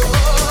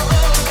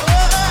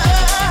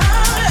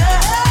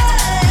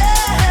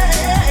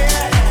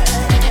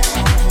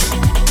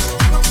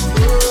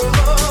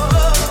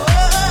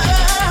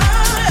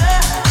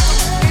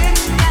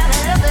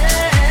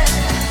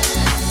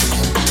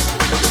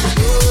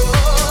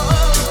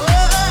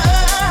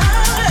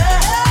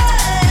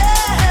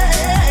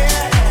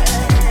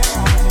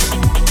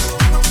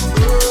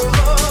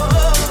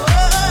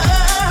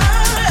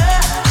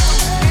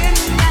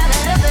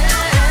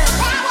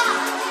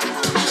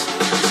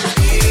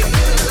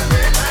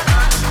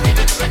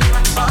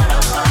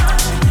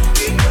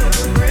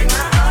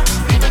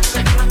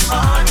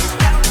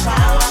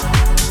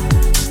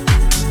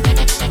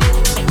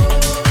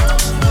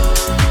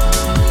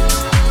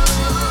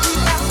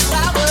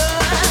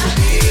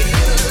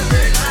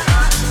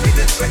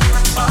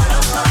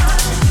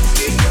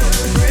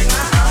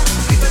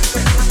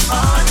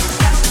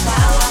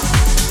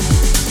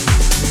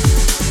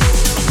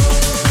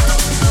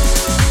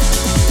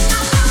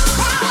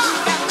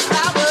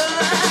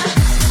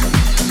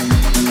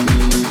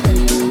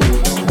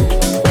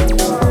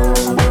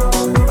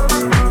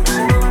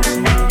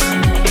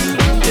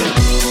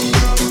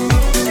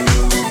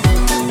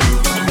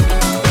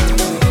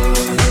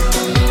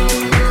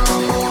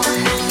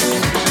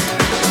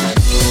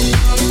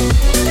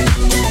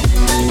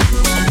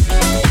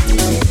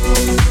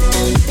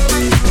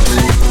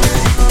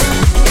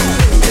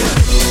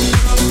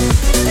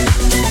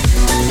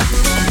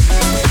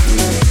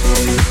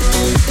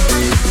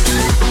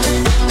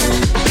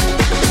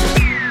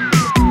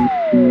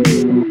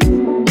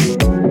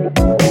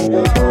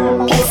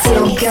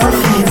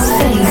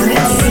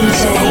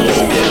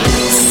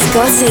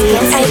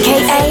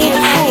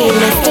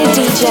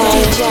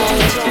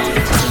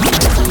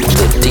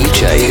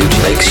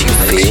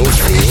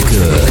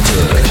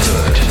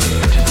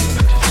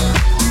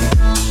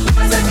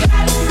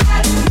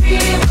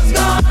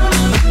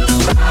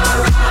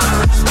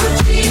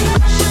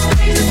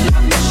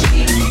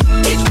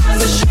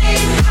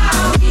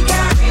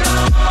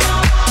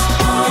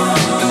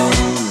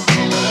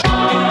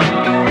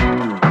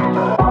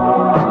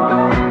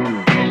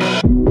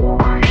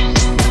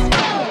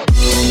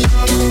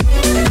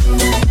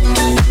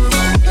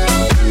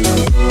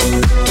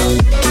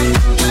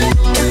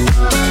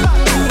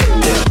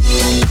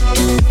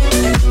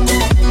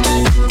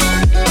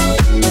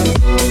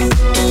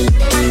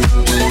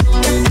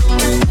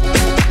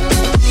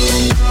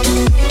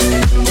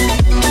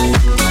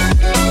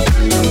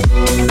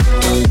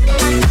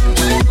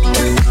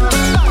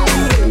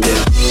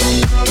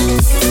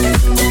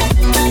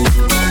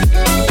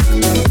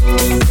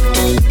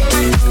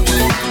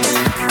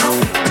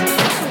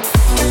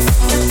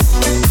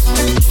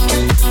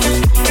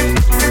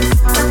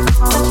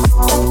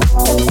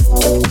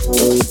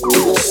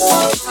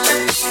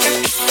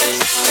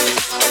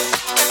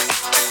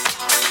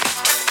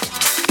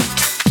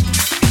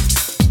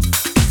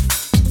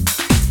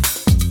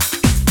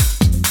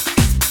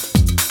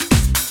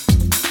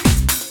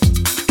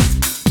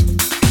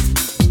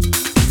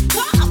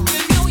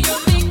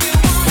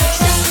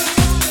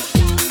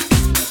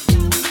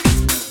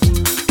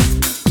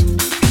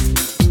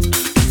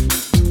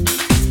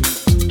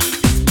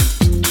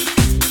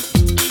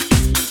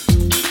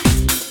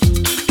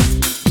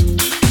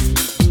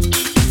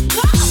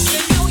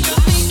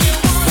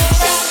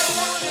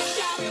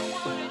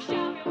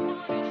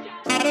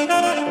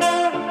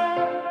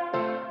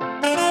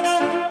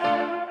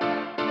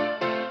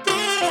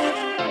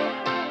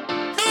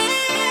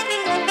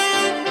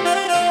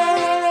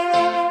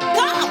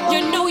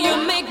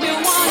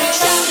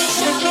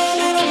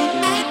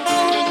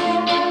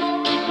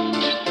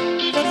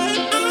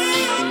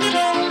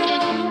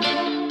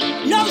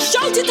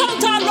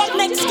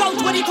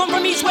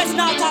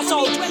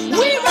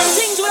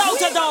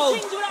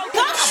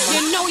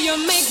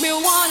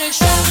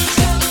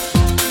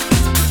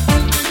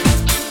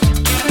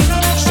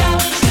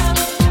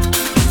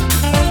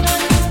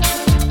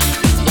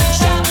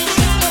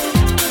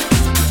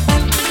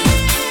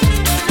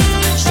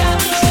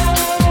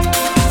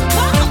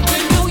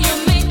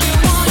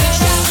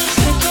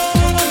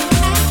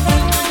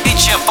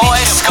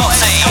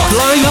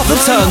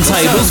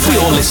 Turntables for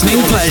your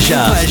listening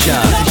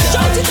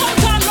pleasure.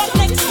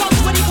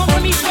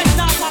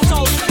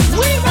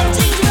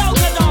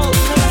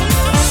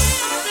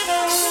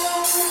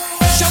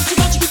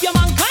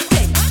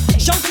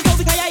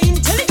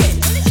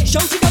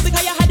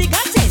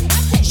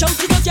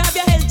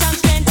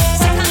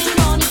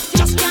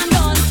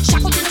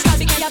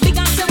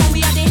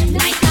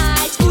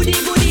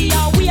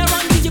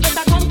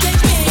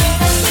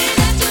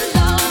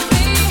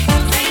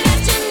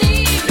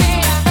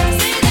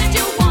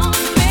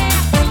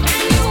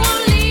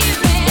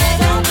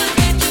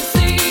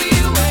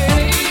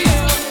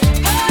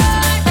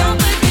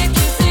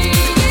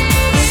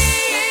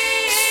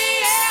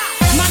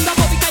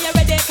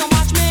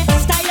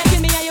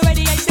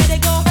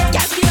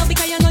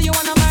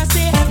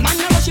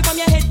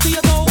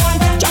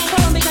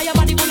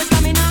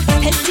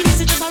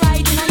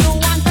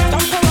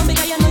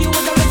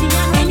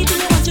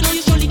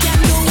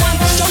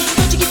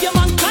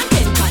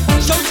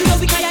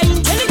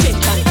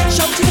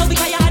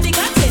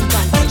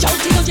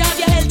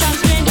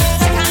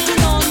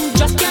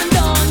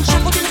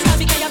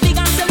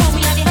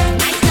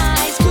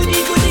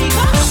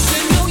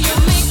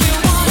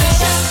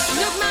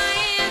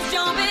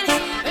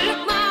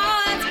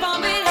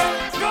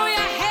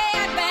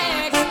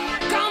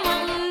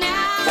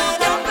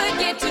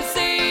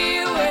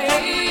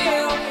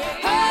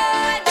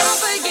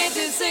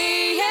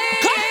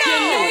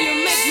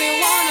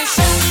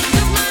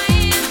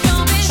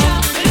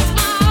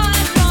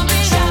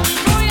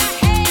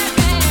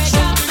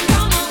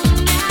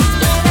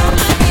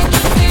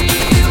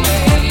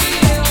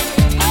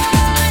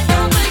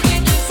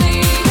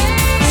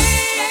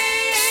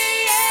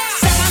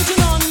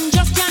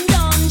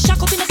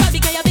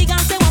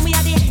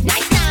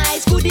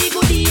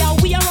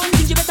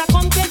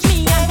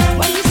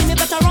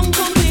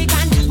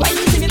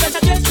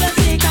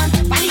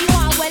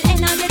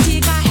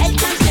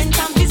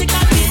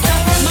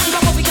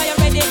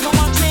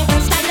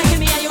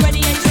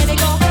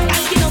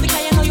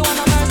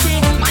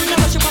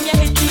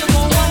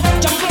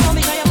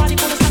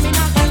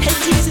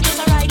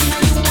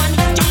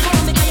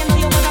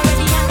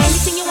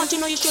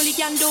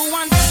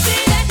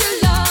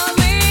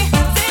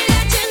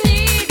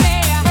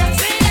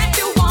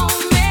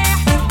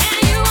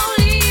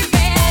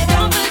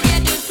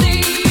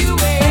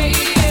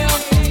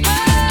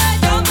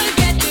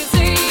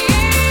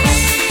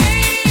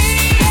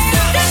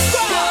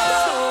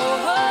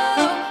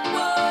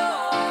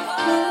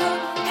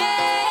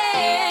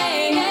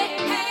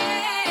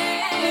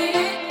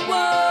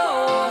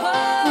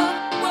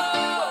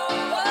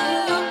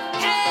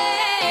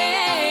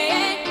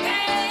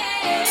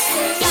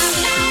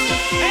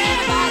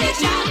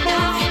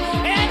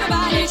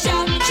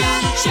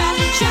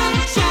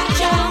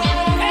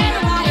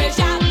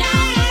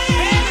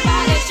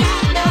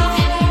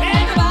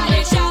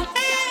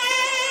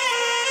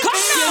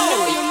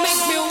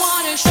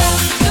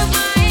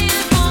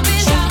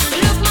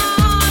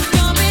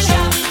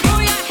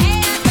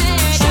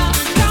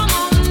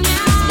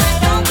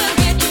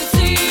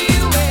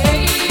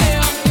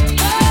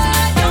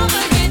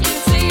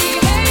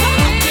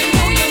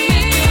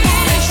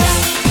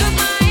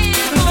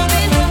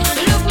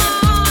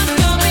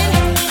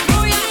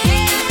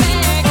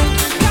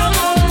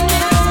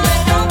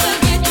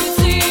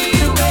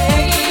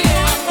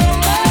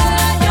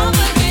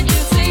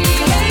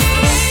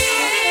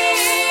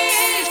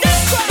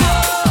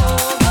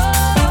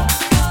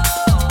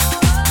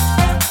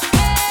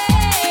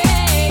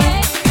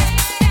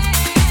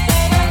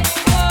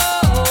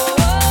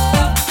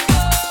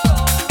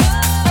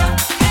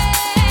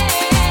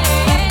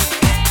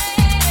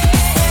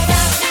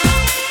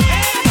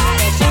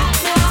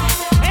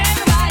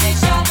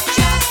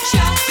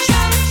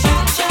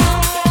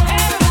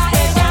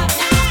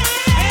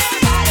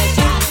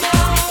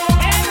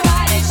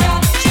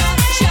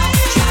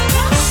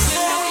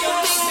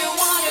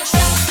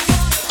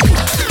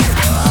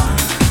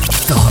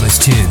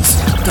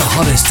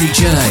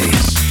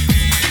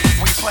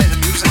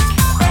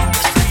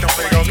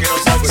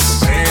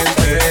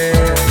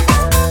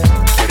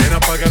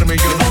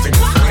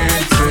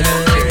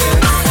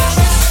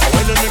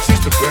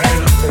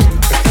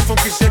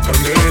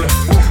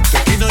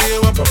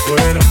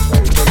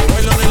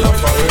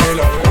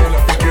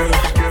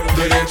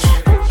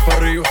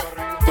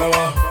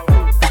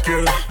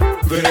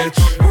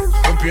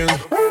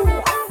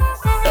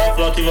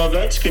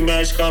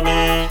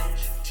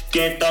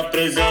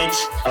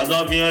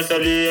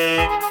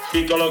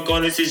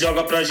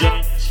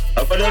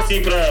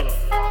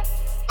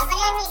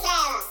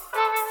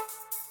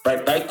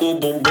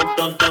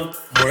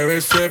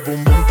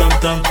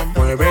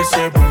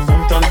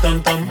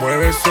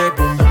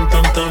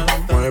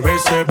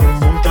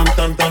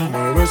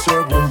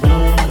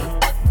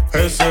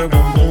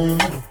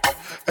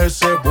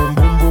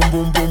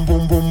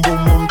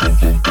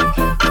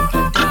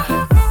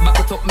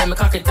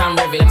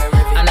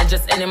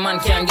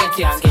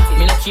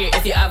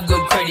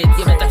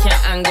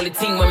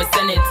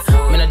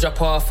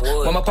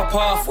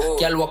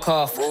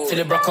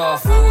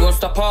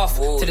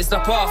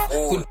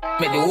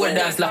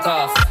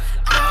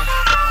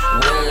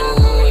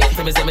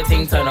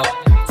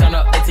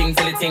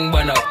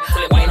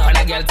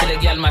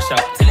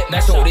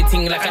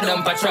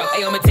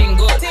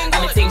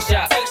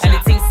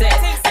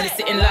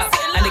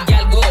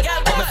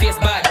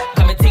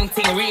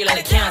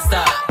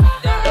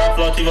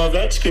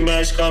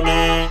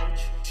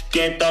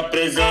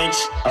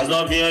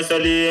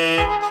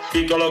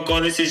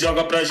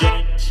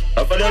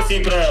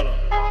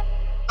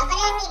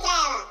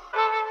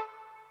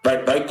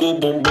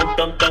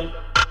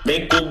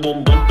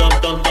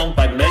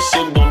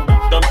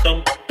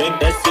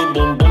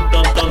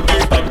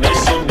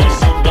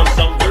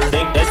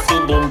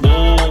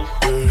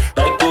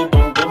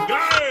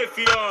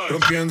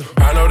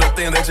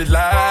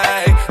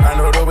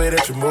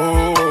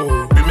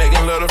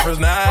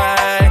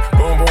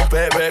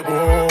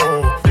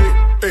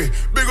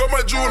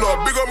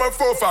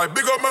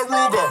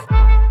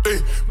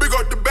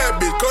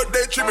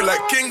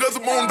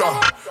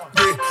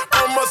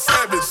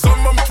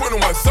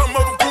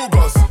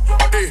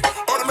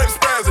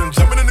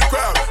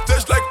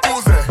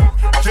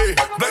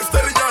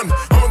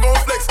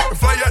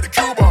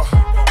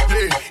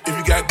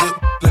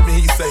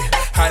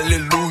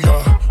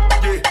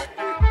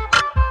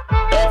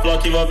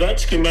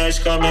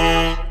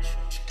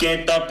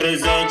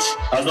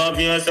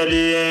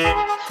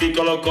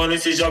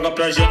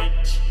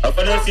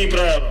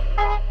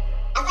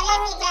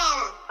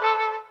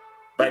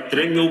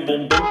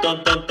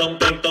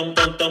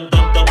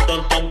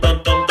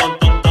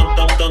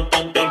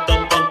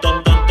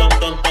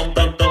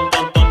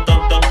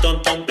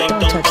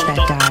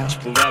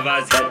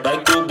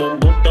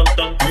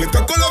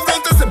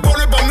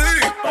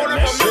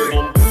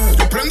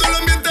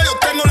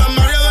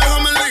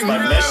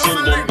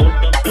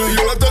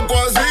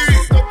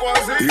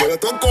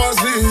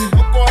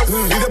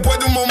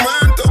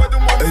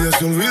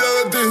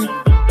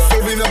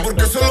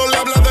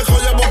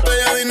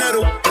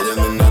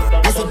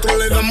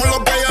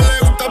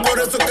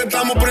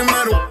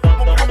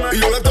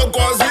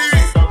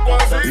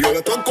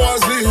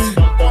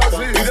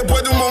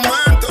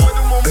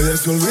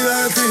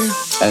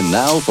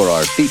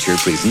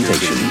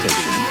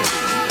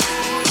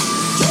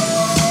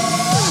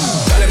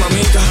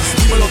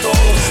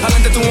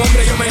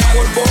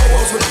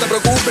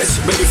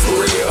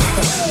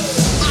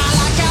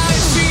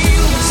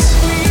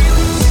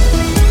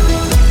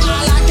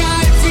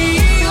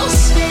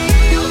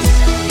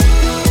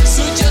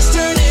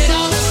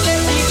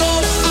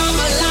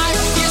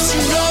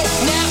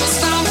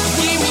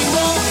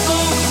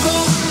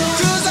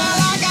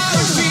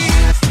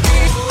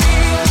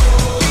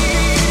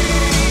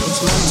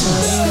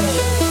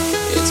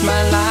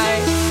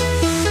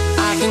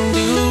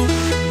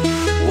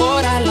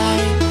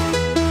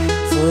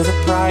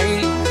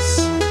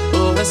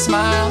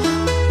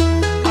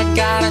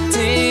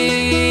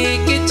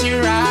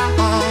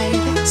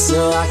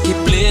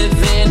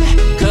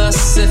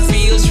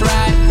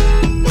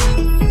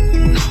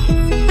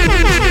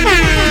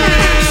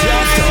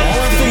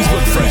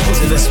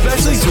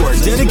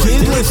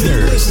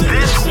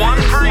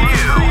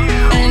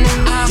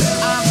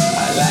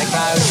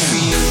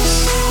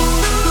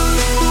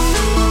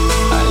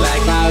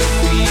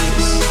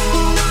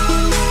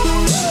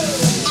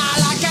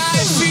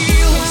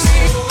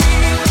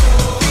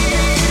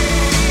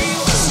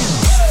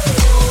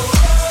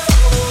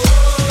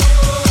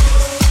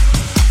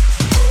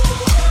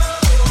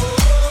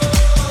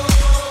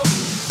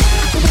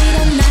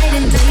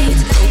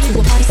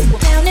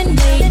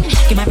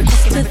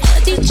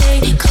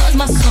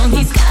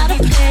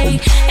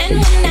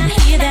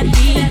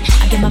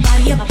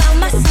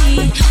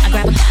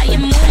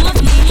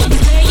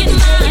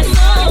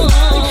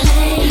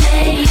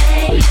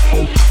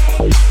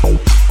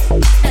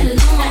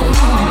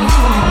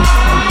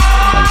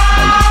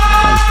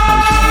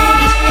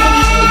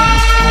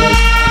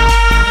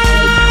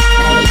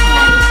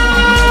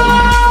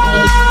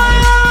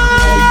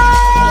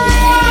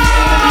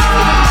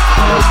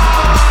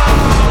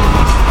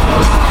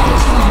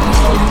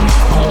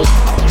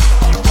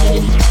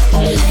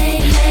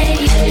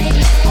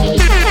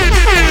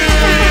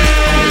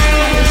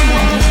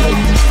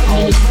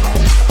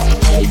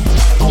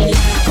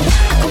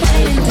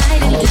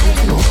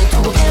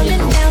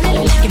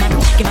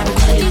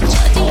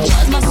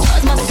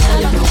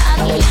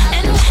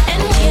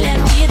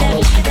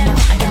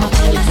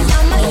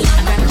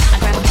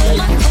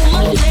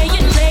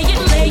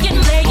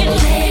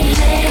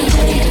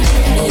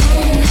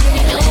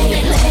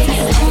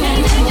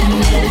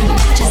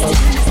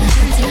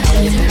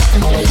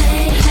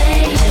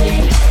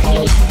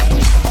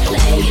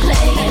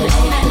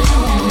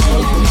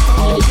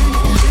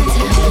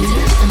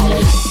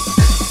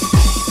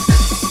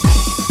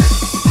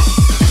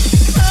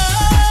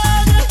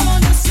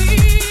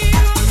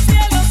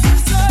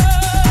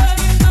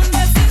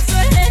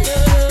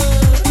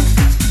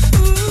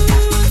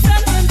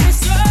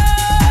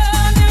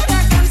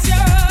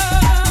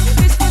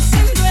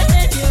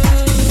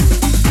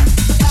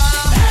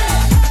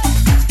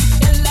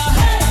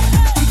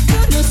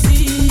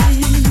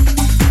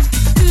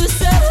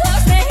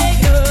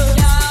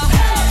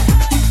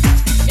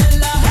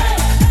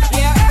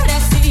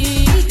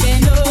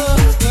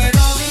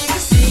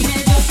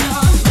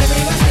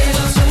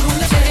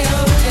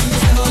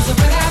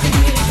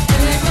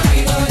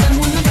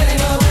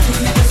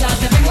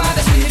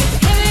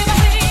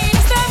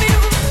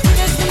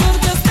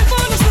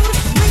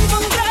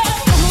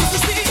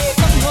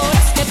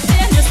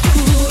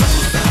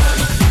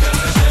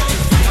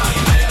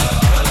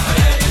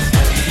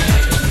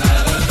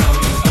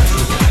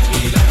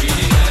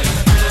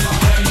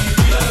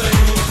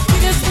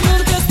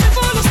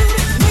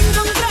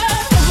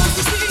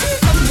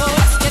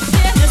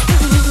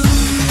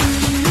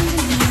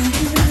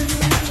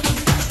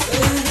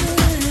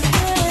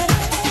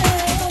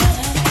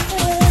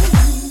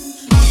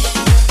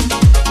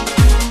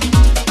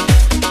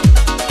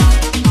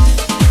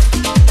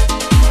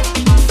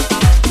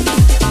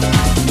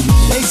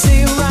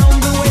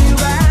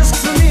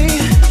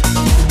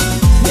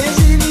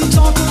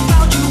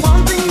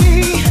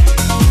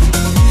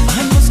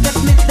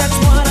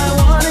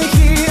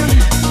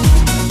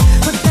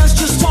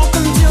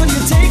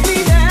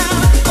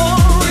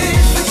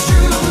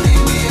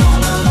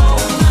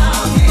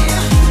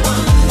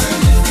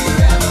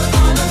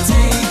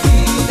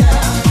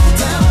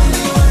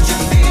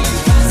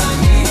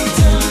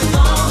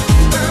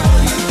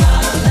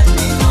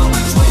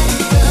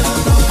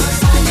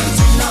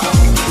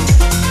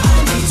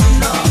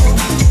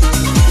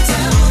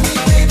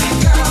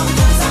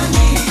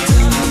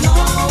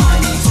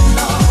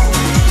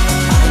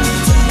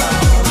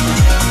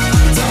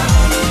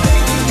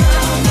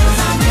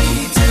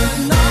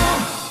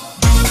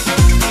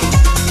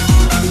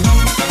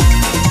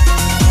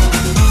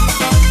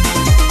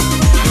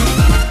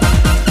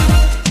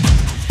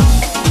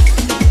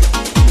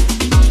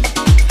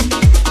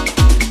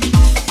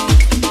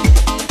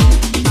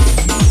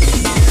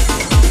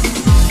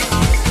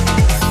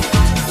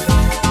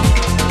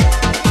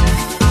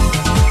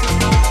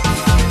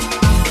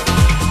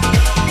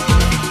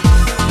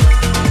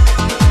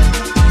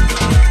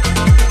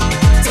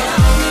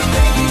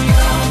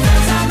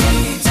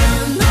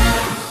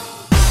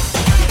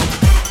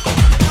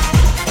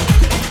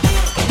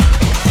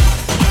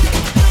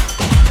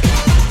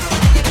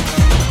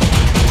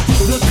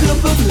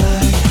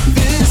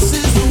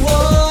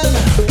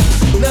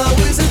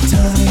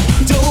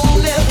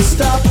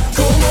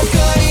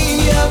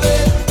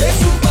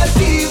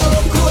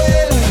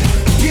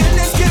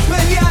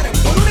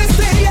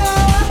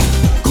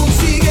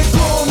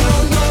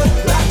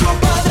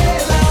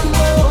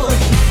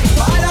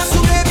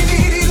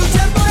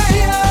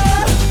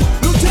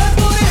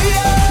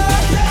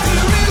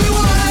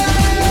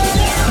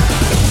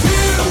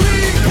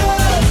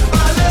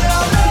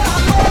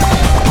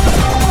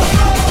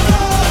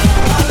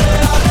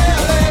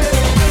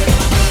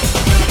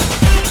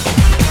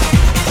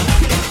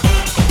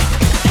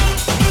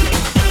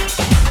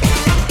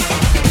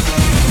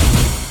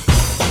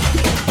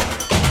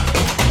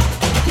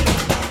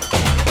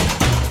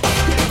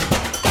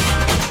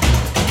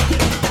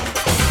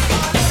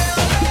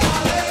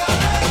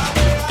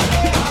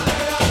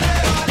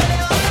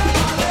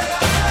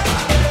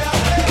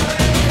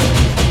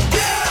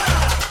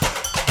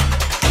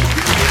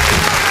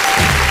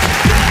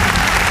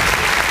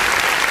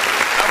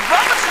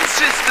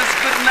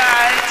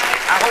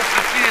 I hope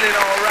you're feeling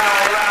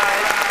alright.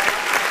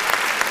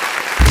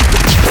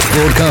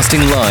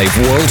 Broadcasting live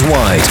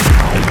worldwide.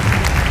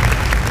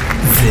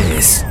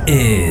 This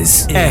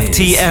is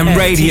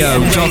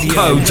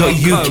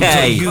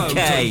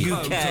FTMradio.co.uk.